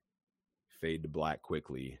 Fade to black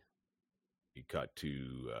quickly. We cut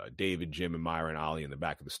to David, Jim, and Myra and Ollie in the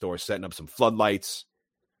back of the store setting up some floodlights.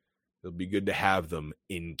 It'll be good to have them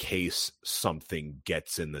in case something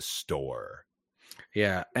gets in the store.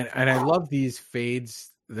 Yeah, and I love these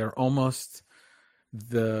fades. They're almost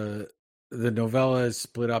the novella is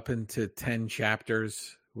split up into 10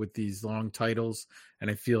 chapters with these long titles, and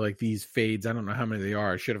I feel like these fades, I don't know how many they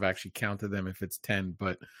are. I should have actually counted them if it's 10,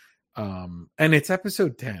 but and it's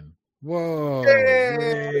episode 10. Whoa.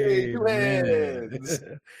 Yay,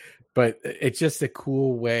 but it's just a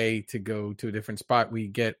cool way to go to a different spot. We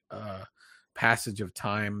get a passage of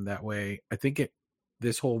time that way. I think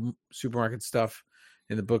this whole supermarket stuff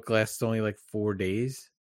in the book lasts only like 4 days,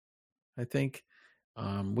 I think,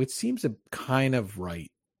 which seems a kind of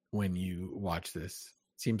right when you watch this.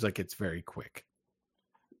 It seems like it's very quick.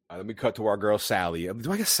 Let me cut to our girl Sally.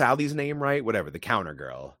 Do I get Sally's name right? Whatever, the counter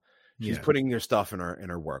girl. She's putting her stuff in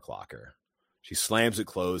her work locker. She slams it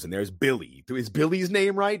closed, and there's Billy. Is Billy's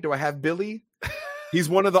name right? Do I have Billy? He's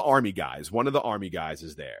one of the army guys. One of the army guys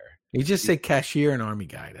is there. You just say cashier and army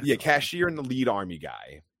guy. Cashier and the lead army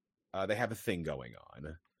guy. They have a thing going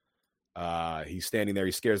on. He's standing there.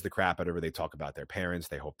 He scares the crap out of her. They talk about their parents.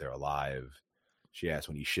 They hope they're alive. She asks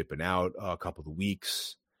when he's shipping out a couple of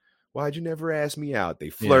weeks. Why'd you never ask me out? They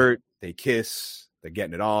flirt. They kiss. They're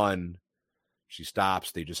getting it on. She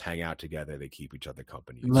stops. They just hang out together. They keep each other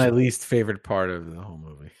company. My least favorite part of the whole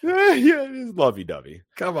movie. Yeah, it's lovey-dovey.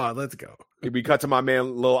 Come on, let's go. We cut to my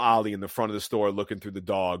man, Lil Ollie, in the front of the store looking through the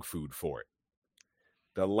dog food fort.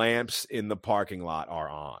 The lamps in the parking lot are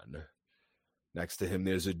on. Next to him,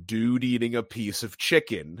 there's a dude eating a piece of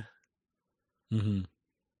chicken.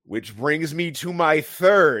 Which brings me to my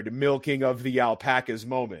third milking of the alpacas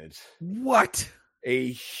moment. What?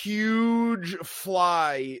 A huge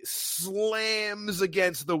fly slams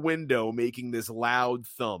against the window, making this loud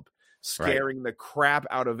thump, scaring the crap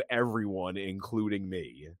out of everyone, including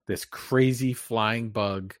me. This crazy flying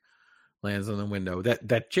bug lands on the window.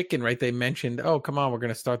 That chicken, right? They mentioned, oh, come on, we're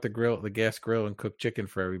going to start the gas grill and cook chicken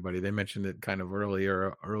for everybody. They mentioned it kind of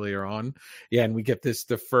earlier on. Yeah, and we get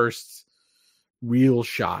the first real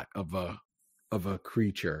shot of a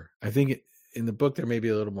creature. I think in the book, they're maybe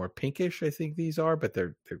a little more pinkish, I think these are, but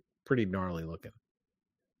they're pretty gnarly looking.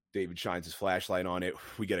 David shines his flashlight on it.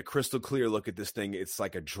 We get a crystal clear look at this thing. It's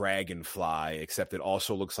like a dragonfly, except it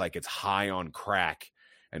also looks like it's high on crack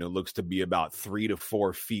and it looks to be about 3 to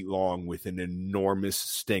 4 feet long with an enormous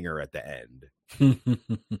stinger at the end.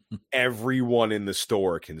 Everyone in the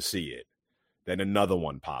store can see it. Then another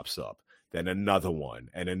one pops up. Then another one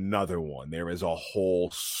and another one. There is a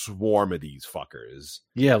whole swarm of these fuckers.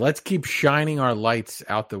 Yeah, let's keep shining our lights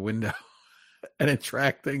out the window and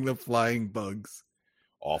attracting the flying bugs.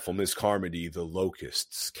 Awful Miss Carmody, the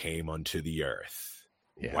locusts came unto the earth.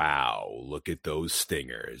 Yeah. Wow, look at those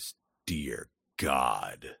stingers. Dear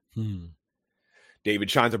God.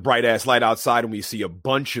 David shines a bright-ass light outside, and we see a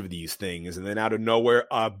bunch of these things. And then out of nowhere,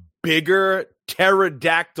 a bigger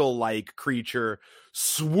pterodactyl-like creature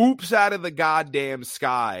swoops out of the goddamn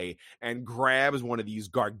sky and grabs one of these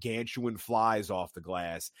gargantuan flies off the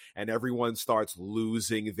glass, and everyone starts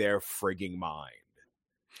losing their frigging mind.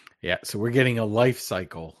 Yeah, so we're getting a life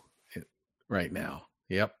cycle right now.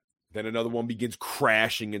 Yep. Then another one begins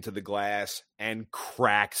crashing into the glass and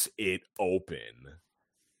cracks it open.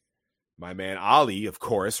 My man Ali, of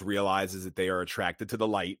course, realizes that they are attracted to the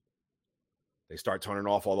light. They start turning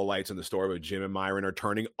off all the lights in the store, but Jim and Myron are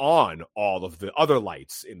turning on all of the other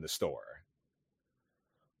lights in the store.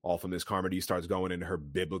 Awful Miss Carmody starts going into her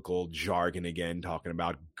biblical jargon again, talking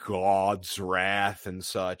about God's wrath and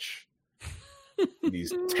such.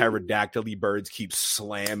 These pterodactyl birds keep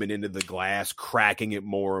slamming into the glass, cracking it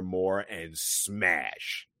more and more, and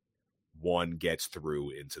smash. One gets through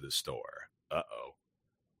into the store. Uh-oh.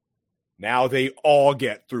 Now they all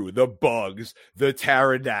get through. The bugs, the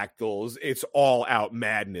pterodactyls. It's all out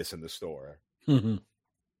madness in the store.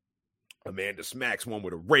 Amanda smacks one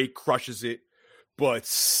with a rake, crushes it. But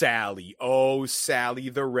Sally, oh, Sally,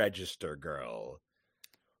 the register girl.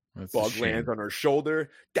 That's Bug lands on her shoulder.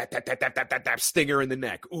 Stinger in the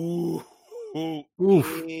neck. Ooh.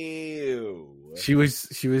 Oof. Ew. She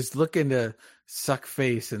was looking to suck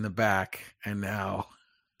face in the back, and now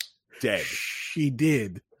Dead. she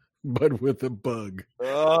did, but with a bug.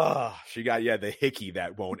 Ugh. She got, the hickey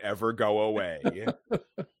that won't ever go away.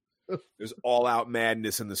 There's all out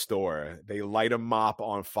madness in the store. They light a mop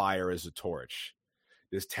on fire as a torch.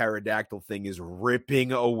 This pterodactyl thing is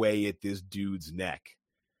ripping away at this dude's neck.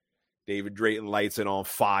 David Drayton lights it on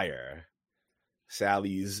fire.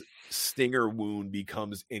 Sally's stinger wound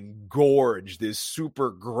becomes engorged. This super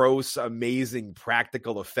gross, amazing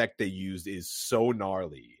practical effect they used is so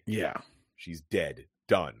gnarly. Yeah. She's dead.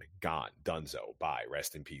 Done. Gone. Dunzo. Bye.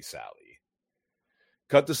 Rest in peace, Sally.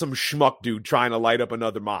 Cut to some schmuck dude trying to light up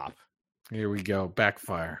another mop. Here we go.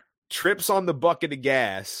 Backfire. Trips on the bucket of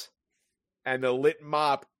gas, and the lit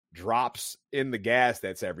mop drops in the gas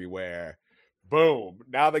that's everywhere. Boom.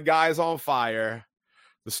 Now the guy's on fire.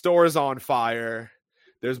 The store is on fire.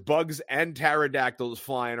 There's bugs and pterodactyls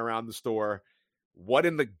flying around the store. What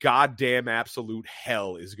in the goddamn absolute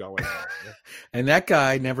hell is going on? And that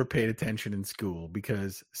guy never paid attention in school,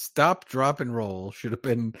 because stop, drop, and roll should have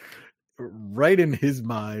been right in his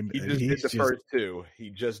mind. He just did the first two.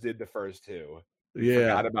 He just did the first two. Yeah.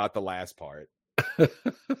 Forgot about the last part.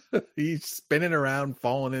 He's spinning around,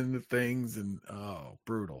 falling into things, and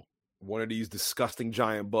brutal. One of these disgusting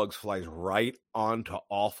giant bugs flies right onto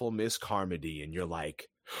awful Miss Carmody, and you're like,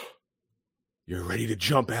 you're ready to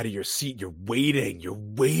jump out of your seat. You're waiting.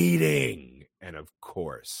 And of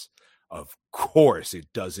course, it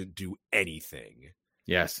doesn't do anything.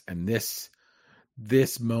 Yes, and this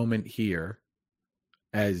moment here,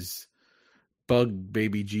 as Bug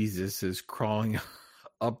Baby Jesus is crawling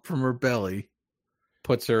up from her belly,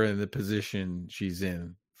 puts her in the position she's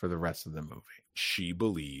in for the rest of the movie. She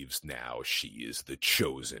believes now she is the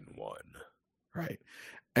chosen one. Right.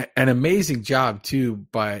 An amazing job too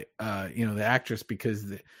by the actress,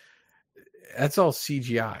 because that's all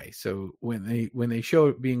CGI. So when they show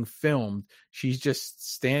it being filmed, she's just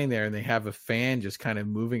standing there, and they have a fan just kind of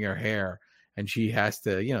moving her hair, and she has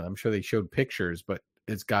to, I'm sure they showed pictures, but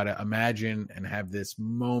it's got to imagine and have this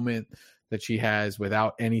moment that she has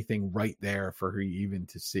without anything right there for her even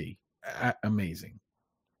to see. Amazing.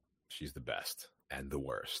 She's the best and the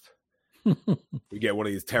worst. We get one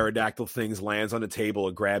of these pterodactyl things, lands on the table,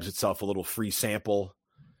 and grabs itself a little free sample.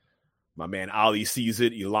 My man Ali sees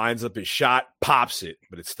it. He lines up his shot, pops it,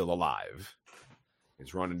 but it's still alive.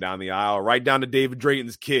 He's running down the aisle, right down to David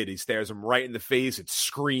Drayton's kid. He stares him right in the face. It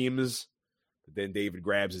screams. But then David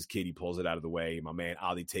grabs his kid. He pulls it out of the way. My man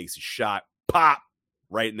Ali takes his shot, pop,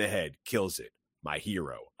 right in the head, kills it. My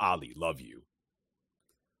hero, Ali, love you.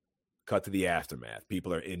 Cut to the aftermath.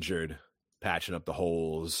 People are injured, patching up the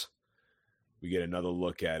holes. We get another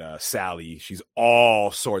look at Sally. She's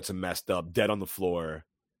all sorts of messed up, dead on the floor.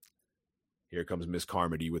 Here comes Miss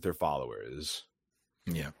Carmody with her followers.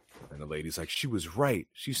 Yeah. And the lady's like, she was right.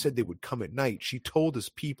 She said they would come at night. She told us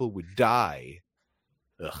people would die.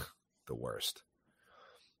 Ugh, the worst.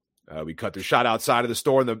 We cut the shot outside of the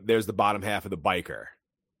store, and there's the bottom half of the biker.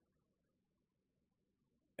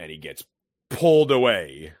 And he gets pulled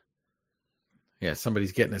away. Yeah,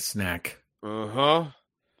 somebody's getting a snack. Uh-huh.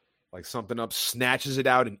 Like something up, snatches it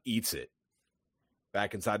out and eats it.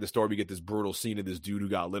 Back inside the store, we get this brutal scene of this dude who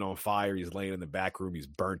got lit on fire. He's laying in the back room. He's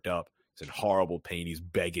burnt up. He's in horrible pain. He's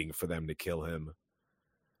begging for them to kill him.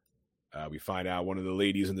 We find out one of the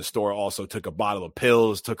ladies in the store also took a bottle of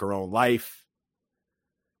pills, took her own life.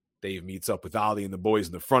 Dave meets up with Ollie and the boys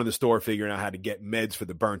in the front of the store, figuring out how to get meds for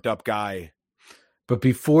the burnt up guy. But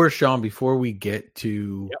before we get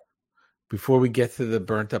to the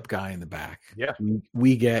burnt up guy in the back,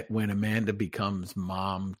 we get when Amanda becomes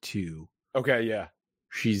mom too. Okay, yeah.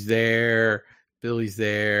 She's there. Billy's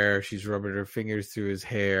there. She's rubbing her fingers through his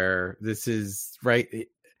hair. This is right.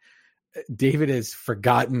 David has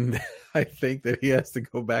forgotten, I think, that he has to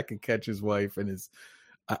go back and catch his wife, and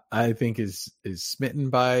I think is smitten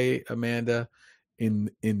by Amanda.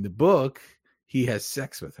 In the book, he has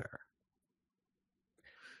sex with her.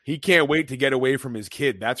 He can't wait to get away from his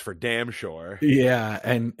kid. That's for damn sure. Yeah,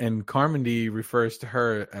 and Carmody refers to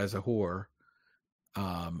her as a whore,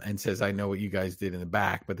 and says, "I know what you guys did in the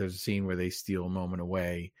back." But there's a scene where they steal a moment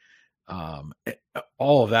away.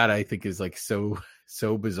 All of that, I think, is like so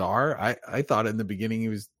bizarre. I thought in the beginning he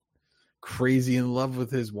was crazy in love with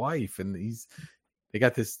his wife, and they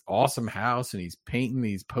got this awesome house, and he's painting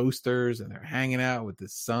these posters, and they're hanging out with the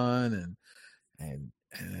son, and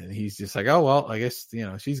he's just like, oh well, I guess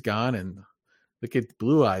she's gone, and look at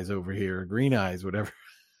Blue Eyes over here, Green Eyes, whatever,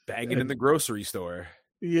 banging in the grocery store.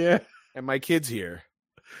 Yeah, and my kid's here.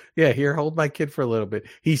 Yeah, here, hold my kid for a little bit.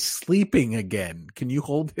 He's sleeping again. Can you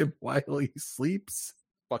hold him while he sleeps?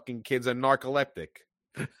 Fucking kid's a narcoleptic.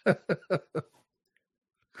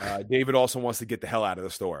 David also wants to get the hell out of the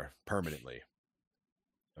store permanently.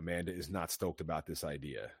 Amanda is not stoked about this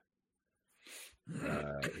idea.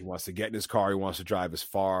 He wants to get in his car. He wants to drive as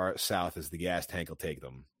far south as the gas tank will take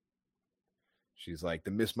them. She's like, the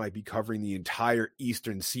mist might be covering the entire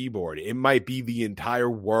eastern seaboard. It might be the entire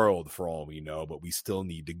world for all we know, but we still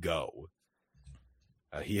need to go.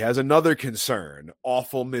 He has another concern.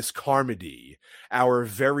 Awful Miss Carmody, our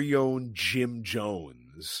very own Jim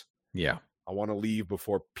Jones. Yeah. I want to leave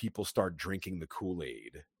before people start drinking the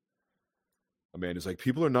Kool-Aid. Amanda's like,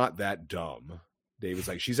 people are not that dumb. David's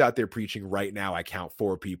like, she's out there preaching right now. I count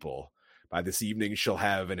 4 people. By this evening, she'll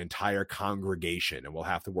have an entire congregation, and we'll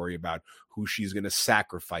have to worry about who she's going to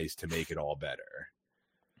sacrifice to make it all better.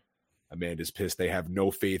 Amanda's pissed. They have no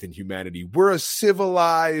faith in humanity. We're a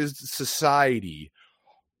civilized society.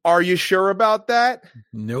 Are you sure about that?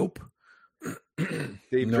 Nope. Dave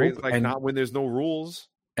Drake's like, not when there's no rules.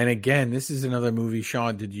 And again, this is another movie,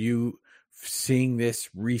 Sean. Did you seeing this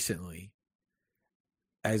recently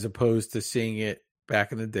as opposed to seeing it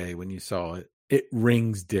back in the day when you saw it? It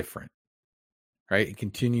rings different. Right? It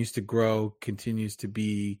continues to grow, continues to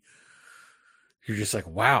be, you're just like,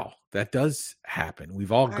 wow, that does happen.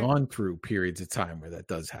 We've all gone through periods of time where that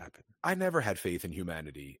does happen. I never had faith in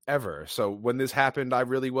humanity, ever. So when this happened, I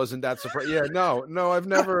really wasn't that surprised. Yeah, no,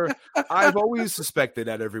 I've always suspected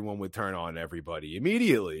that everyone would turn on everybody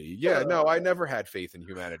immediately. Yeah, no, I never had faith in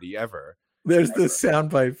humanity, ever. There's the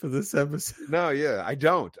soundbite for this episode. No, yeah, I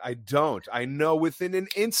don't. I know within an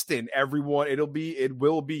instant, everyone will be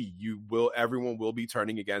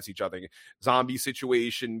turning against each other. Zombie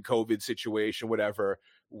situation, COVID situation, whatever.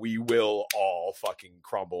 We will all fucking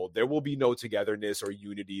crumble. There will be no togetherness or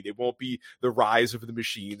unity. There won't be the rise of the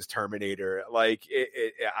machines, Terminator. Like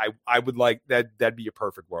I would like that. That'd be a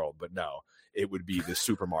perfect world, but no, it would be the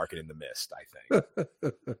supermarket in the mist, I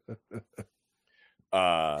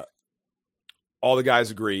think. All the guys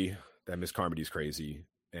agree that Miss Carmody's crazy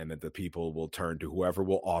and that the people will turn to whoever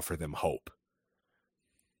will offer them hope.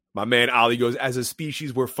 My man Ollie goes, as a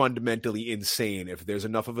species, we're fundamentally insane. If there's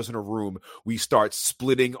enough of us in a room, we start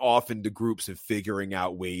splitting off into groups and figuring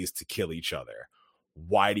out ways to kill each other.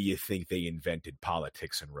 Why do you think they invented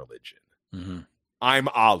politics and religion? Mm-hmm. I'm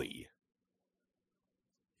Ollie.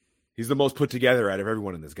 He's the most put together out of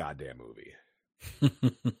everyone in this goddamn movie.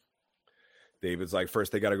 David's like,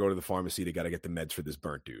 first they got to go to the pharmacy. They got to get the meds for this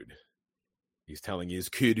burnt dude. He's telling his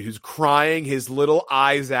kid who's crying his little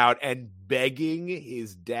eyes out and begging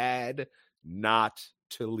his dad not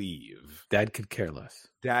to leave. Dad could care less.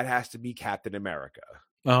 Dad has to be Captain America.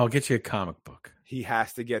 Oh, I'll get you a comic book. He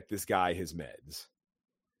has to get this guy his meds.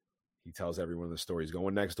 He tells everyone in the story he's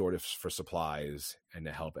going next door for supplies and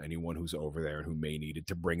to help anyone who's over there and who may need it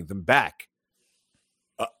to bring them back.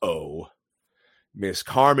 Uh-oh. Miss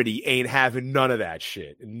Carmody ain't having none of that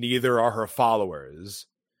shit. Neither are her followers.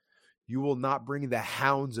 You will not bring the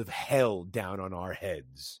hounds of hell down on our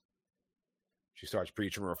heads. She starts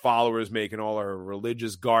preaching to her followers, making all her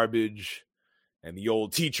religious garbage. And the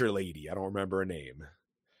old teacher lady, I don't remember her name,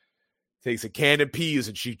 takes a can of peas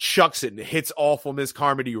and she chucks it and hits awful Miss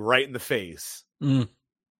Carmody right in the face.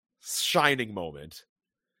 Shining moment.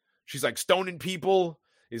 She's like, stoning people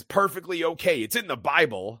is perfectly okay. It's in the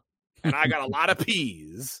Bible. And I got a lot of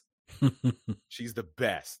peas. She's the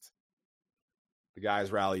best. The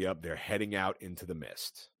guys rally up. They're heading out into the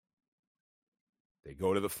mist. They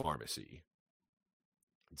go to the pharmacy.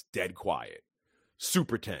 It's dead quiet.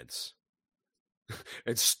 Super tense.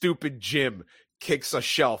 And stupid Jim kicks a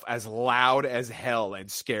shelf as loud as hell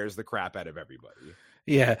and scares the crap out of everybody.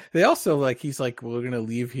 Yeah. They also like, he's like, we're going to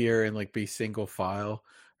leave here and like be single file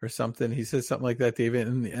or something. He says something like that, David.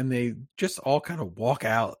 And they just all kind of walk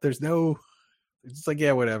out. There's no, it's like,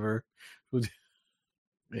 yeah, whatever.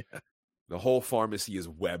 Yeah. The whole pharmacy is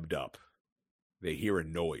webbed up. They hear a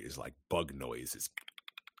noise like bug noises.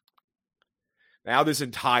 Now this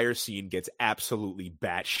entire scene gets absolutely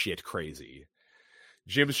batshit crazy.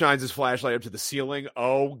 Jim shines his flashlight up to the ceiling.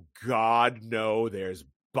 Oh, God, no, there's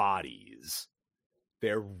bodies.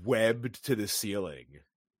 They're webbed to the ceiling.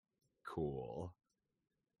 Cool.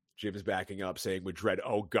 Jim's backing up, saying with dread,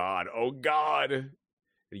 oh, God, oh, God. And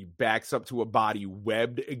he backs up to a body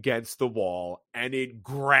webbed against the wall, and it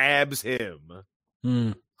grabs him.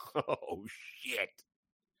 Oh, shit.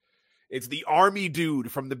 It's the army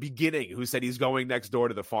dude from the beginning who said he's going next door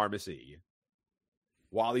to the pharmacy.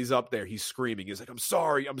 While he's up there, he's screaming. He's like, I'm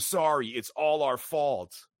sorry. It's all our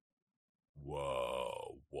fault.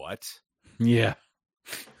 Whoa, what? Yeah.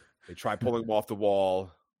 They try pulling him off the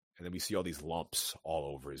wall, and then we see all these lumps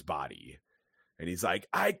all over his body. And he's like,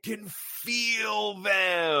 I can feel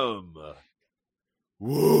them.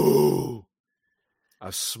 Woo!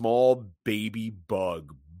 A small baby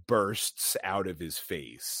bug bursts out of his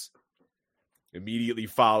face, immediately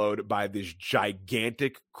followed by this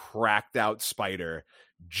gigantic, cracked out spider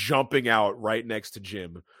jumping out right next to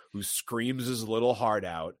Jim, who screams his little heart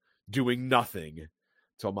out, doing nothing,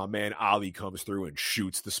 till my man Ali comes through and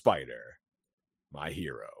shoots the spider. My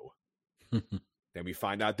hero. Then we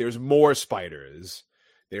find out there's more spiders.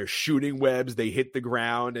 They're shooting webs. They hit the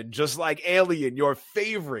ground. And just like Alien, your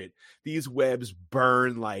favorite, these webs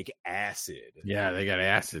burn like acid. Yeah, they got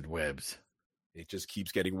acid webs. It just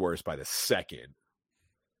keeps getting worse by the second.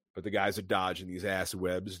 But the guys are dodging these acid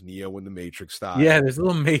webs, Neo and the Matrix style. Yeah, there's a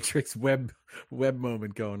little Matrix web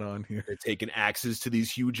moment going on here. They're taking axes to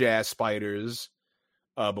these huge ass spiders.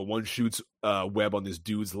 But one shoots a web on this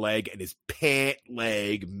dude's leg, and his pant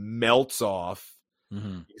leg melts off.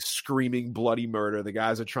 Mm-hmm. He's screaming bloody murder. The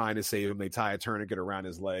guys are trying to save him. They tie a tourniquet around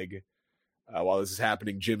his leg. While this is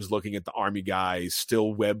happening, Jim's looking at the army guy,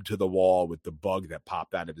 still webbed to the wall with the bug that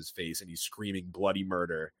popped out of his face, and he's screaming bloody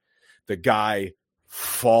murder. The guy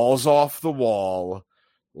falls off the wall,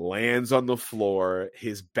 lands on the floor.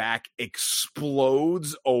 His back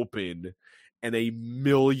explodes open, and a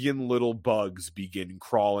million little bugs begin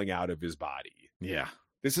crawling out of his body. Yeah.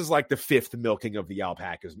 This is like the fifth milking of the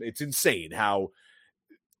alpacas. It's insane how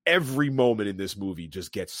every moment in this movie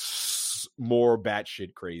just gets more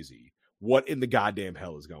batshit crazy. What in the goddamn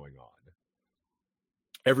hell is going on?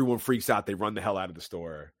 Everyone freaks out. They run the hell out of the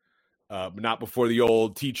store. But not before the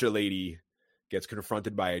old teacher lady gets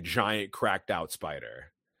confronted by a giant cracked out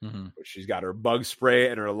spider. Mm-hmm. She's got her bug spray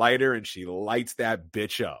and her lighter, and she lights that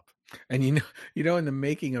bitch up. And you know, in the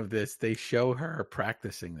making of this, they show her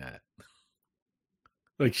practicing that.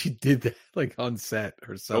 Like she did that, like on set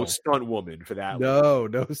herself. No stunt woman for that. No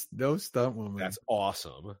stunt woman. That's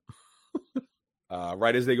awesome.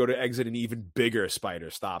 Right as they go to exit, an even bigger spider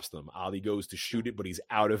stops them. Ali goes to shoot it, but he's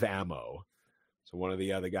out of ammo. So one of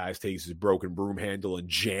the other guys takes his broken broom handle and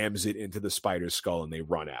jams it into the spider's skull, and they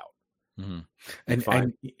run out.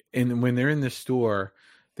 Mm-hmm. And when they're in the store,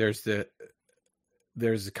 there's the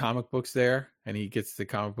comic books there, and he gets the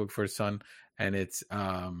comic book for his son, and it's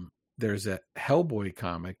there's a Hellboy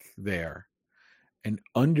comic there, and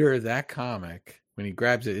under that comic, when he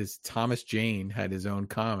grabs it, is Thomas Jane had his own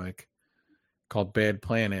comic called Bad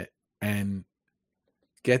Planet, and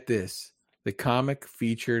get this, the comic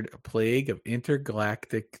featured a plague of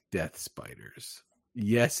intergalactic death spiders.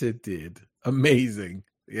 Yes, it did. Amazing.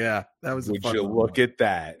 Yeah, that was. Would you look at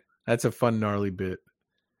that? That's a fun, gnarly bit.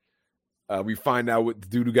 We find out what the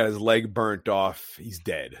dude who got his leg burnt off, he's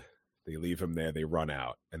dead. They leave him there. They run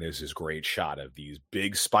out. And there's this great shot of these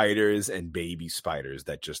big spiders and baby spiders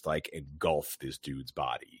that just like engulf this dude's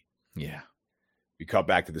body. Yeah. We cut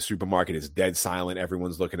back to the supermarket. It's dead silent.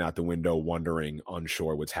 Everyone's looking out the window, wondering,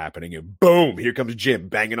 unsure what's happening. And boom, here comes Jim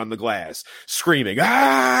banging on the glass, screaming,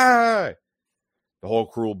 ah! The whole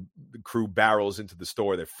crew barrels into the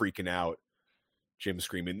store. They're freaking out. Jim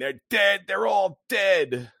screaming, they're dead. They're all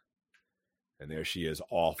dead. And there she is,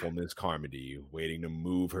 awful Miss Carmody, waiting to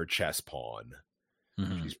move her chess pawn.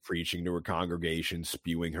 Mm-hmm. She's preaching to her congregation,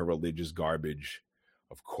 spewing her religious garbage.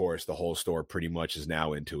 Of course, the whole store pretty much is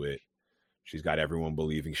now into it. She's got everyone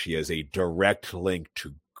believing she has a direct link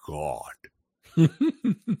to God.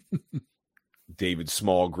 David's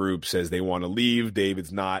small group says they want to leave.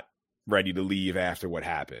 David's not ready to leave after what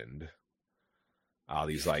happened.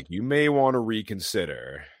 Ali's like, you may want to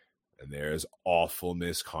reconsider. And there's awful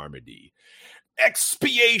Miss Carmody.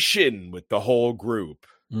 Expiation with the whole group.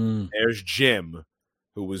 There's Jim,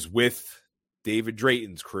 who was with David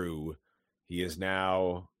Drayton's crew. He is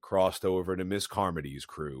now crossed over to Miss Carmody's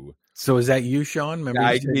crew. So is that you, Sean? Remember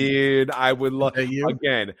I would love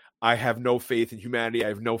again. I have no faith in humanity. I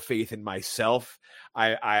have no faith in myself.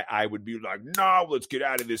 I would be like, no, let's get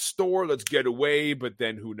out of this store. Let's get away. But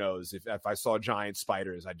then who knows? If I saw giant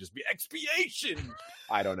spiders, I'd just be expiation.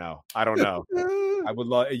 I don't know. I would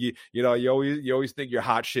love you know, you always think you're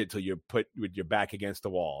hot shit till you're put with your back against the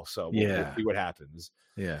wall. So we'll see what happens.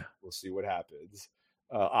 Yeah. We'll see what happens.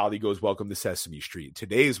 Ali goes, welcome to Sesame Street.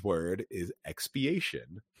 Today's word is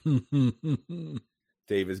expiation.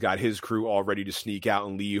 Dave has got his crew all ready to sneak out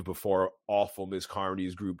and leave before awful Miss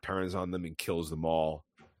Carmody's group turns on them and kills them all.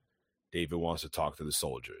 David wants to talk to the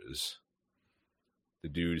soldiers. The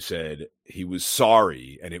dude said he was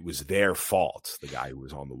sorry and it was their fault, the guy who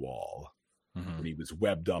was on the wall, when he was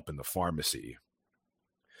webbed up in the pharmacy.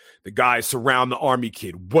 The guys surround the army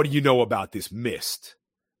kid. What do you know about this mist?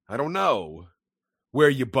 I don't know. Where are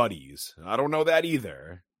your buddies? I don't know that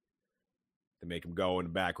either. They make him go in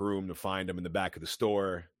the back room to find him in the back of the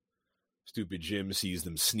store. Stupid Jim sees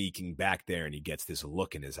them sneaking back there and he gets this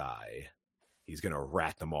look in his eye. He's going to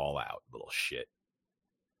rat them all out, little shit.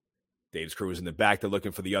 Dave's crew is in the back. They're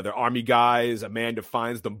looking for the other army guys. Amanda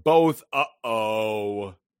finds them both.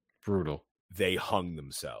 Uh-oh. Brutal. They hung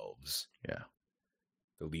themselves. Yeah.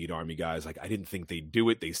 The lead army guy's like, I didn't think they'd do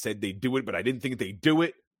it. They said they'd do it, but I didn't think they'd do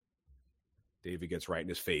it. David gets right in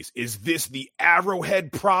his face. Is this the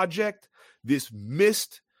Arrowhead Project? This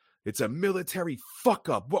mist? It's a military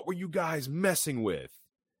fuck-up. What were you guys messing with?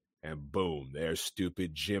 And boom, there's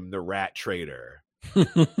stupid Jim the Rat Trader.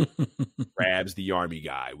 Grabs the army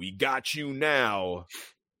guy. We got you now.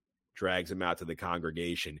 Drags him out to the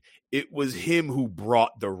congregation. It was him who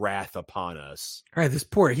brought the wrath upon us. All right,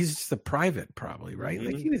 he's just a private probably, right?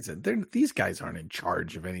 Mm-hmm. Like these guys aren't in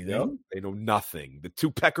charge of anything. No, they know nothing. The two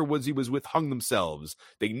Peckerwoods he was with hung themselves.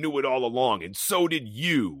 They knew it all along, and so did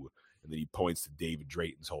you. And then he points to David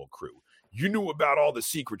Drayton's whole crew. You knew about all the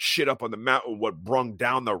secret shit up on the mountain, what brung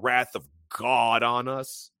down the wrath of God on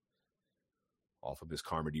us. Off of Miss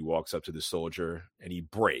Carmody walks up to the soldier, and he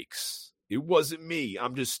breaks. It wasn't me.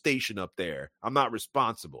 I'm just stationed up there. I'm not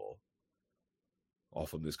responsible.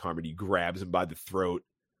 Off of Miss Carmody grabs him by the throat,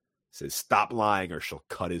 says, stop lying or she'll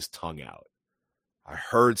cut his tongue out. I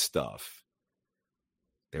heard stuff.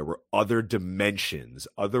 There were other dimensions,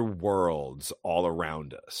 other worlds all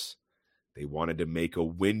around us. They wanted to make a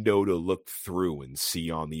window to look through and see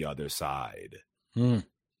on the other side.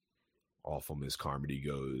 Awful Miss Carmody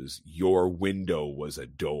goes, your window was a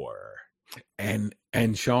door. And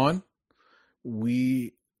Sean,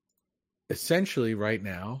 we essentially right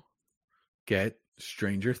now get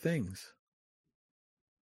Stranger Things.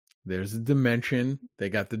 There's a dimension.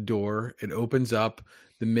 They got the door. It opens up.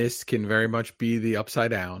 The mist can very much be the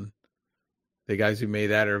upside down. The guys who made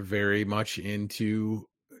that are very much into,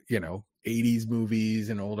 80s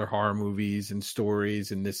movies and older horror movies and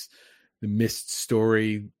stories. And the Mist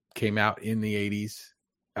story came out in the 80s.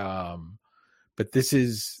 But this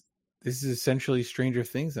is essentially Stranger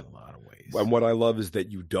Things in a lot of ways. And what I love is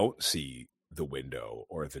that you don't see the window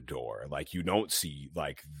or the door. Like you don't see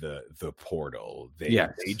like the portal. They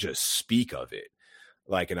just speak of it.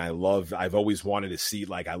 Like, and I've always wanted to see,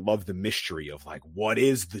 like, I love the mystery of like, what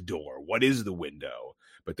is the door? What is the window?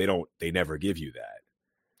 But they never give you that.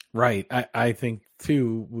 Right. I think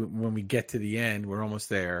too, when we get to the end, we're almost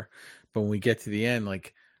there, but when we get to the end,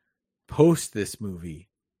 like post this movie,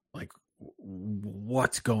 like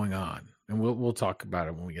what's going on? And we'll talk about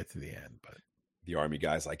it when we get to the end, but the army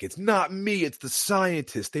guy's like, it's not me, it's the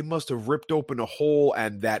scientists. They must have ripped open a hole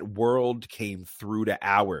and that world came through to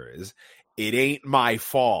ours. It ain't my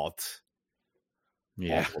fault.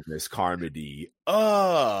 Yeah. Awful Miss Carmody.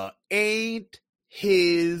 Ain't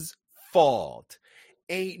his fault.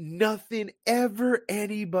 Ain't nothing ever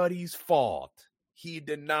anybody's fault. He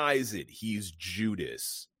denies it. He's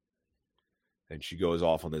Judas. And she goes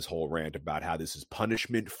off on this whole rant about how this is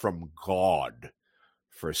punishment from God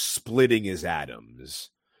for splitting his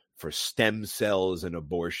atoms, for stem cells and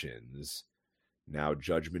abortions. Now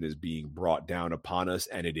judgment is being brought down upon us,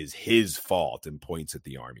 and it is his fault, and points at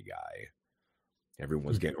the army guy.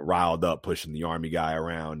 Everyone's getting riled up, pushing the army guy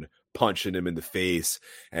around, punching him in the face,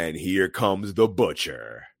 and here comes the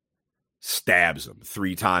butcher. Stabs him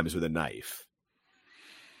 3 times with a knife.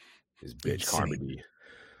 His bitch Carmody.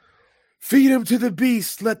 Feed him to the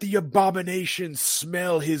beast. Let the abomination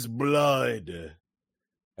smell his blood.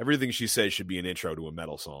 Everything she says should be an intro to a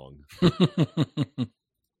metal song.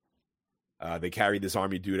 They carry this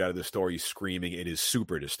army dude out of the store. He's screaming. It is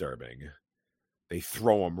super disturbing. They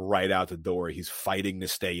throw him right out the door. He's fighting to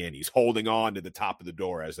stay in. He's holding on to the top of the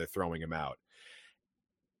door as they're throwing him out.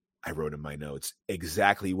 I wrote in my notes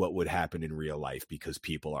exactly what would happen in real life because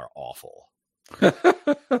people are awful.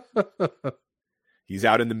 He's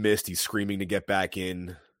out in the mist. He's screaming to get back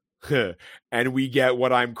in. And we get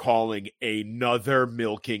what I'm calling another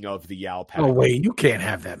milking of the alpaca. Oh, wait, you can't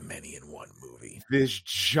have that many in one movie. This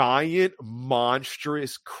giant,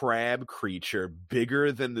 monstrous crab creature,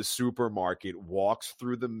 bigger than the supermarket, walks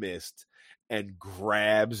through the mist and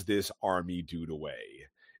grabs this army dude away.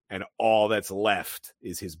 And all that's left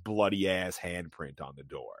is his bloody ass handprint on the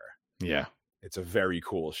door. Yeah. It's a very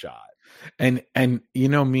cool shot. And you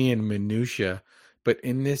know me and minutia, but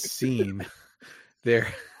in this scene,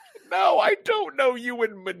 there. No, I don't know you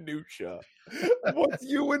in minutia. What's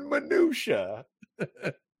you in minutia?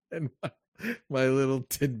 And my little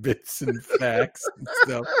tidbits and facts and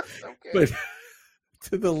stuff. Okay. But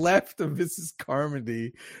to the left of Mrs.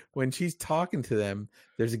 Carmody, when she's talking to them,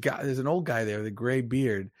 there's an old guy there with a gray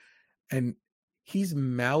beard, and he's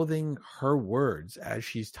mouthing her words as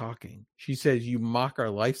she's talking. She says, "You mock our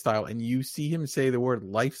lifestyle," and you see him say the word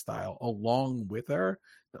lifestyle along with her,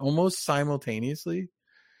 almost simultaneously.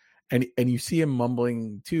 And you see him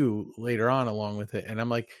mumbling too later on along with it. And I'm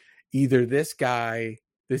like, either this guy,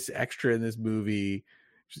 this extra in this movie,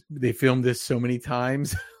 they filmed this so many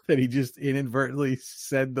times that he just inadvertently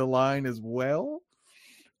said the line as well,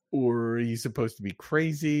 or he's supposed to be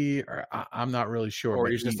crazy, or I'm not really sure. Or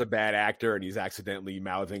he's just a bad actor and he's accidentally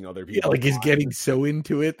mouthing other people. Yeah, like he's getting so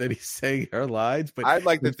into it that he's saying her lines. But I'd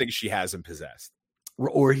like to think she has him possessed.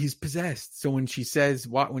 Or he's possessed. So when she says,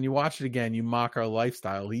 when you watch it again, you mock our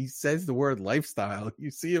lifestyle. He says the word lifestyle. You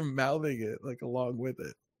see him mouthing it like along with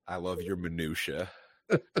it. I love your minutia.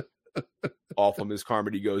 Awful Miss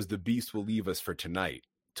Carmody goes, "The beast will leave us for tonight.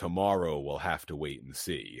 Tomorrow we'll have to wait and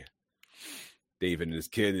see." David and his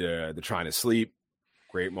kid, they're trying to sleep.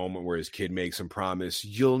 Great moment where his kid makes him promise,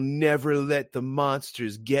 "You'll never let the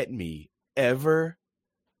monsters get me, ever?"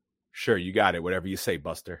 Sure, you got it. Whatever you say,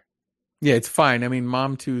 Buster. Yeah, it's fine. I mean,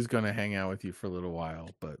 Mom 2 is going to hang out with you for a little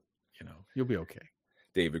while, but, you'll be okay.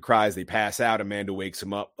 David cries. They pass out. Amanda wakes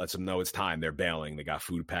him up, lets him know it's time. They're bailing. They got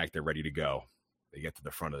food packed. They're ready to go. They get to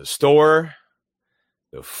the front of the store.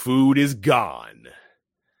 The food is gone.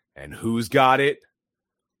 And who's got it?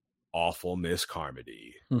 Awful Miss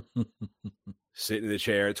Carmody. Sitting in the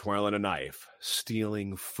chair, twirling a knife.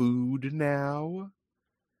 Stealing food now?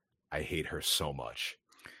 I hate her so much.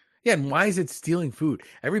 Yeah, and why is it stealing food?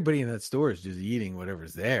 Everybody in that store is just eating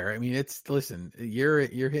whatever's there. I mean, listen, you're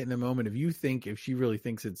hitting a moment. If she really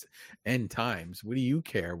thinks it's end times, what do you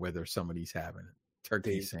care whether somebody's having a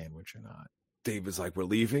turkey sandwich or not? David's like, "We're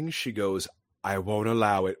leaving." She goes, "I won't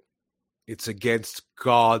allow it. It's against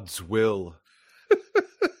God's will.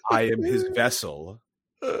 I am his vessel."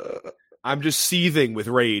 I'm just seething with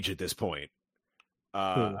rage at this point.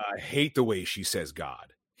 I hate the way she says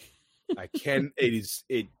God. I can.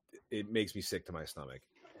 It makes me sick to my stomach.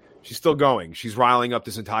 She's still going. She's riling up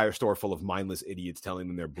this entire store full of mindless idiots, telling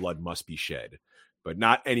them their blood must be shed. But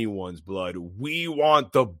not anyone's blood. We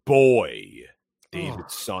want the boy.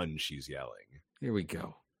 David's son, she's yelling. Here we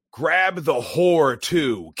go. Grab the whore,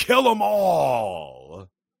 too. Kill them all.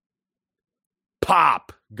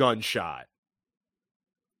 Pop. Gunshot.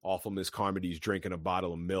 Awful Miss Carmody's drinking a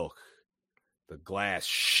bottle of milk. The glass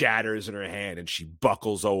shatters in her hand and she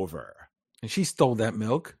buckles over. And she stole that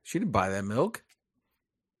milk. She didn't buy that milk.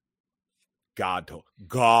 God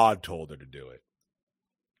told her to do it.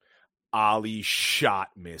 Ollie shot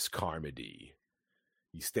Miss Carmody.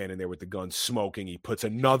 He's standing there with the gun smoking. He puts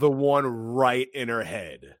another one right in her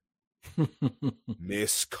head.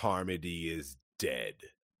 Miss Carmody is dead.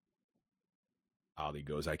 Ollie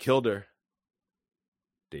goes, "I killed her."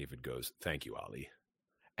 David goes, "Thank you, Ollie."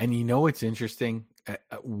 And you know what's interesting?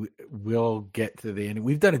 We'll get to the end.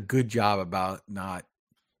 We've done a good job about not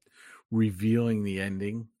revealing the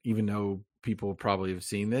ending, even though people probably have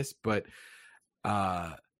seen this, but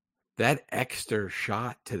that extra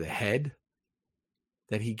shot to the head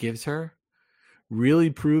that he gives her really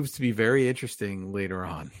proves to be very interesting later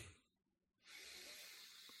on.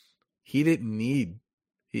 He didn't need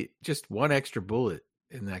just one extra bullet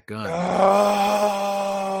in that gun. Oh,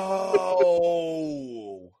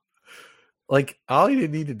 Like, Ollie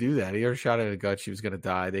didn't need to do that. He already shot her in the gut. She was going to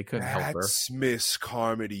die. They couldn't help her. that's Miss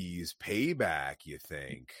Carmody's payback, you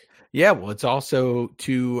think? Yeah, well, it's also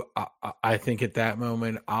to, I think at that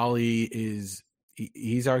moment, Ollie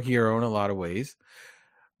he's our hero in a lot of ways,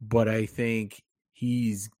 but I think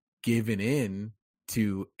he's given in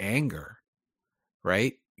to anger,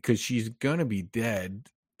 right? Because she's going to be dead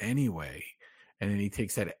anyway. And then he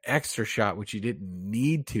takes that extra shot, which he didn't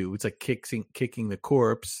need to. It's like kicking the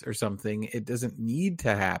corpse or something. It doesn't need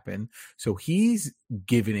to happen. So he's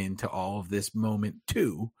given in to all of this moment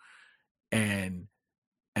too. And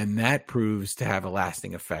that proves to have a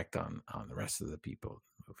lasting effect on the rest of the people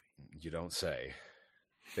in the movie. You don't say.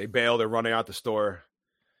 They bail. They're running out the store.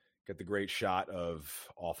 Get the great shot of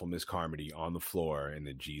awful Miss Carmody on the floor in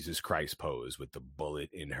the Jesus Christ pose with the bullet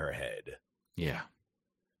in her head. Yeah.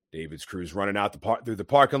 David's crew's running out through the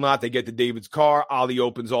parking lot. They get to David's car. Ollie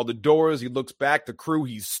opens all the doors. He looks back. The crew,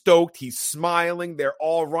 he's stoked. He's smiling. They're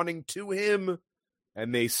all running to him,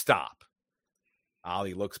 and they stop.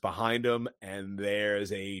 Ollie looks behind him, and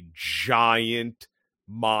there's a giant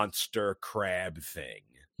monster crab thing.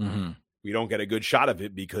 Mm-hmm. We don't get a good shot of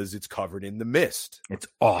it because it's covered in the mist. It's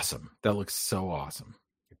awesome. That looks so awesome.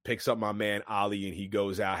 It picks up my man Ollie, and he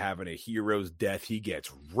goes out having a hero's death. He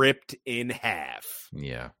gets ripped in half.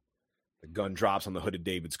 Yeah. The gun drops on the hood of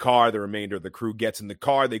David's car. The remainder of the crew gets in the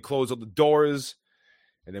car. They close all the doors.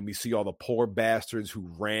 And then we see all the poor bastards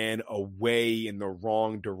who ran away in the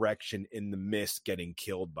wrong direction in the mist, getting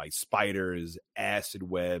killed by spiders, acid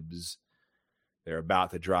webs. They're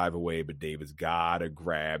about to drive away, but David's got to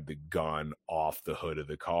grab the gun off the hood of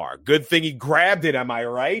the car. Good thing he grabbed it, am I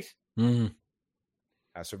right? Mm-hmm.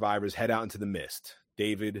 As survivors head out into the mist,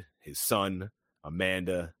 David, his son,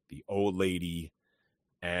 Amanda, the old lady,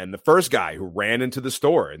 and the first guy who ran into the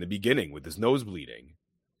store in the beginning with his nose bleeding.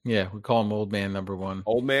 Yeah, we call him Old Man Number One.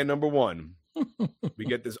 Old Man Number One. We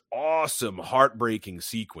get this awesome, heartbreaking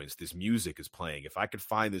sequence. This music is playing. If I could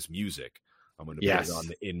find this music, I'm going to put it on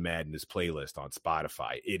the In Madness playlist on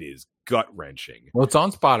Spotify. It is gut-wrenching. Well, it's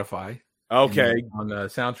on Spotify. Okay. On the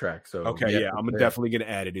soundtrack. So okay, yeah, I'm definitely going to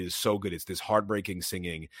add it. It is so good. It's this heartbreaking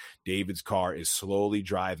singing. David's car is slowly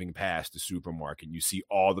driving past the supermarket. You see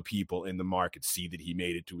all the people in the market see that he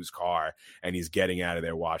made it to his car, and he's getting out of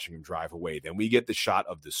there watching him drive away. Then we get the shot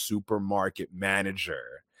of the supermarket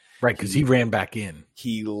manager. Right, because he ran back in.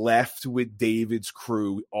 He left with David's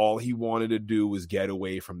crew. All he wanted to do was get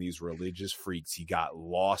away from these religious freaks. He got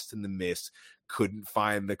lost in the mist, couldn't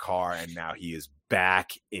find the car, and now he is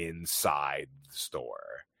back inside the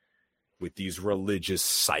store with these religious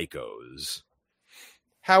psychos.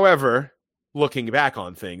 However, looking back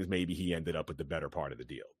on things, maybe he ended up with the better part of the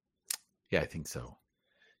deal. Yeah, I think so.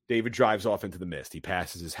 David drives off into the mist. He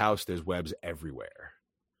passes his house. There's webs everywhere.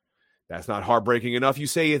 That's not heartbreaking enough. You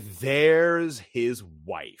say, there's his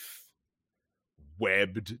wife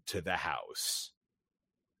webbed to the house.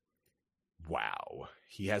 Wow.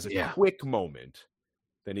 He has a quick moment.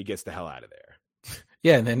 Then he gets the hell out of there.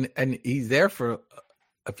 Yeah, and he's there for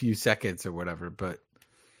a few seconds or whatever, but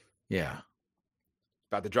yeah.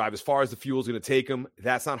 About to drive as far as the fuel's going to take him.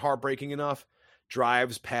 That's not heartbreaking enough.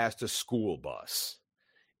 Drives past a school bus.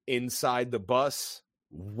 Inside the bus,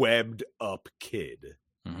 webbed up kid.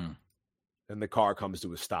 Mm-hmm. Then the car comes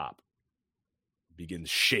to a stop. Begins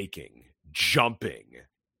shaking, jumping.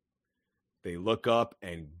 They look up,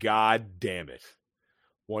 and God damn it,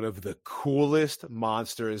 one of the coolest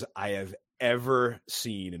monsters I have ever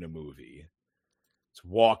seen in a movie. It's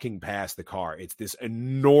walking past the car. It's this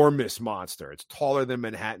enormous monster. It's taller than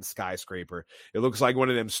Manhattan skyscraper. It looks like one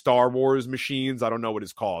of them Star Wars machines. I don't know what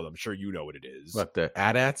it's called. I'm sure you know what it is. What, the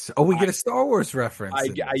AT-ATs? Oh, we get a Star Wars reference.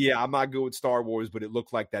 Yeah, I'm not good with Star Wars, but it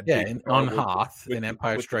looked like that. Yeah, on Hoth in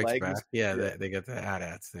Empire Strikes Back. Yeah, they get the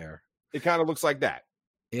AT-ATs there. It kind of looks like that.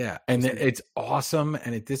 Yeah, and it's awesome,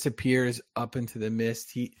 and it disappears up into the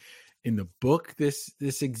mist. In the book, this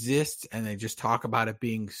exists, and they just talk about it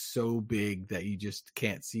being so big that you just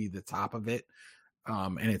can't see the top of it.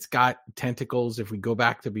 And it's got tentacles. If we go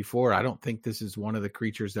back to before, I don't think this is one of the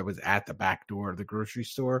creatures that was at the back door of the grocery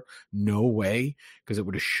store. No way, because it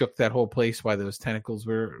would have shook that whole place while those tentacles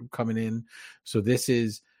were coming in. So this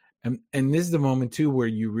is, and this is the moment too where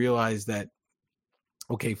you realize that,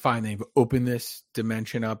 okay, fine, they've opened this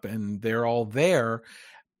dimension up and they're all there,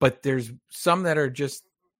 but there's some that are just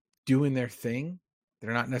doing their thing.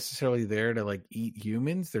 They're not necessarily there to like eat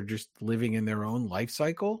humans. They're just living in their own life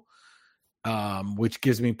cycle, which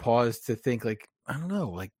gives me pause to think like, I don't know,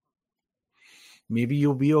 like maybe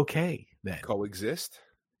you'll be okay then. Coexist.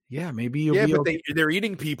 Yeah, maybe you'll be but okay. they're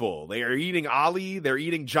eating people. They are eating Ali. They're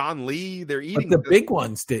eating John Lee. They're eating But the big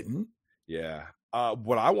ones didn't. Yeah.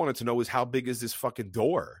 What I wanted to know is how big is this fucking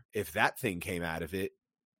door? If that thing came out of it,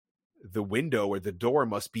 the window or the door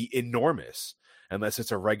must be enormous. Unless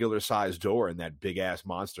it's a regular sized door and that big ass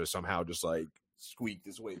monster somehow just like squeaked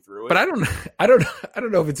his way through it. But I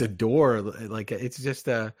don't know if it's a door. Like it's just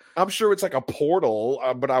a. I'm sure it's like a portal,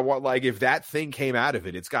 but I want like if that thing came out of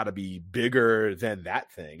it, it's got to be bigger than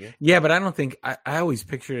that thing. Yeah, but I don't think I always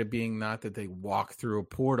pictured it being not that they walk through a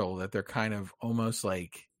portal, that they're kind of almost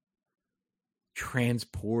like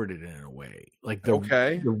transported in a way, like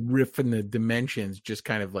the riff and the dimensions just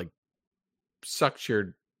kind of like sucks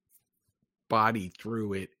your body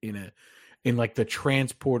through it in like the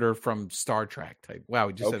transporter from Star Trek type. Wow,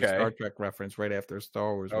 we just had a Star Trek reference right after a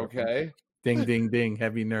Star Wars reference. Ding ding ding,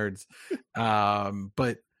 heavy nerds.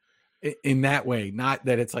 But in that way, not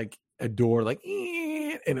that it's like a door like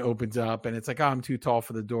it opens up and it's like, oh, I'm too tall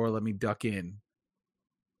for the door, let me duck in.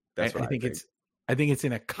 That's what I think. I think it's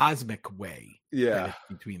in a cosmic way. Yeah,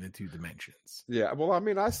 between the two dimensions. Yeah, well, I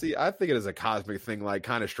mean, I think it is a cosmic thing, like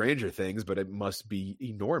kind of Stranger Things, but it must be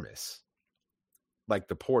enormous, like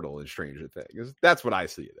the portal in Stranger Things. That's what I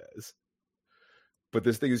see it as. But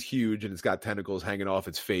this thing is huge, and it's got tentacles hanging off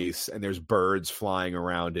its face, and there's birds flying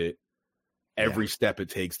around it. Every step it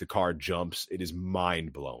takes, the car jumps. It is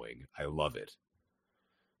mind blowing. I love it.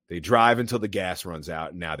 They drive until the gas runs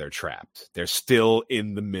out, and now they're trapped. They're still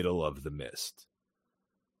in the middle of the mist.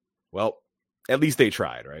 Well, at least they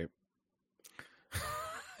tried, right?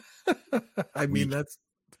 I mean, that's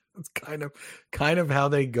kind of how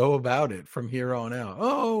they go about it from here on out.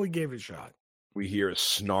 Oh, we gave it a shot. We hear a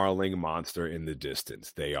snarling monster in the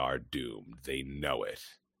distance. They are doomed. They know it.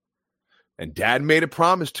 And Dad made a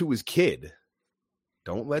promise to his kid.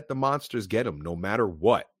 Don't let the monsters get him, no matter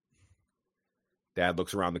what. Dad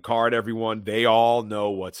looks around the car at everyone. They all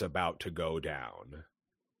know what's about to go down.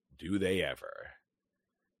 Do they ever?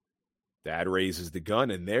 Dad raises the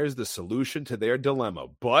gun, and there's the solution to their dilemma.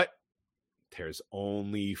 But there's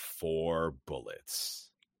only 4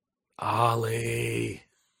 bullets. Ollie.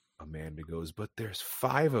 Amanda goes, but there's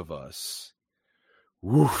 5 of us.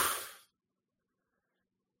 Woof.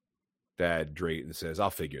 Dad Drayton says,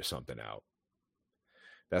 I'll figure something out.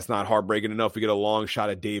 That's not heartbreaking enough. We get a long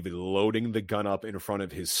shot of David loading the gun up in front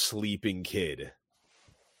of his sleeping kid.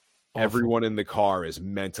 Awful. Everyone in the car is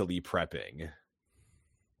mentally prepping.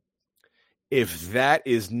 If that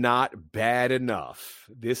is not bad enough,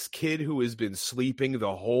 this kid who has been sleeping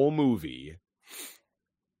the whole movie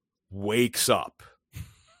wakes up.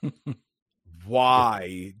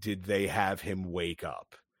 Why did they have him wake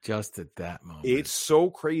up? Just at that moment. It's so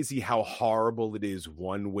crazy how horrible it is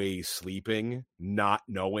one-way sleeping, not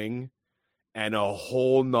knowing, and a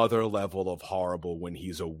whole nother level of horrible when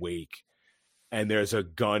he's awake and there's a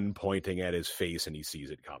gun pointing at his face and he sees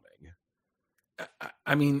it coming.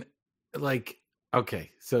 I mean, like,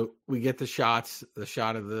 okay, so we get the shot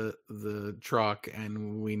of the truck,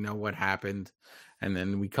 and we know what happened, and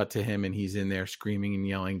then we cut to him and he's in there screaming and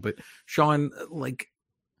yelling. But Sean, like,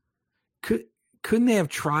 couldn't they have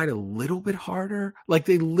tried a little bit harder? Like,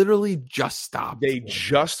 they literally just stopped. They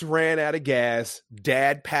just ran out of gas.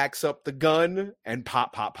 Dad packs up the gun and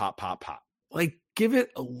pop, pop, pop, pop, pop. Like, give it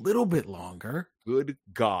a little bit longer. Good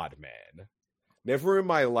God, man. Never in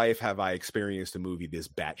my life have I experienced a movie this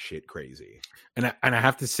batshit crazy. And I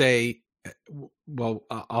have to say, well,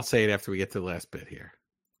 I'll say it after we get to the last bit here.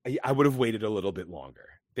 I would have waited a little bit longer.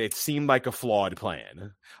 It seemed like a flawed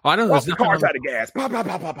plan. Oh, I know. There's the car's out of gas. Pop, pop,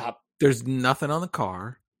 pop, pop, pop. There's nothing on the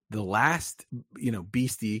car. The last,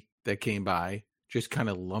 beastie that came by just kind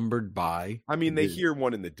of lumbered by. I mean, they hear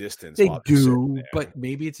one in the distance. They do, but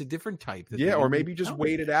maybe it's a different type. Yeah, or maybe just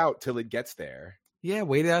wait it out till it gets there. Yeah,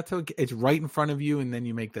 wait it out till it's right in front of you, and then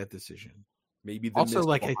you make that decision. Maybe also,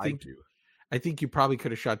 like, I think you probably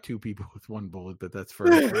could have shot 2 people with 1 bullet, but that's for.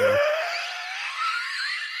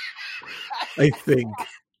 I think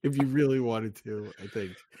if you really wanted to, I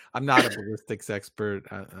think I'm not a ballistics expert.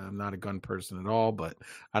 I'm not a gun person at all, but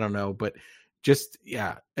I don't know. But just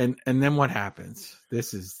and then what happens?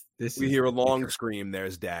 We hear a long scream.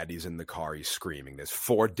 There's Dad. He's in the car. He's screaming. There's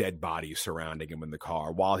 4 dead bodies surrounding him in the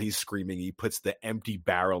car. While he's screaming, he puts the empty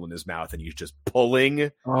barrel in his mouth and he's just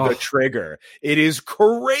pulling the trigger. It is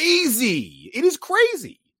crazy. It is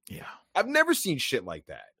crazy. Yeah, I've never seen shit like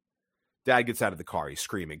that. Dad gets out of the car. He's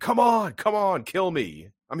screaming, come on, kill me.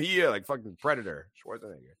 I'm here, like fucking Predator.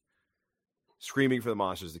 Schwarzenegger. screaming for the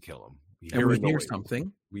monsters to kill him. We hear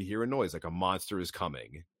something. We hear a noise like a monster is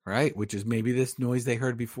coming. Right, which is maybe this noise they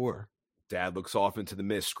heard before. Dad looks off into the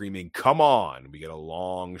mist, screaming, "Come on!" We get a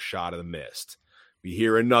long shot of the mist. We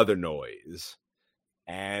hear another noise.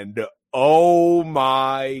 And, oh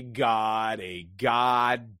my God, a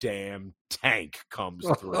goddamn tank comes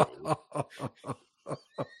through.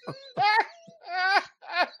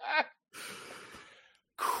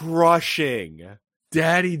 Crushing.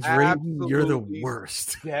 Daddy Drayton, you're the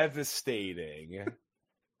worst. Devastating.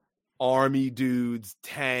 Army dudes,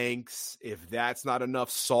 tanks. If that's not enough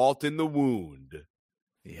salt in the wound.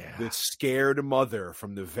 Yeah. The scared mother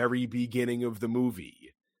from the very beginning of the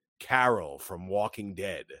movie, Carol from Walking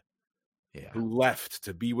Dead, who left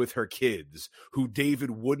to be with her kids, who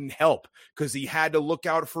David wouldn't help because he had to look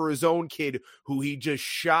out for his own kid who he just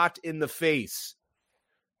shot in the face.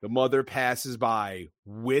 The mother passes by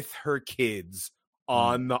with her kids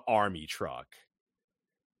on the army truck.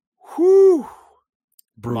 Whew.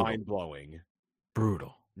 Brutal. Mind-blowing.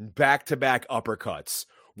 Brutal. Back-to-back uppercuts.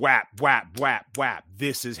 Whap, whap, whap, whap.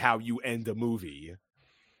 This is how you end a movie.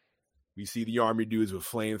 We see the army dudes with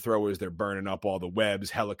flamethrowers. They're burning up all the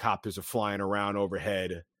webs. Helicopters are flying around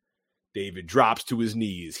overhead. David drops to his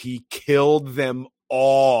knees. He killed them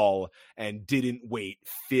all and didn't wait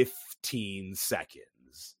 15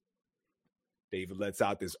 seconds. David lets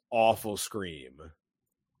out this awful scream.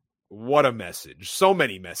 What a message. So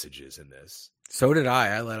many messages in this. So did I.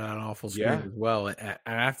 I let out an awful scream as well. And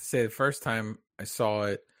I have to say, the first time I saw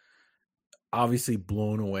it, obviously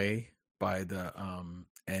blown away by the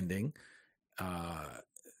ending.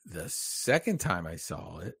 The second time I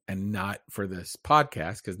saw it, and not for this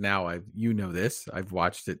podcast, because now I've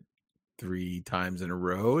watched it 3 times in a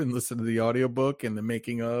row and listened to the audiobook and the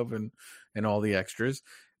making of and all the extras.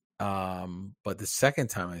 But the second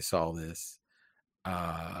time I saw this,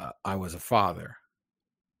 I was a father.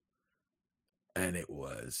 And it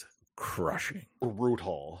was crushing.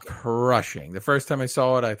 Brutal. Crushing. The first time I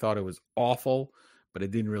saw it, I thought it was awful, but it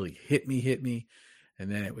didn't really hit me. And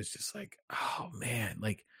then it was just like, oh man,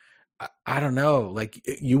 like, I don't know. Like,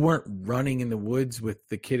 you weren't running in the woods with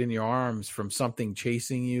the kid in your arms from something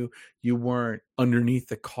chasing you. You weren't underneath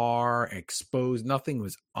the car, exposed. Nothing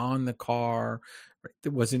was on the car.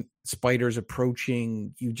 There wasn't spiders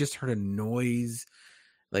approaching. You just heard a noise.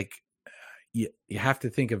 Like, you have to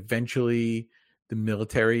think eventually the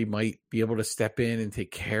military might be able to step in and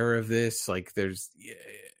take care of this. Like, there's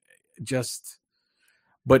just,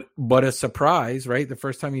 but a surprise, right? The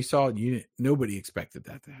first time you saw it, nobody expected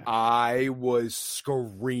that to happen. I was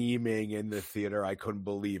screaming in the theater. I couldn't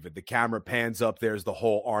believe it. The camera pans up. There's the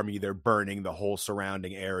whole army. They're burning the whole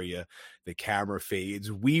surrounding area. The camera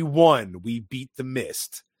fades. We won. We beat the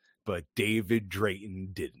mist, but David Drayton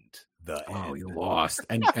didn't. You lost.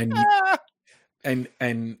 And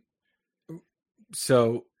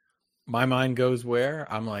so my mind goes where?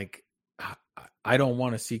 I'm like, I don't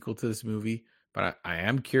want a sequel to this movie, but I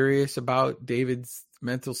am curious about David's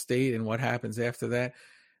mental state and what happens after that.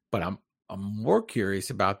 But I'm more curious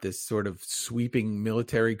about this sort of sweeping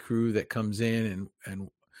military crew that comes in and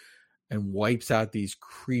wipes out these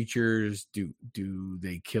creatures. Do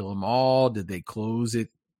they kill them all? Did they close it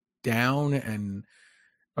down? And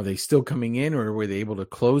are they still coming in, or were they able to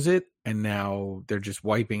close it and now they're just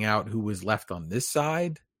wiping out who was left on this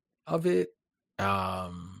side of it? Yeah,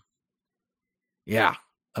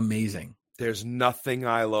 amazing. There's nothing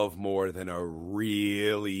I love more than a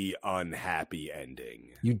really unhappy ending.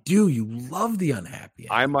 You do. You love the unhappy ending.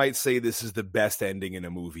 I might say this is the best ending in a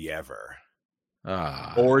movie ever.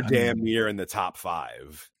 Or damn near in the top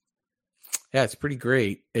 5. Yeah, it's pretty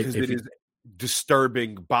great. Because it is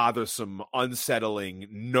disturbing, bothersome, unsettling,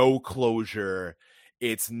 no closure.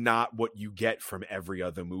 It's not what you get from every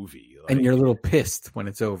other movie. Like, and you're a little pissed when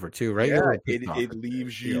it's over too, right? Yeah, it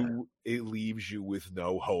leaves you it leaves you with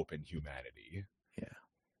no hope in humanity.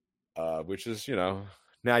 Yeah. Which is,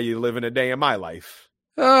 now you live in a day in my life.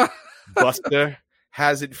 Buster,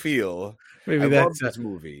 how's it feel? Maybe I that's love this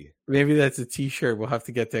movie. Maybe that's a T-shirt. We'll have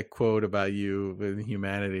to get that quote about you in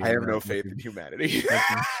humanity. I have no faith in humanity.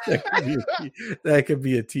 That could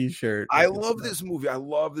be a T-shirt. I love this movie. I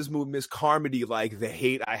love this movie. Miss Carmody, like, the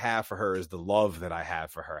hate I have for her is the love that I have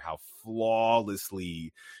for her. How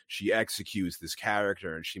flawlessly she executes this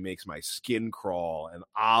character, and she makes my skin crawl. And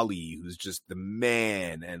Ollie, who's just the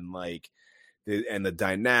man, and like, and the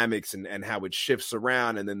dynamics and how it shifts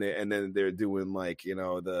around, and then they're doing, like,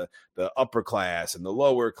 the upper class and the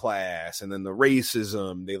lower class, and then the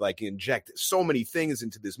racism. They like inject so many things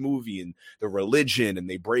into this movie, and the religion, and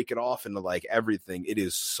they break it off into like everything. It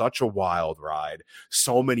is such a wild ride.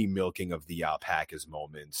 So many milking of the alpacas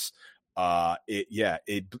moments.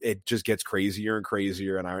 it just gets crazier and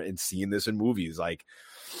crazier. And seeing this in movies, like,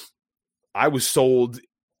 I was sold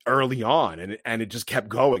early on, and it just kept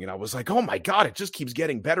going, and I was like, oh my god, it just keeps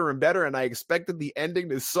getting better and better, and I expected the ending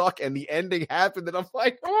to suck, and the ending happened, and I'm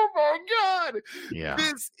like, oh my god,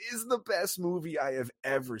 this is the best movie I have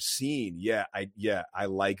ever seen. I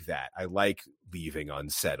like that. I like leaving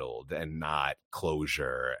unsettled and not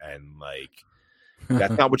closure, and like,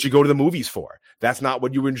 that's not what you go to the movies for. That's not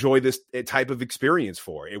what you enjoy this type of experience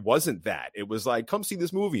for. It wasn't that. It was like, come see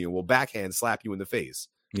this movie and we'll backhand slap you in the face.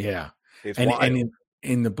 Yeah. It's and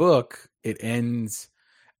in the book, it ends,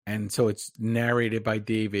 and so it's narrated by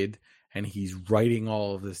David, and he's writing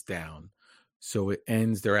all of this down. So it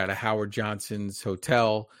ends, they're at a Howard Johnson's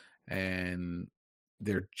hotel, and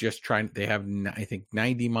they're just they have, I think,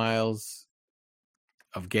 90 miles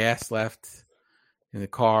of gas left in the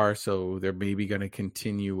car, so they're maybe going to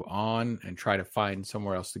continue on and try to find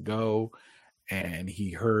somewhere else to go. And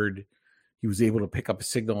he was able to pick up a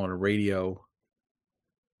signal on a radio,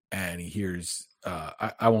 and he hears,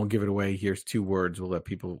 I won't give it away. Here's 2 words. We'll let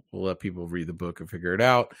people read the book and figure it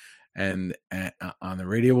out. And on the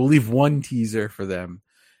radio, we'll leave one teaser for them.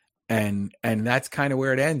 And that's kind of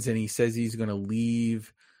where it ends. And he says he's going to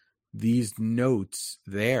leave these notes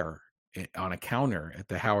there on a counter at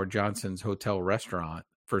the Howard Johnson's hotel restaurant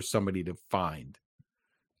for somebody to find.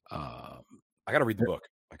 I got to read the book.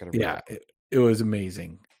 It was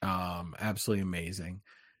amazing. Absolutely amazing.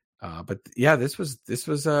 But yeah, this was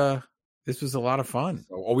a lot of fun.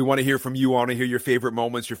 So, we want to hear from you. I want to hear your favorite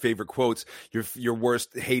moments, your favorite quotes, your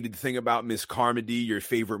worst hated thing about Miss Carmody, your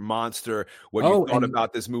favorite monster, what you thought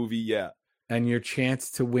about this movie. Yeah. And your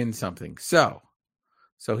chance to win something. So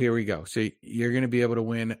here we go. So you're going to be able to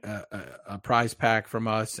win a prize pack from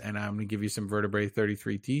us, and I'm going to give you some Vertebrae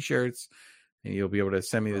 33 t-shirts, and you'll be able to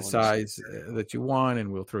send me the size that you want,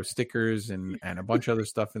 and we'll throw stickers and a bunch of other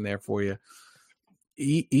stuff in there for you.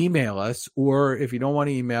 Email us, or if you don't want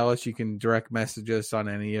to email us, you can direct message us on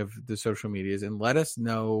any of the social medias and let us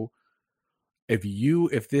know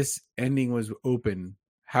if this ending was open,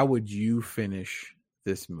 how would you finish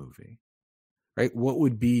this movie? Right? What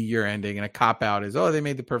would be your ending? And a cop out is, they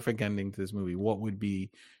made the perfect ending to this movie. What would be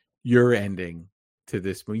your ending to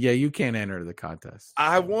this movie? Yeah, you can't enter the contest.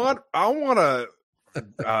 I want a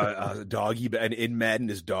doggy, an In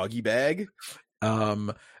Madness doggy bag.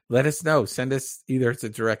 Let us know. Send us either it's a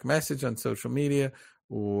direct message on social media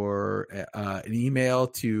or an email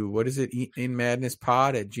to, what is it?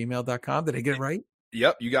 inmadnesspod@gmail.com. Did I get it right?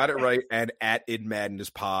 Yep, you got it right. And at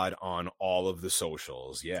inmadnesspod on all of the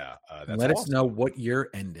socials. Yeah. Let us know what your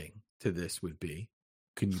ending to this would be.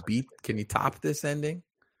 Can you top this ending?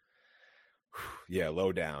 Yeah,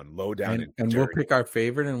 low down. And we'll pick our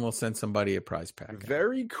favorite, and we'll send somebody a prize pack.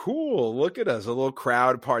 Very cool. Look at us, a little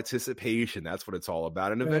crowd participation. That's what it's all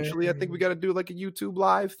about. And eventually, I think we got to do like a YouTube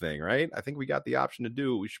live thing, right? I think we got the option to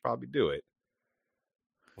do it. We should probably do it.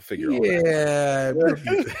 We'll figure all that out.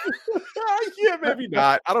 Yeah, maybe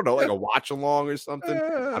not. I don't know, like a watch along or something.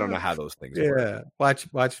 I don't know how those things work.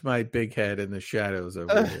 Watch my big head in the shadows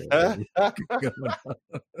over here.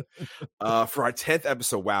 For our 10th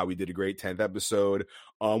episode, wow, we did a great 10th episode.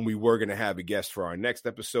 We were going to have a guest for our next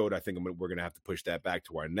episode. I think we're going to have to push that back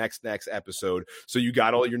to our next episode. So you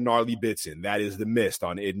got all your gnarly bits in. That is The Mist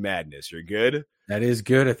on In Madness. You're good? That is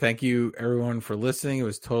good. Thank you, everyone, for listening. It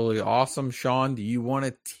was totally awesome. Sean, do you want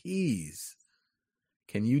to tease?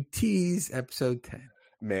 Can you tease episode 10?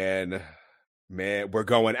 Man, we're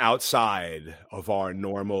going outside of our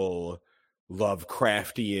normal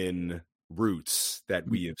Lovecraftian roots that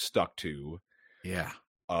we have stuck to. Yeah.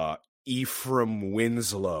 Ephraim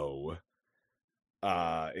Winslow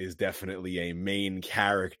is definitely a main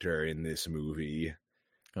character in this movie,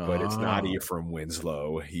 but it's not Ephraim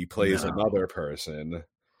Winslow. He plays another person.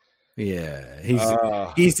 Yeah,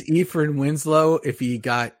 he's Ephraim Winslow if he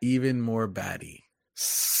got even more batty.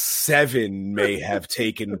 7 may have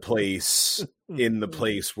taken place in the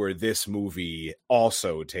place where this movie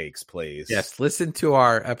also takes place. Yes, listen to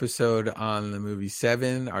our episode on the movie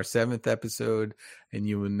 7, our 7th episode, and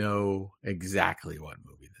you will know exactly what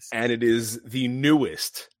movie this is. And it is the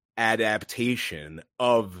newest adaptation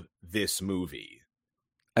of this movie.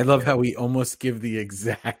 I love how we almost give the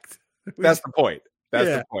exact. That's the point. That's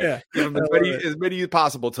the point. Yeah. As many as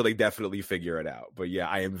possible till they definitely figure it out. But yeah,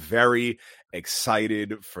 I am very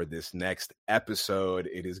excited for this next episode.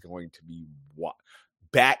 It is going to be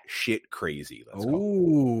batshit crazy.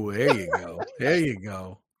 Oh, there you go. There you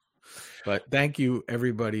go. But thank you,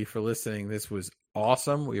 everybody, for listening. This was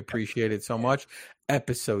awesome. We appreciate it so much.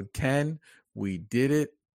 Episode 10, we did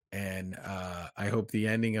it. And I hope the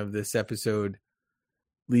ending of this episode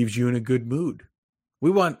leaves you in a good mood. We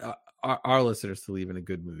want our listeners to leave in a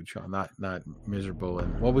good mood, Sean, not miserable.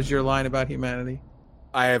 And what was your line about humanity?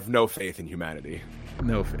 I have no faith in humanity.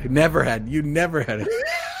 No, never had. You never had it.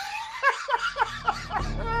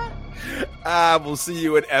 We'll see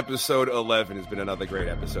you in episode 11. It's been another great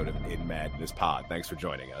episode of In Madness Pod. Thanks for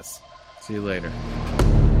joining us. See you later.